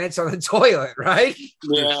 28 minutes on the toilet, right?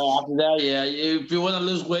 Yeah, after that, yeah. If you want to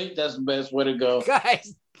lose weight, that's the best way to go.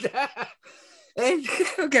 Guys.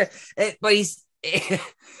 But he's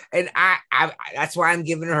and I that's why I'm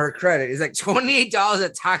giving her credit. It's like $28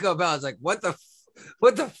 at Taco Bell. It's like, what the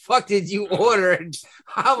fuck did you order and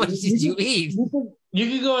how much did you eat? You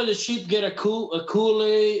can go on the sheep, get a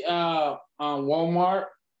Kool-Aid on Walmart.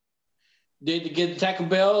 They get Taco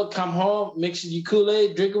Bell, come home, mix your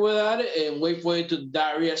Kool-Aid, drink it without it, and wait for it to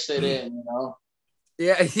diarrhea set in, you know?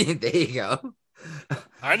 Yeah, there you go.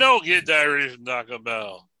 I don't get diarrhea from Taco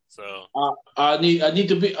Bell, so I need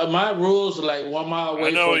to be. My rules are like 1 mile away.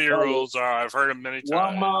 I know from what the your toilet. rules are. I've heard them many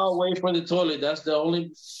times. 1 mile away from the toilet. That's the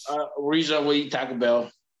only reason we eat Taco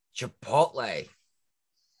Bell. Chipotle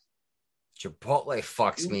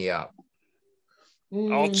fucks me up.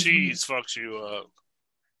 All cheese fucks you up.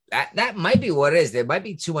 That might be what it is. There might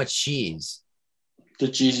be too much cheese. Too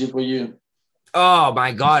cheesy for you. Oh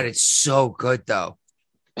my god, it's so good though.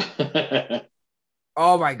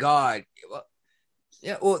 Oh my god.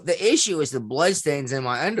 Yeah, well, the issue is the bloodstains in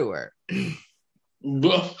my underwear.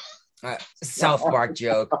 South Park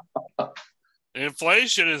joke.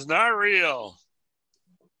 Inflation is not real.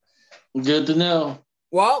 Good to know.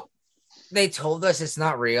 Well, they told us it's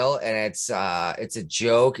not real and it's a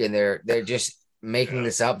joke and they're just making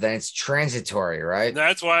this up. Then it's transitory, right?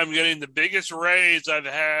 That's why I'm getting the biggest raise I've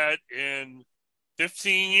had in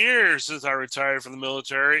 15 years since I retired from the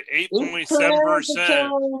military.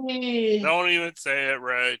 8.7%. Don't even say it,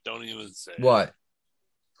 right? Don't even say What?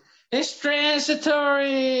 It's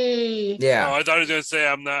transitory. Yeah. Oh, I thought he was going to say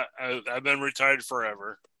I've been retired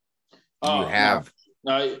forever. You have.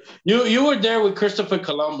 No, you were there with Christopher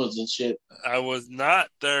Columbus and shit. I was not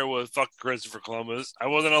there with fucking Christopher Columbus. I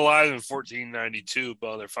wasn't alive in 1492,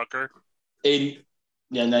 motherfucker. 80.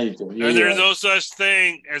 Yeah, 92. Yeah, and there's no such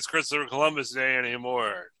thing as Christopher Columbus Day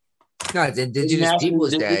anymore. No, it's Indigenous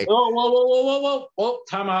Peoples Day. Whoa.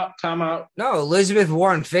 Time out. No, Elizabeth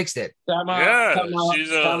Warren fixed it.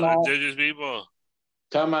 She's a Indigenous people.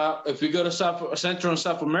 Time out. If we go to Central and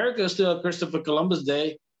South America, it's still Christopher Columbus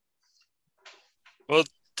Day. Well,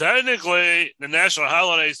 technically, the national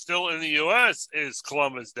holiday still in the U.S. is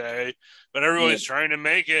Columbus Day, but everyone's trying to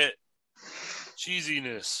make it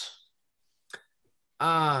cheesiness.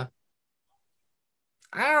 I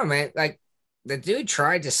don't know, man. Like, the dude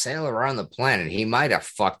tried to sail around the planet. He might have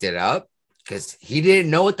fucked it up because he didn't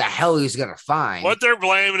know what the hell he was going to find. What they're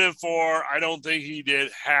blaming him for, I don't think he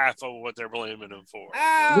did half of what they're blaming him for.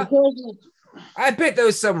 I bet there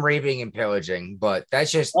was some raping and pillaging, but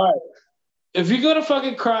that's just... All right. If you're going to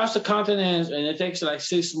fucking cross the continent and it takes like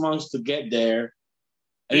 6 months to get there,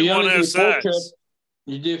 and you only did 4 trips,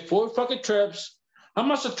 you did 4 fucking trips, how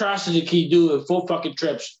much atrocity can you do in 4 fucking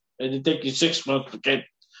trips and it take you 6 months to get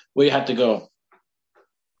where you have to go?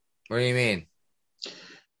 What do you mean?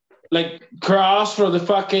 Like cross from the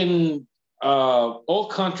fucking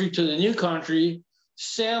old country to the new country,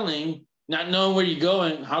 sailing, not knowing where you're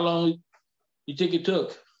going, how long you think it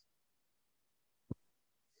took?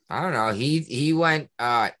 I don't know. He went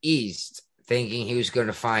east thinking he was going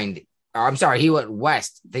to find... I'm sorry, he went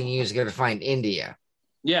west thinking he was going to find India.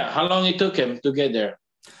 Yeah, how long it took him to get there?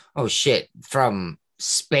 Oh, shit. From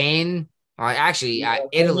Spain?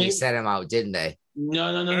 Italy sent him out, didn't they?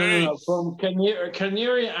 No. From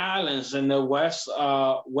Canary Islands in the west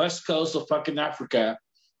coast of fucking Africa.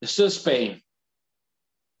 It's still Spain.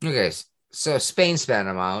 Okay, so Spain sent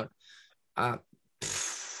him out.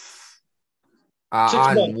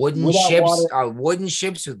 On wooden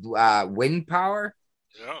ships with wind power.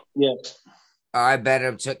 Yeah. Yes. I bet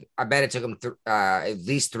it took him at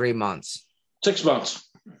least 3 months. 6 months,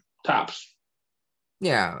 tops.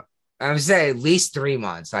 Yeah, I would say at least 3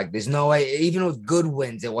 months. Like, there's no way, even with good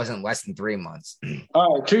winds, it wasn't less than 3 months.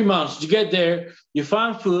 All right, 3 months. You get there, you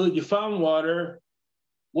find food, you found water.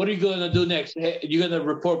 What are you going to do next? Hey, you're going to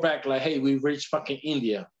report back like, hey, we've reached fucking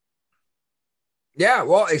India. Yeah,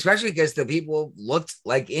 well, especially because the people looked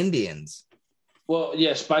like Indians. Well,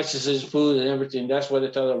 yeah, spices is food and everything. That's what they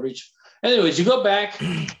tell them to reach. Anyways, you go back,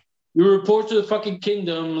 you report to the fucking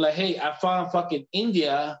kingdom, like, hey, I found fucking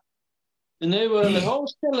India. And they were like, oh,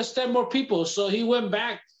 shit, let's send more people. So he went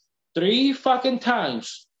back 3 fucking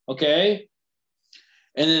times, okay?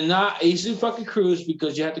 And then not easy fucking cruise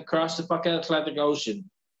because you had to cross the fucking Atlantic Ocean,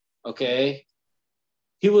 okay?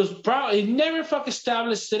 He never fucking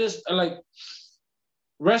established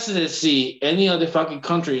residency any other fucking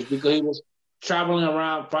countries because he was traveling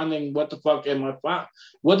around finding what the fuck am I found?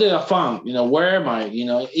 What did I find? Where am I?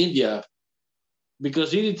 India.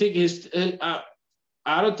 Because he didn't think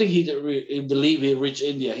I don't think he believed he reached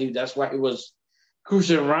India. That's why he was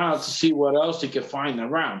cruising around to see what else he could find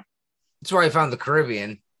around. That's why he found the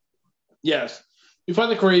Caribbean. Yes. He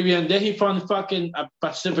found the Caribbean. Then he found the fucking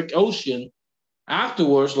Pacific Ocean.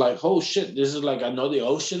 Afterwards, like, oh shit, this is like another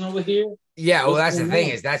ocean over here. Yeah, well, that's the thing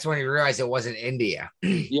is that's when he realized it wasn't India.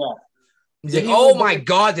 Yeah. He's like, oh my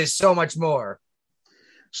God, there's so much more.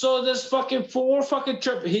 So there's fucking 4 fucking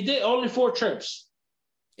trips. He did only 4 trips.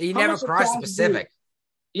 He never crossed the Pacific.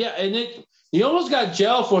 Yeah, and he almost got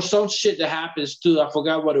jailed for some shit that happens too. I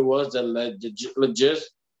forgot what it was, the legit.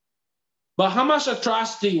 But how much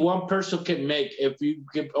atrocity one person can make if you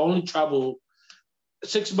can only travel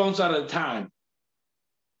 6 months at a time?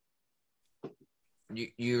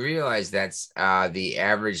 You realize that's the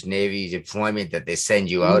average Navy deployment that they send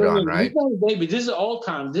you out on, right? Baby, this is all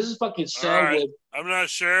time. This is fucking sad. Right. I'm not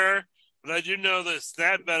sure, but I do know that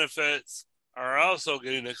SNAP benefits are also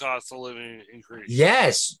getting the cost of living increase.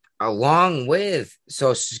 Yes, along with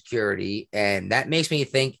Social Security, and that makes me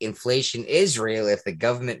think inflation is real if the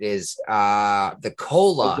government is the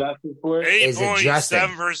COLA is adjusting.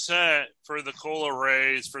 8.7% for the COLA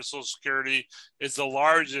raise for Social Security is the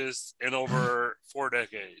largest in over 4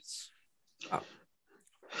 decades.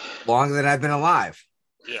 Longer than I've been alive.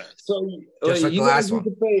 Yeah. So just like the last one.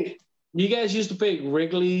 You guys used to pay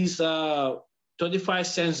Wrigley's 25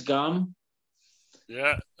 cents gum.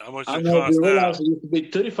 Yeah, how much I it know cost you now? realize it used to be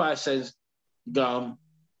 35 cents gum.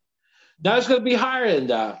 Now it's going to be higher than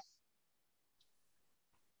that.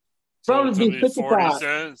 Probably be 40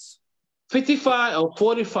 cents. 55 or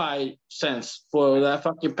 45 cents for that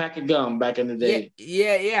fucking pack of gum back in the day.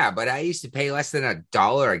 Yeah. But I used to pay less than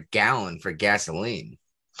 $1 a gallon for gasoline.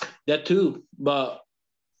 That too, but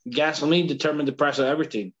gasoline determined the price of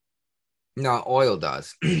everything. No, oil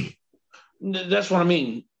does. That's what I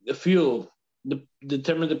mean. The fuel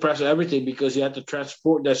determined the price of everything because you have to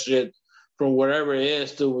transport that shit from wherever it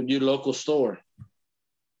is to your local store.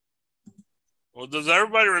 Well, does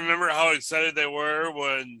everybody remember how excited they were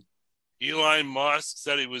when Elon Musk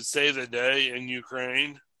said he would save the day in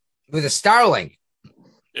Ukraine? With a Starlink.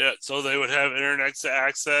 Yeah, so they would have internet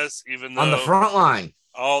access even though on the front line.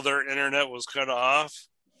 All their internet was cut off.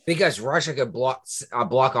 Because Russia could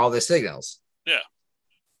block all the signals. Yeah.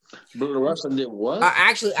 But Russia did what?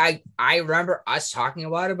 Actually, I remember us talking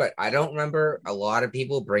about it, but I don't remember a lot of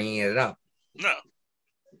people bringing it up. No.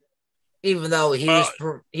 Even though he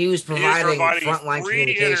was providing frontline free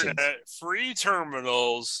communications. Internet, free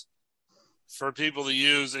terminals for people to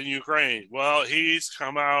use in Ukraine. Well, he's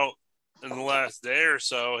come out in the last day or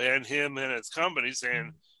so, and him and his company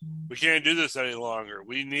saying, we can't do this any longer.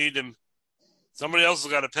 We need him. Somebody else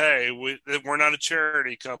has got to pay. We're not a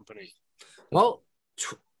charity company. Well,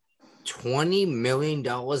 $20 million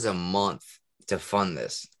a month to fund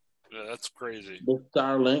this. Yeah, that's crazy. The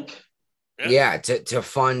Starlink. Yeah, to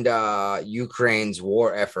fund Ukraine's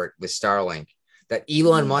war effort with Starlink that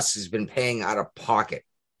Elon Musk has been paying out of pocket.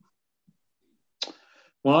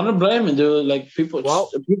 Well, I don't blame him, dude. Like people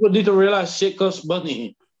need to realize shit costs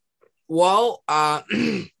money. Well,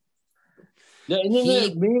 the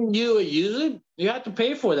internet, me and you use it. You have to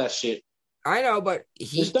pay for that shit. I know, but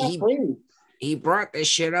he brought this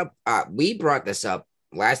shit up. We brought this up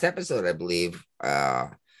last episode, I believe,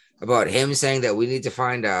 about him saying that we need to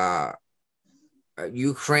find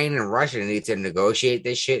Ukraine and Russia need to negotiate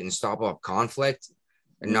this shit and stop up conflict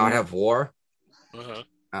and not have war.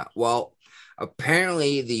 Uh-huh. Well,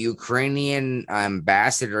 apparently the Ukrainian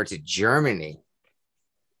ambassador to Germany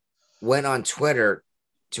went on Twitter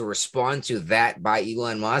to respond to that by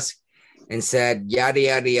Elon Musk and said, yada,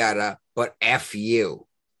 yada, yada, but F you.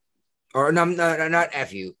 Or no, not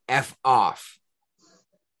F you, F off.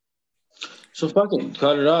 So fucking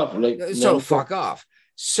cut it off. Fuck off.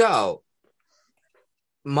 So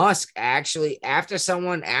Musk actually, after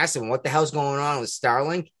someone asked him what the hell's going on with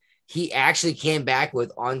Starlink, he actually came back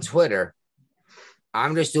with on Twitter,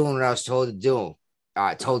 I'm just doing what I was told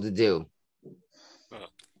to do.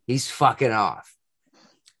 He's fucking off.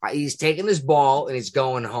 He's taking his ball and he's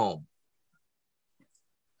going home.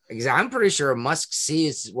 Because I'm pretty sure Musk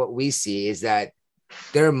sees what we see is that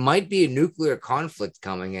there might be a nuclear conflict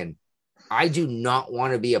coming in. I do not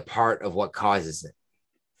want to be a part of what causes it.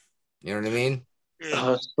 You know what I mean?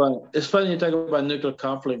 It's funny. It's funny you talk about nuclear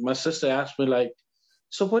conflict. My sister asked me, like,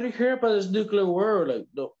 so what do you hear about this nuclear war? Like,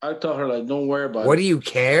 I told her, like, don't worry about it. What do you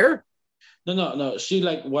care? No. She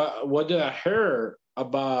like, what did I hear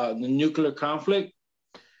about the nuclear conflict?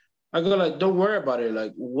 I go like, don't worry about it.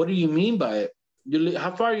 Like, what do you mean by it?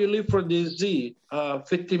 How far you live from DC?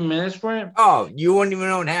 15 minutes for it? Oh, you wouldn't even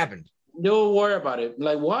know what happened. Don't worry about it.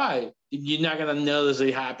 Like, why? You're not gonna notice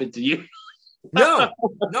it happened to you. No,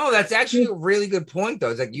 that's actually a really good point, though.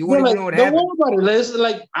 It's like you wouldn't even know what happened. Don't worry about it. It's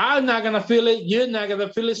like I'm not gonna feel it. You're not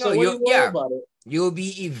gonna feel it. So what do you worry about it? You'll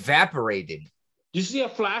be evaporated. You see a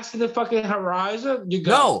flash in the fucking horizon? You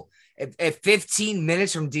go. No, at 15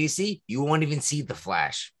 minutes from DC, you won't even see the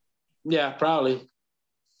flash. Yeah, probably.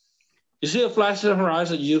 You see a flash in the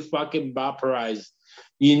horizon, you fucking vaporize.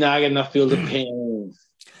 You're not gonna feel the pain.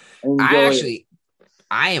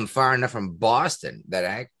 I am far enough from Boston that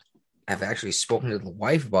I have actually spoken to the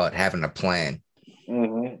wife about having a plan.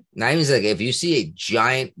 Mm-hmm. Now, he's like, if you see a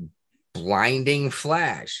giant blinding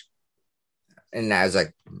flash, And I was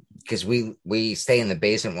like, because we stay in the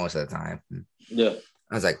basement most of the time. Yeah.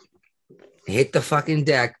 I was like, hit the fucking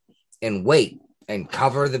deck and wait and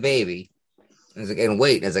cover the baby. I was like, and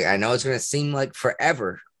wait. I was like, I know it's going to seem like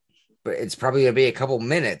forever, but it's probably going to be a couple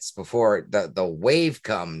minutes before the wave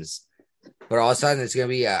comes. But all of a sudden, it's going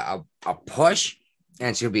to be a push, and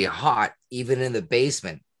it's going to be hot, even in the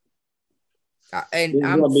basement. And It's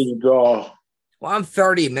gonna be a draw. Well, I'm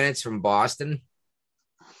 30 minutes from Boston,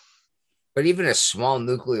 but even a small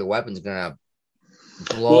nuclear weapon is going to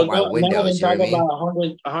blow up my windows. You know what I mean? About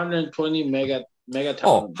 120 megatons.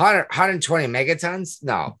 Oh, 120 megatons?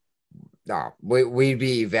 No, we'd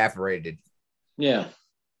be evaporated. Yeah.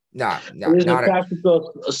 No, It's not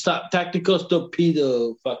a tactical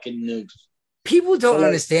torpedo fucking nukes. People don't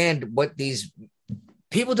understand what these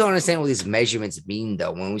measurements mean,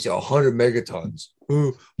 though. When we say 100 megatons,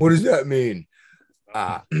 what does that mean?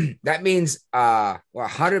 That means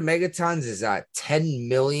 100 megatons is 10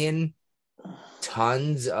 million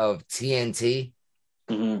tons of TNT.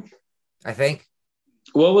 Mm-hmm. I think.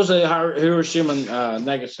 What was Hiroshima and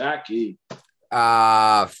Nagasaki?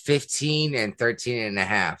 15 and 13 and a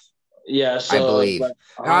half. Yeah, so I believe. like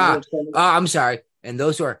I'm sorry. And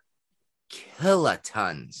those were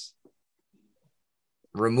kilotons.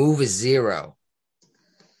 Remove a zero.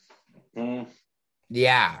 Mm.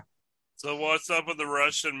 Yeah. So what's up with the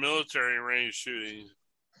Russian military range shooting?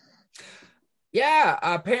 Yeah,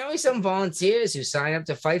 apparently some volunteers who signed up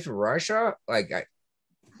to fight for Russia,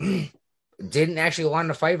 didn't actually want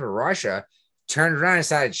to fight for Russia, turned around and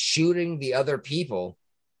started shooting the other people.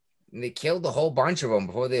 And they killed a whole bunch of them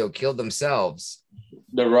before they killed themselves.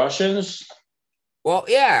 The Russians? Well,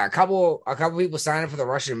 yeah, a couple people signed up for the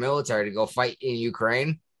Russian military to go fight in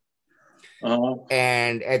Ukraine. Uh-huh.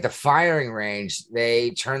 And at the firing range,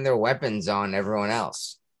 they turned their weapons on everyone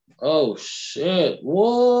else. Oh, shit.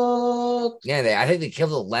 What? Yeah, I think they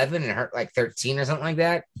killed 11 and hurt like 13 or something like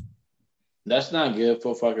that. That's not good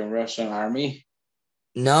for fucking Russian army.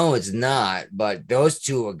 No, it's not. But those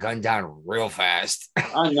two were gunned down real fast.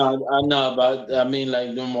 I know, but I mean,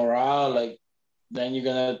 like the morale, like then you're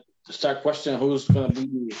gonna start questioning who's gonna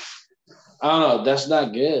be. I don't know. That's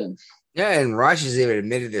not good. Yeah, and Russia's even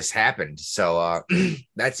admitted this happened, so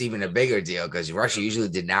that's even a bigger deal because Russia usually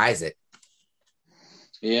denies it.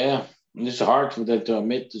 Yeah, it's hard for them to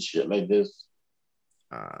admit to shit like this.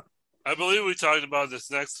 I believe we talked about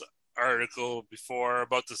this next article before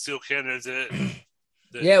about the SEAL candidate.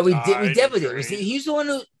 Yeah, we definitely did. Was he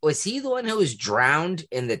the one who was drowned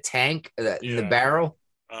in the tank, in the barrel?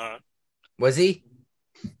 Was he?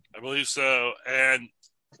 I believe so. And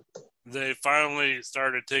they finally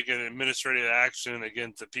started taking administrative action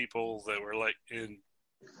against the people that were like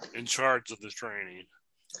in charge of the training.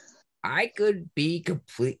 I could be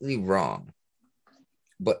completely wrong,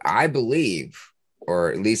 but I believe,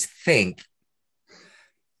 or at least think,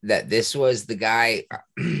 that this was the guy.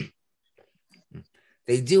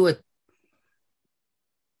 They do it.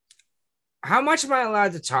 How much am I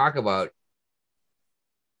allowed to talk about?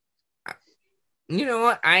 You know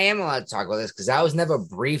what? I am allowed to talk about this because I was never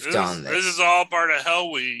briefed on this. This is all part of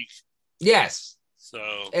Hell Week. Yes. So.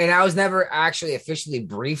 And I was never actually officially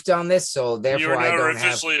briefed on this, so therefore I don't have. You were never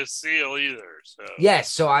officially a SEAL either. So. Yes,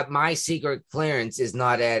 so my secret clearance is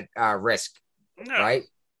not at risk, right?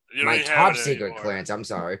 My top secret clearance. I'm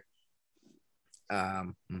sorry.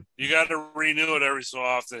 You got to renew it every so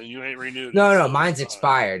often. You ain't renewed. No, mine's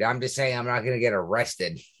expired. I'm just saying I'm not going to get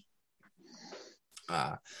arrested.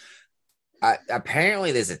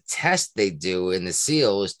 Apparently, there's a test they do in the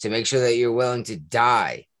SEALs to make sure that you're willing to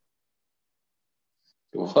die.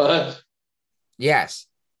 What? Yes.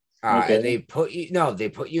 Okay. And they put you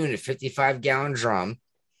in a 55-gallon drum,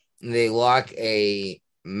 and they lock a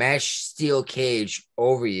mesh steel cage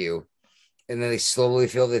over you, and then they slowly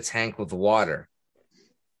fill the tank with water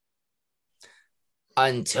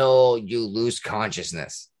until you lose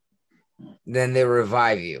consciousness. Then they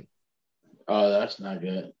revive you. Oh, that's not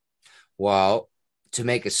good. Well, to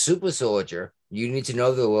make a super soldier, you need to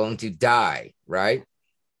know they're willing to die, right?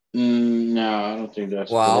 No, I don't think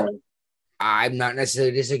that's correct. I'm not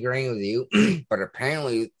necessarily disagreeing with you, but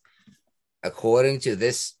apparently, according to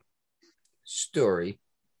this story,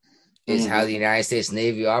 is how the United States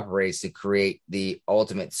Navy operates to create the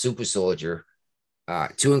ultimate super soldier,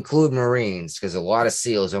 to include Marines, because a lot of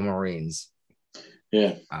SEALs are Marines.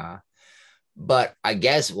 Yeah. But I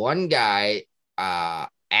guess one guy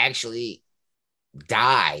actually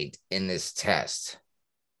died in this test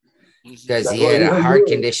because he had a heart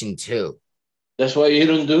condition too. That's why you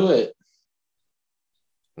don't do it.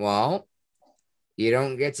 Well, you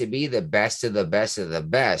don't get to be the best of the best of the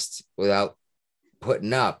best without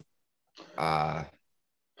putting up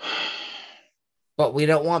But we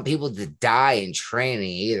don't want people to die in training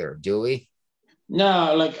either, do we?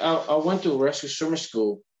 No, like I went to rescue swimmer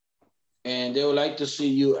school, and they would like to see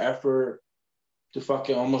you after to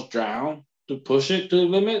fucking almost drown to push it to the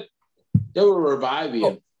limit. They will revive you.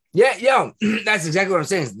 Oh, yeah, that's exactly what I'm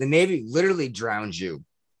saying. The Navy literally drowns you,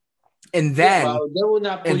 and then they will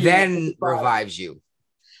not put revives you.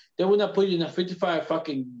 They would not put you in a 55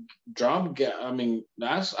 fucking drum. I mean,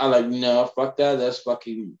 no, fuck that.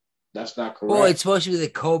 That's not correct. Well, it's supposed to be the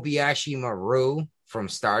Kobayashi Maru from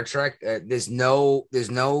Star Trek. There's no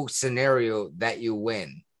scenario that you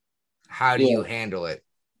win. How do you handle it?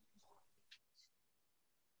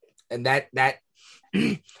 And that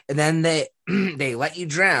and then they let you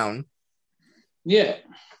drown. Yeah.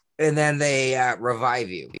 And then they revive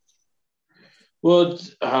you. Well,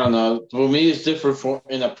 I don't know. For me, it's different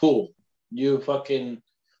in a pool. You fucking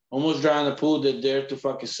almost drown in a pool. They're there to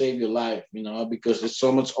fucking save your life, because there's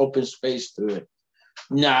so much open space to it.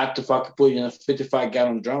 Not to fucking put you in a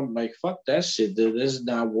 55-gallon drum. Like, fuck that shit, dude. This is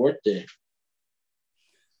not worth it.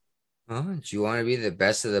 Oh, do you want to be the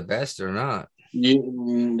best of the best or not?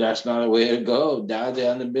 That's not a way to go. Now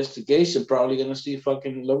they're on investigation. Probably going to see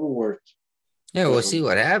fucking liverwort. Yeah, we'll see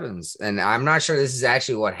what happens. And I'm not sure this is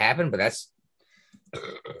actually what happened, but that's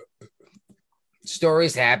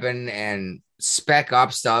stories happen and spec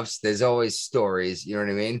up stuffs. There's always stories. You know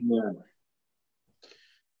what I mean? Yeah.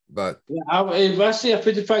 But if I see a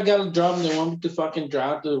 55-gallon drum and they want me to fucking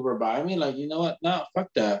drown to revive me, like, you know what? No, fuck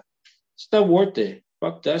that. It's not worth it.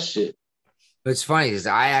 Fuck that shit. It's funny because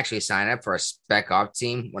I actually signed up for a spec op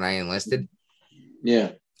team when I enlisted.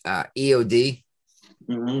 Yeah. EOD.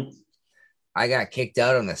 Mm-hmm. I got kicked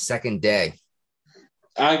out on the second day.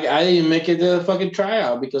 I didn't make it to the fucking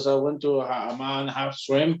tryout because I went to a mile and a half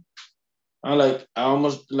swim. I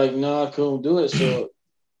almost no, I couldn't do it. So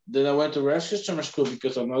then I went to rescue swimmer school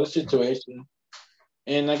because of another situation.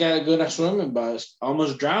 And I got good at swimming, but I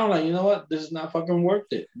almost drowned. Like, you know what? This is not fucking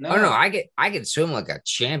worth it. No. Oh no, I could swim like a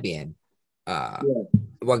champion.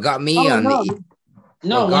 What got me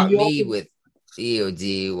with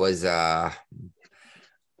EOD was I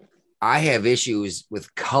have issues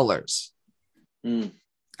with colors.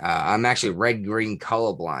 I'm actually red-green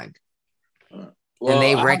colorblind. And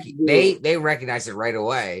they recognize it right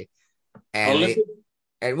away. And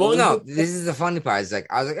this is the funny part. It's like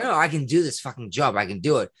I was like, I can do this fucking job. I can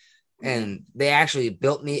do it. And they actually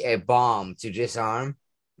built me a bomb to disarm.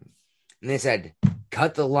 And they said,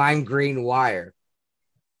 cut the lime green wire.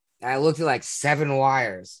 And I looked at like 7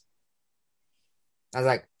 wires. I was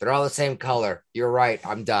like, they're all the same color. You're right.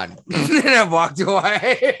 I'm done. And I walked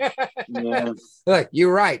away. Yeah. Like,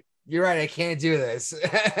 you're right. I can't do this.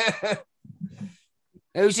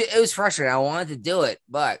 It was frustrating. I wanted to do it,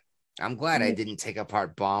 but I'm glad I didn't take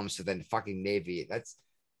apart bombs for the fucking Navy. That's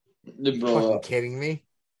fucking kidding me.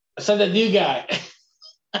 Send the new guy.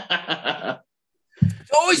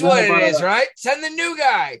 It's always what it is, right? Send the new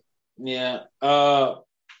guy. Yeah. I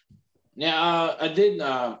did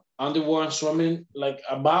underwater swimming, like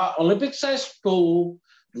about Olympic-sized pool,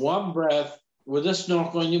 one breath with a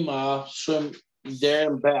snorkel in your mouth, swim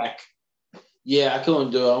there and back. Yeah, I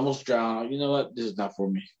couldn't do it. I almost drowned. You know what? This is not for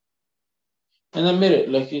me. And I admit it,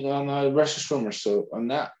 I'm not a rescue swimmer, so I'm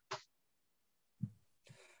not.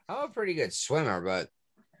 I'm a pretty good swimmer, but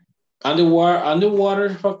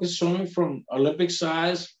underwater fucking swimming from Olympic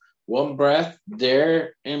size, one breath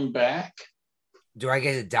there and back. Do I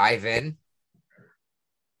get to dive in?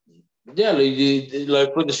 Yeah,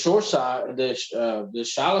 like for the short side, the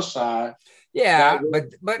shallow side. Yeah,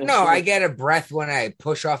 but no, I get a breath when I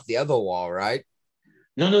push off the other wall, right?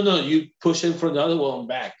 No. You push in from the other wall and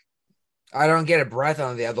back. I don't get a breath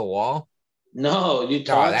on the other wall. No, you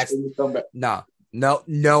touch and you come back.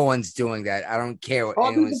 No one's doing that. I don't care what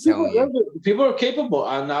anyone's telling you. People are capable,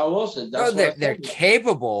 and I wasn't. They're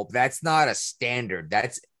capable. That's not a standard.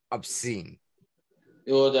 That's obscene.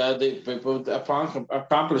 The people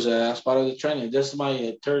accomplished that as part of the training. This is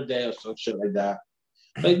my third day or some shit like that.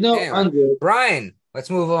 Like, no, anyway, I'm good. Brian, let's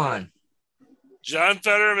move on. John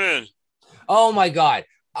Fetterman. Oh my God.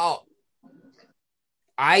 Oh,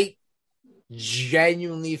 I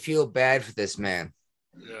genuinely feel bad for this man.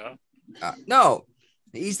 Yeah. No,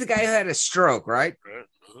 he's the guy who had a stroke, right?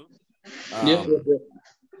 Yeah.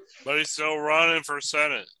 But he's still running for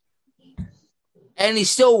Senate. And he's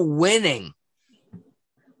still winning.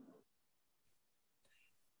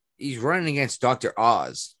 He's running against Dr.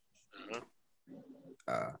 Oz.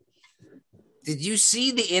 Did you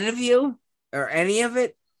see the interview or any of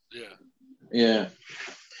it? Yeah.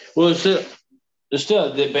 Well, there's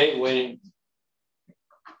still a debate waiting.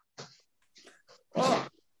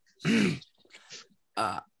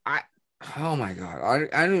 Oh my God,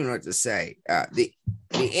 I don't even know what to say. The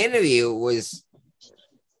interview was.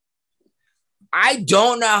 I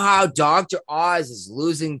don't know how Dr. Oz is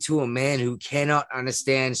losing to a man who cannot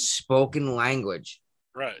understand spoken language.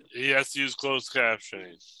 Right. He has to use closed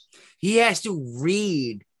captioning. He has to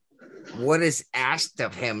read what is asked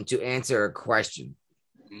of him to answer a question.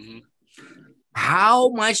 Mm-hmm. How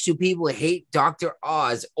much do people hate Dr.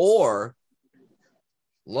 Oz or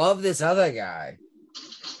love this other guy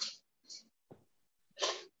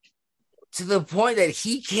to the point that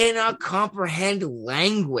he cannot comprehend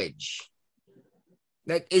language?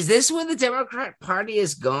 Like, is this where the Democrat Party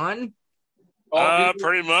is gone?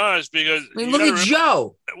 Pretty much, because I mean, look at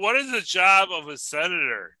Joe. What is the job of a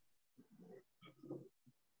senator?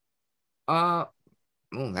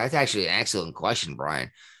 That's actually an excellent question, Brian.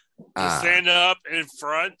 To stand up in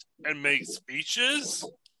front and make speeches?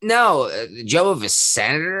 No, the job of a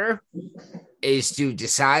senator is to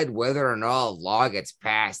decide whether or not a law gets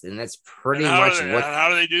passed, and that's pretty much what. How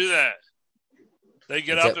do they do that? They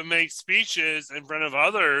get up and make speeches in front of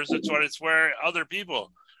others. That's what it's where other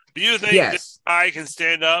people. Do you think this guy can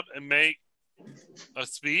stand up and make a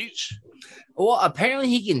speech? Well, apparently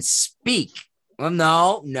he can speak. Well,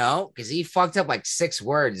 no, because he fucked up like 6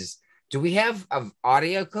 words. Do we have an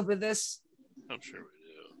audio clip of this? I'm sure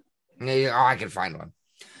we do. Oh, I can find one.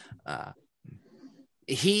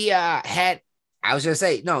 He had. I was going to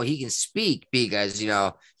say, no, he can speak because,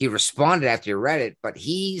 he responded after you read it, but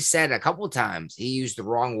he said a couple of times he used the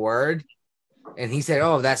wrong word. And he said,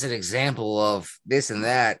 oh, that's an example of this and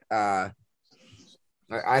that. I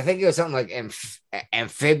think it was something like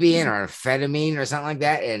amphibian or amphetamine or something like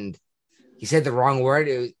that. And he said the wrong word.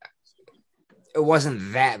 It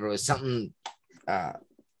wasn't that, but it was something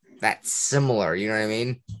that's similar. You know what I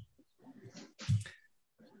mean?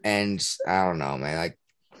 And I don't know, man. Like,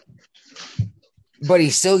 but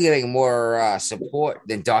he's still getting more support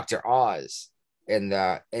than Dr. Oz in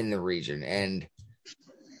the region. And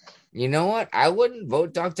you know what? I wouldn't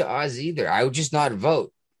vote Dr. Oz either. I would just not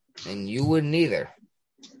vote. And you wouldn't either.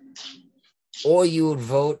 Or you would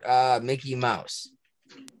vote Mickey Mouse.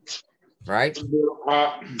 Right?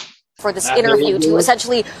 For this interview to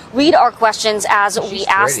essentially read our questions as we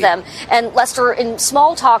ask them. And Lester, in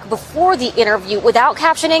small talk before the interview, without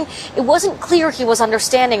captioning, it wasn't clear he was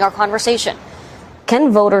understanding our conversation.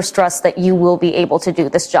 Can voters trust that you will be able to do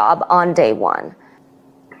this job on day one?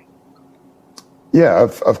 Yeah,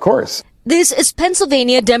 of course. This is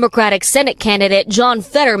Pennsylvania Democratic Senate candidate John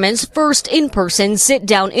Fetterman's first in-person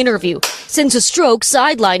sit-down interview since a stroke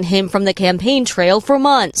sidelined him from the campaign trail for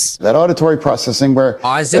months. That auditory processing where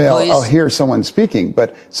I'll hear someone speaking,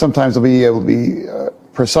 but sometimes I'll be able to be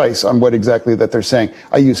precise on what exactly that they're saying.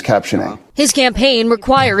 I use captioning. His campaign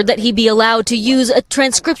required that he be allowed to use a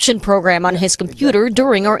transcription program on his computer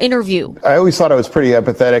during our interview. I always thought I was pretty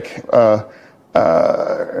empathetic,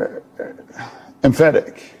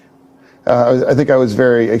 emphatic. I think I was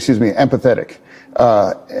very, empathetic.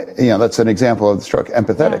 That's an example of the stroke,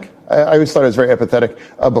 empathetic. I always thought I was very empathetic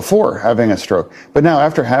before having a stroke. But now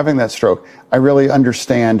after having that stroke, I really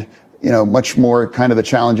understand, much more kind of the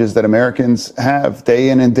challenges that Americans have day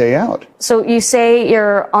in and day out. So you say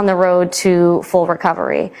you're on the road to full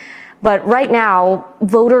recovery, but right now,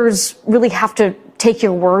 voters really have to take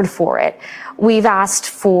your word for it. We've asked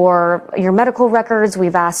for your medical records.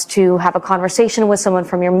 We've asked to have a conversation with someone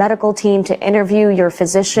from your medical team to interview your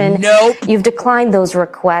physician. Nope. You've declined those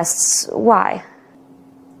requests. Why?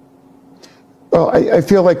 Well, I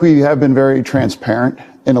feel like we have been very transparent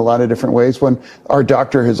in a lot of different ways when our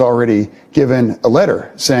doctor has already given a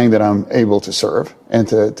letter saying that I'm able to serve and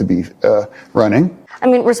to be running. I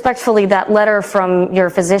mean, respectfully, that letter from your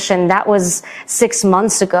physician, that was 6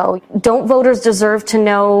 months ago. Don't voters deserve to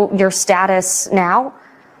know your status now?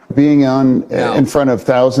 Being in front of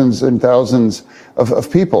thousands and thousands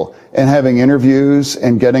of people and having interviews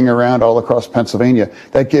and getting around all across Pennsylvania,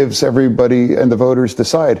 that gives everybody and the voters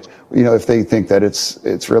decide, if they think that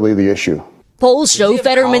it's really the issue. Polls show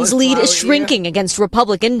Fetterman's lead is shrinking against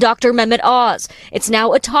Republican Dr. Mehmet Oz. It's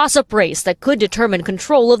now a toss-up race that could determine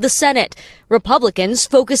control of the Senate. Republicans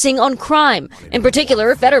focusing on crime. In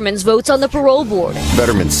particular, Fetterman's votes on the parole board.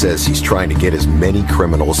 Fetterman says he's trying to get as many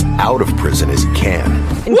criminals out of prison as he can.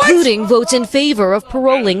 Including votes in favor of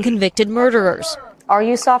paroling convicted murderers. Are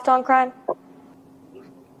you soft on crime?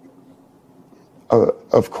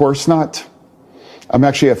 Of course not. I'm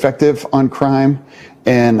actually effective on crime.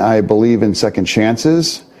 And I believe in second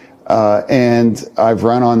chances, and I've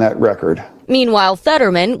run on that record. Meanwhile,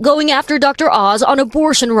 Fetterman going after Dr. Oz on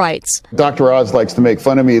abortion rights. Dr. Oz likes to make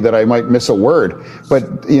fun of me that I might miss a word,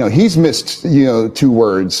 but he's missed 2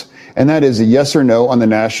 words, and that is a yes or no on the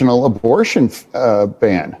national abortion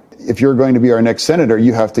ban. If you're going to be our next senator,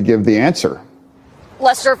 you have to give the answer.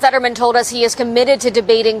 Lester Fetterman told us he is committed to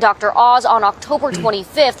debating Dr. Oz on October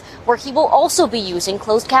 25th, where he will also be using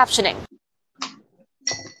closed captioning.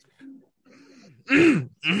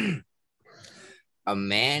 A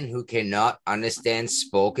man who cannot understand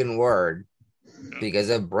spoken word because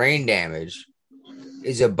of brain damage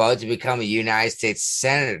is about to become a United States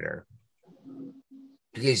senator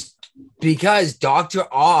because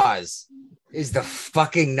Dr. Oz is the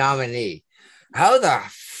fucking nominee. How the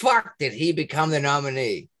fuck did he become the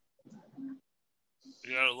nominee?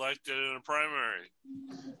 He got elected in a primary.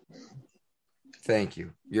 Thank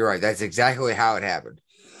you. You're right. That's exactly how it happened.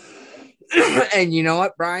 And you know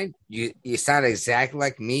what, Brian? You sound exactly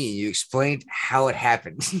like me. You explained how it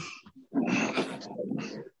happened.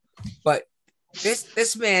 But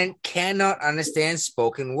this man cannot understand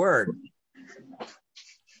spoken word.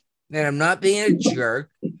 And I'm not being a jerk.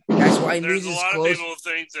 That's why there's a lot of people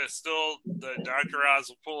think that Dr. Oz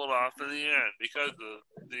will pull it off in the end because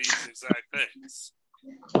of these exact things.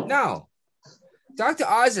 No. Dr.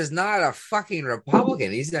 Oz is not a fucking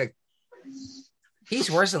Republican. He's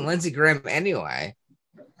worse than Lindsey Graham anyway.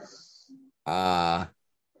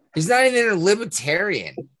 He's not even a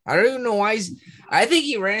libertarian. I don't even know why I think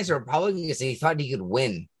he ran as a Republican because he thought he could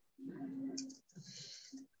win.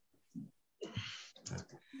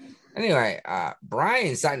 Anyway,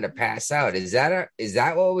 Brian's starting to pass out. Is that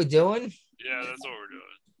what we're doing? Yeah, that's what we're doing.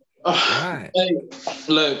 All right. Hey,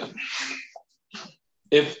 look,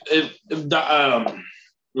 if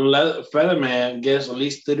Featherman gets at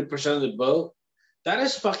least 30% of the vote, that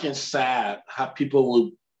is fucking sad how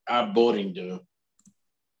people are voting, dude.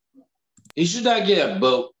 He should not get a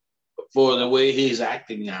vote for the way he's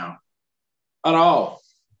acting now. At all.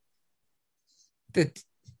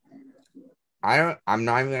 I'm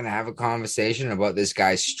not even gonna have a conversation about this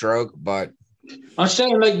guy's stroke, but I'm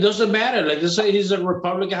saying, like, doesn't matter. Like, they say he's a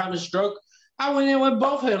Republican having a stroke. I went in with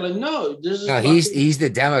both hands. Like, no, he's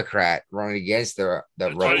the Democrat running against the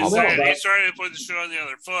Republican. He's trying to put the show on the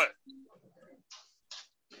other foot.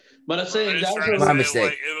 But I'm saying that's my mistake.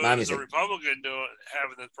 Like, if it was a Republican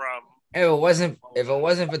having this problem. If it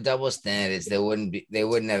wasn't for double standards, they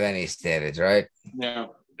wouldn't have any standards, right? Yeah.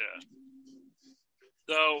 Yeah.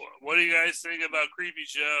 So, what do you guys think about Creepy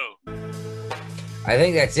Joe? I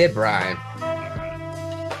think that's it, Brian.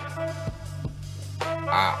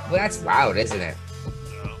 Well, that's loud, isn't it?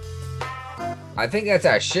 No. I think that's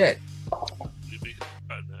our shit.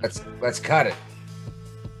 Let's cut it.